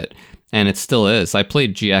do it. And it still is. I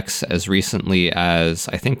played GX as recently as,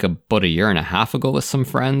 I think, about a year and a half ago with some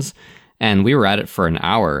friends. And we were at it for an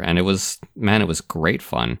hour. And it was great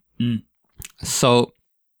fun. So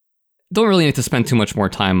don't really need to spend too much more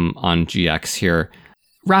time on GX here.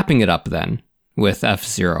 Wrapping it up then with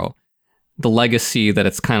F-Zero. The legacy that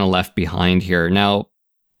it's kind of left behind here. Now,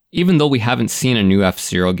 even though we haven't seen a new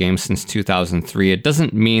F-Zero game since 2003, it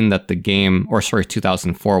doesn't mean that the game,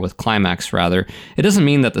 2004 with Climax rather, it doesn't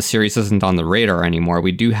mean that the series isn't on the radar anymore.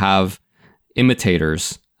 We do have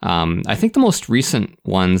imitators. I think the most recent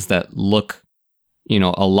ones that look, you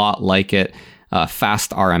know, a lot like it,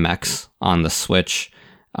 Fast RMX on the Switch,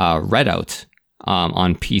 Redout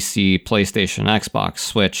on PC, PlayStation, Xbox,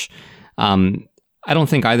 Switch. I don't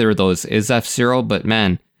think either of those is F-Zero, but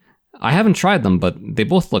man, I haven't tried them, but they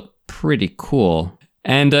both look pretty cool.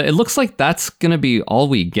 And it looks like that's going to be all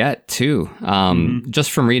we get, too.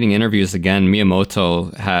 Just from reading interviews again,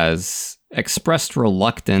 Miyamoto has expressed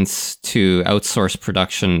reluctance to outsource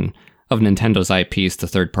production of Nintendo's IPs to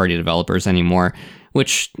third-party developers anymore,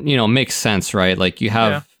 which, you know, makes sense, right? Like you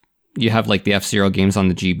have like the F-Zero games on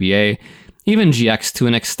the GBA, even GX to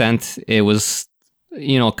an extent. It was,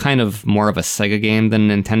 you know, kind of more of a Sega game than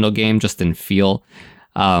a Nintendo game, just in feel.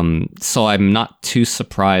 So I'm not too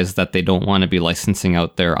surprised that they don't want to be licensing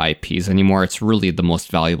out their IPs anymore. It's really the most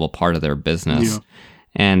valuable part of their business.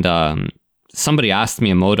 And somebody asked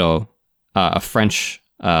Miyamoto, a French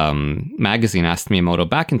magazine asked Miyamoto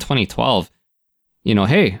back in 2012, you know,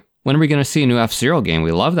 hey, when are we going to see a new F-Zero game?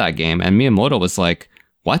 We love that game. And Miyamoto was like,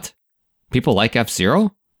 what? People like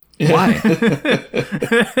F-Zero? Why?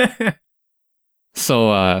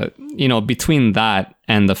 So, you know, between that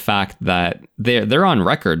and the fact that they're on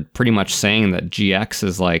record pretty much saying that GX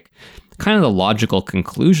is like kind of the logical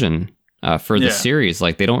conclusion for the series.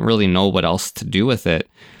 Like they don't really know what else to do with it.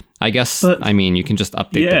 I guess, I mean, you can just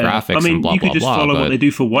update the graphics and blah, blah, blah. You could just follow what they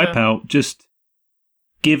do for Wipeout. Just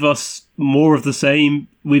give us more of the same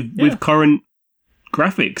with current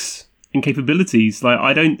graphics. and capabilities. Like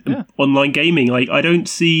I don't online gaming. Like I don't.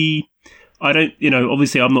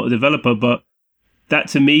 Obviously I'm not a developer, but that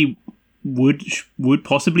to me would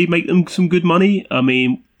possibly make them some good money. I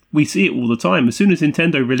mean, we see it all the time. As soon as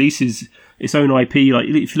Nintendo releases its own IP, like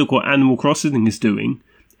if you look what Animal Crossing is doing,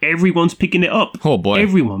 everyone's picking it up. Oh boy,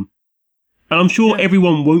 everyone. And I'm sure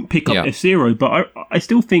everyone won't pick up F-Zero, but I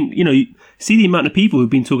still think, see the amount of people who've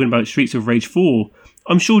been talking about Streets of Rage 4.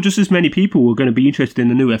 I'm sure just as many people are going to be interested in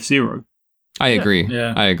the new F-Zero. I agree.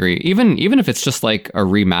 Yeah. I agree. Even if it's just like a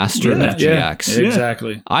remaster of GX. Yeah,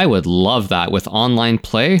 exactly. I would love that with online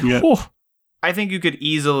play. Yeah. I think you could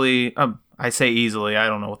easily, I say easily, I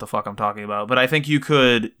don't know what the fuck I'm talking about, but I think you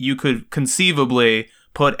could conceivably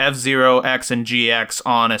put F-Zero X and GX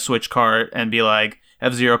on a Switch cart and be like,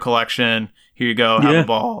 F-Zero collection, here you go, have a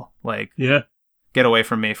ball. Like, get away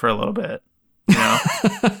from me for a little bit.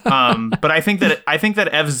 But I think that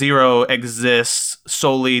F-Zero exists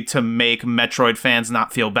solely to make Metroid fans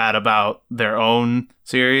not feel bad about their own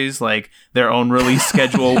series, like their own release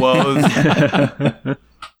schedule woes.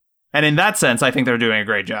 And in that sense, I think they're doing a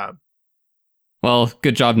great job. Well,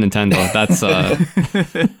 good job, Nintendo. That's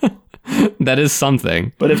that is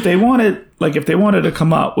something. But if they wanted to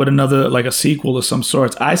come out with another, like a sequel of some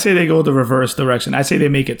sorts, I say they go the reverse direction. I say they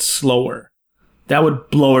make it slower. That would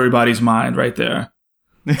blow everybody's mind right there.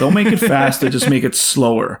 Don't make it faster, just make it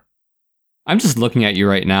slower. I'm just looking at you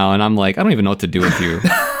right now, and I'm like, I don't even know what to do with you.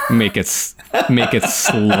 Make it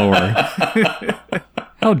slower.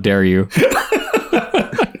 How dare you?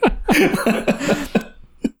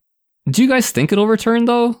 Do you guys think it'll return,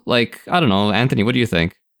 though? Like, I don't know. Anthony, what do you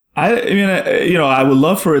think? I mean, I would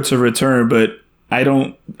love for it to return, but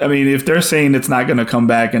if they're saying it's not going to come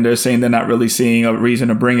back and they're saying they're not really seeing a reason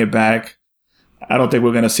to bring it back, I don't think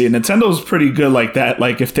we're going to see it. Nintendo's pretty good like that.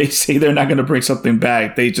 Like, if they say they're not going to bring something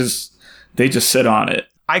back, they just sit on it.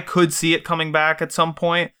 I could see it coming back at some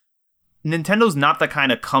point. Nintendo's not the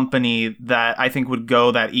kind of company that I think would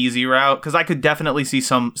go that easy route, because I could definitely see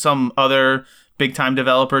some other big-time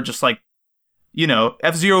developer just like,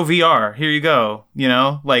 F-Zero VR, here you go,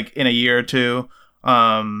 like in a year or two.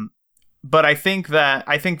 But I think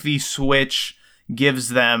the Switch gives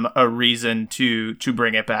them a reason to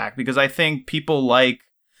bring it back, because I think people like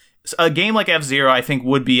a game like F-Zero, I think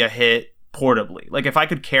would be a hit portably. Like if I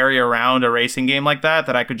could carry around a racing game like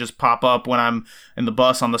that I could just pop up when I'm in the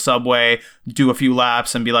bus, on the subway, do a few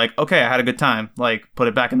laps and be like, okay, I had a good time. Like put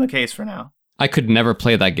it back in the case for now. I could never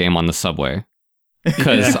play that game on the subway.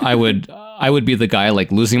 Because I would be the guy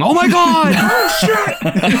like losing. Oh my god! Oh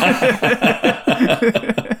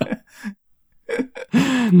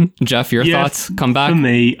shit! Jeff, your thoughts? Come back. For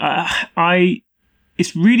me,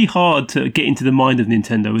 it's really hard to get into the mind of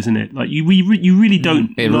Nintendo, isn't it? Like you really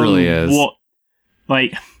don't. It know really is. What,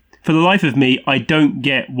 like, for the life of me, I don't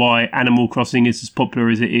get why Animal Crossing is as popular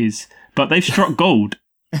as it is. But they've struck gold.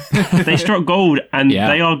 They struck gold, and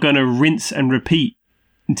they are going to rinse and repeat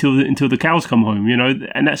until the cows come home,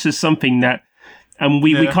 and that's just something that, and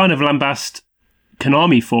we kind of lambast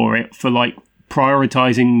Konami for it, for like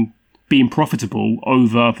prioritizing being profitable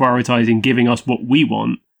over prioritizing giving us what we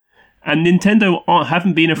want. And Nintendo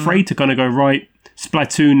haven't been afraid to kind of go, right,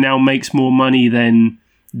 Splatoon now makes more money than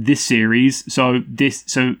this series, so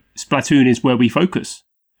Splatoon is where we focus.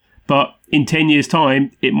 But in 10 years'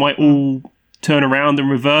 time, it might all turn around and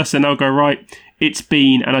reverse, and they'll go, right, it's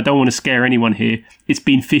been, and I don't want to scare anyone here, it's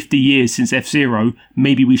been 50 years since F-Zero,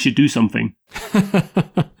 maybe we should do something.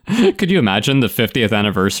 Could you imagine the 50th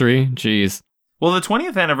anniversary? Jeez. Well, the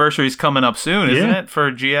 20th anniversary is coming up soon, isn't it,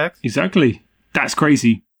 for GX? Exactly. That's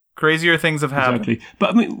crazy. Crazier things have happened. Exactly. But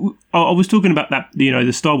I mean, I was talking about that,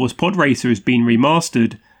 the Star Wars Pod Racer has been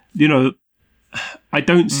remastered. I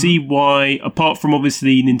don't see why, apart from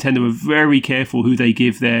obviously Nintendo are very careful who they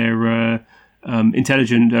give their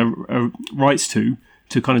intelligent rights to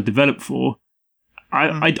kind of develop for.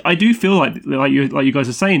 I do feel like you guys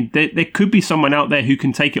are saying, there could be someone out there who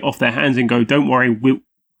can take it off their hands and go, don't worry,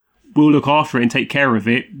 we'll look after it and take care of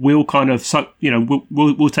it. We'll kind of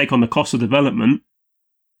we'll take on the cost of development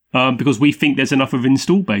because we think there's enough of an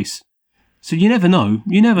install base. So you never know.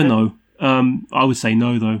 I would say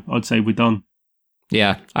no, though. I'd say we're done.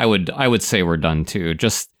 Yeah, I would say we're done too.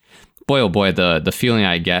 Just boy, oh boy, the feeling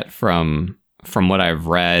I get from what I've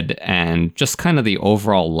read, and just kind of the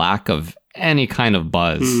overall lack of any kind of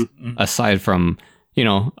buzz aside from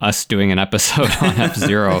us doing an episode on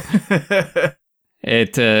F-Zero.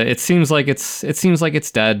 It seems like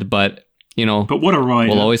it's dead, but But what a ride!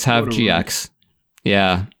 We'll always have GX.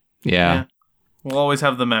 Yeah. We'll always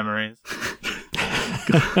have the memories.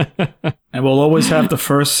 And we'll always have the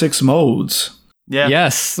first 6 modes. Yeah.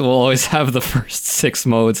 Yes, we'll always have the first 6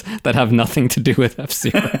 modes that have nothing to do with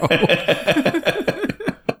F-Zero.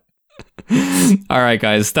 All right,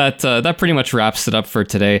 guys, that pretty much wraps it up for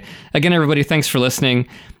today. Again, everybody, thanks for listening.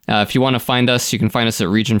 If you want to find us, you can find us at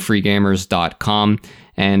regionfreegamers.com.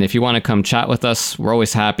 And if you want to come chat with us, we're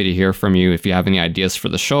always happy to hear from you. If you have any ideas for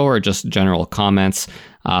the show or just general comments,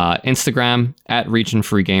 Instagram at Region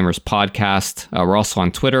Free Gamers Podcast. We're also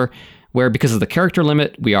on Twitter, where because of the character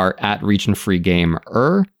limit, we are at Region Free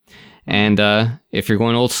Gamer. And if you're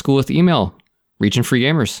going old school with email,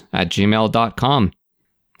 regionfreegamers@gmail.com.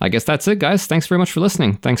 I guess that's it, guys. Thanks very much for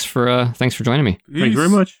listening. Thanks for joining me. Thank you very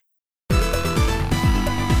much.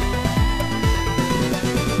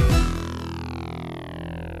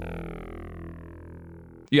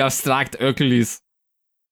 You abstract Hercules.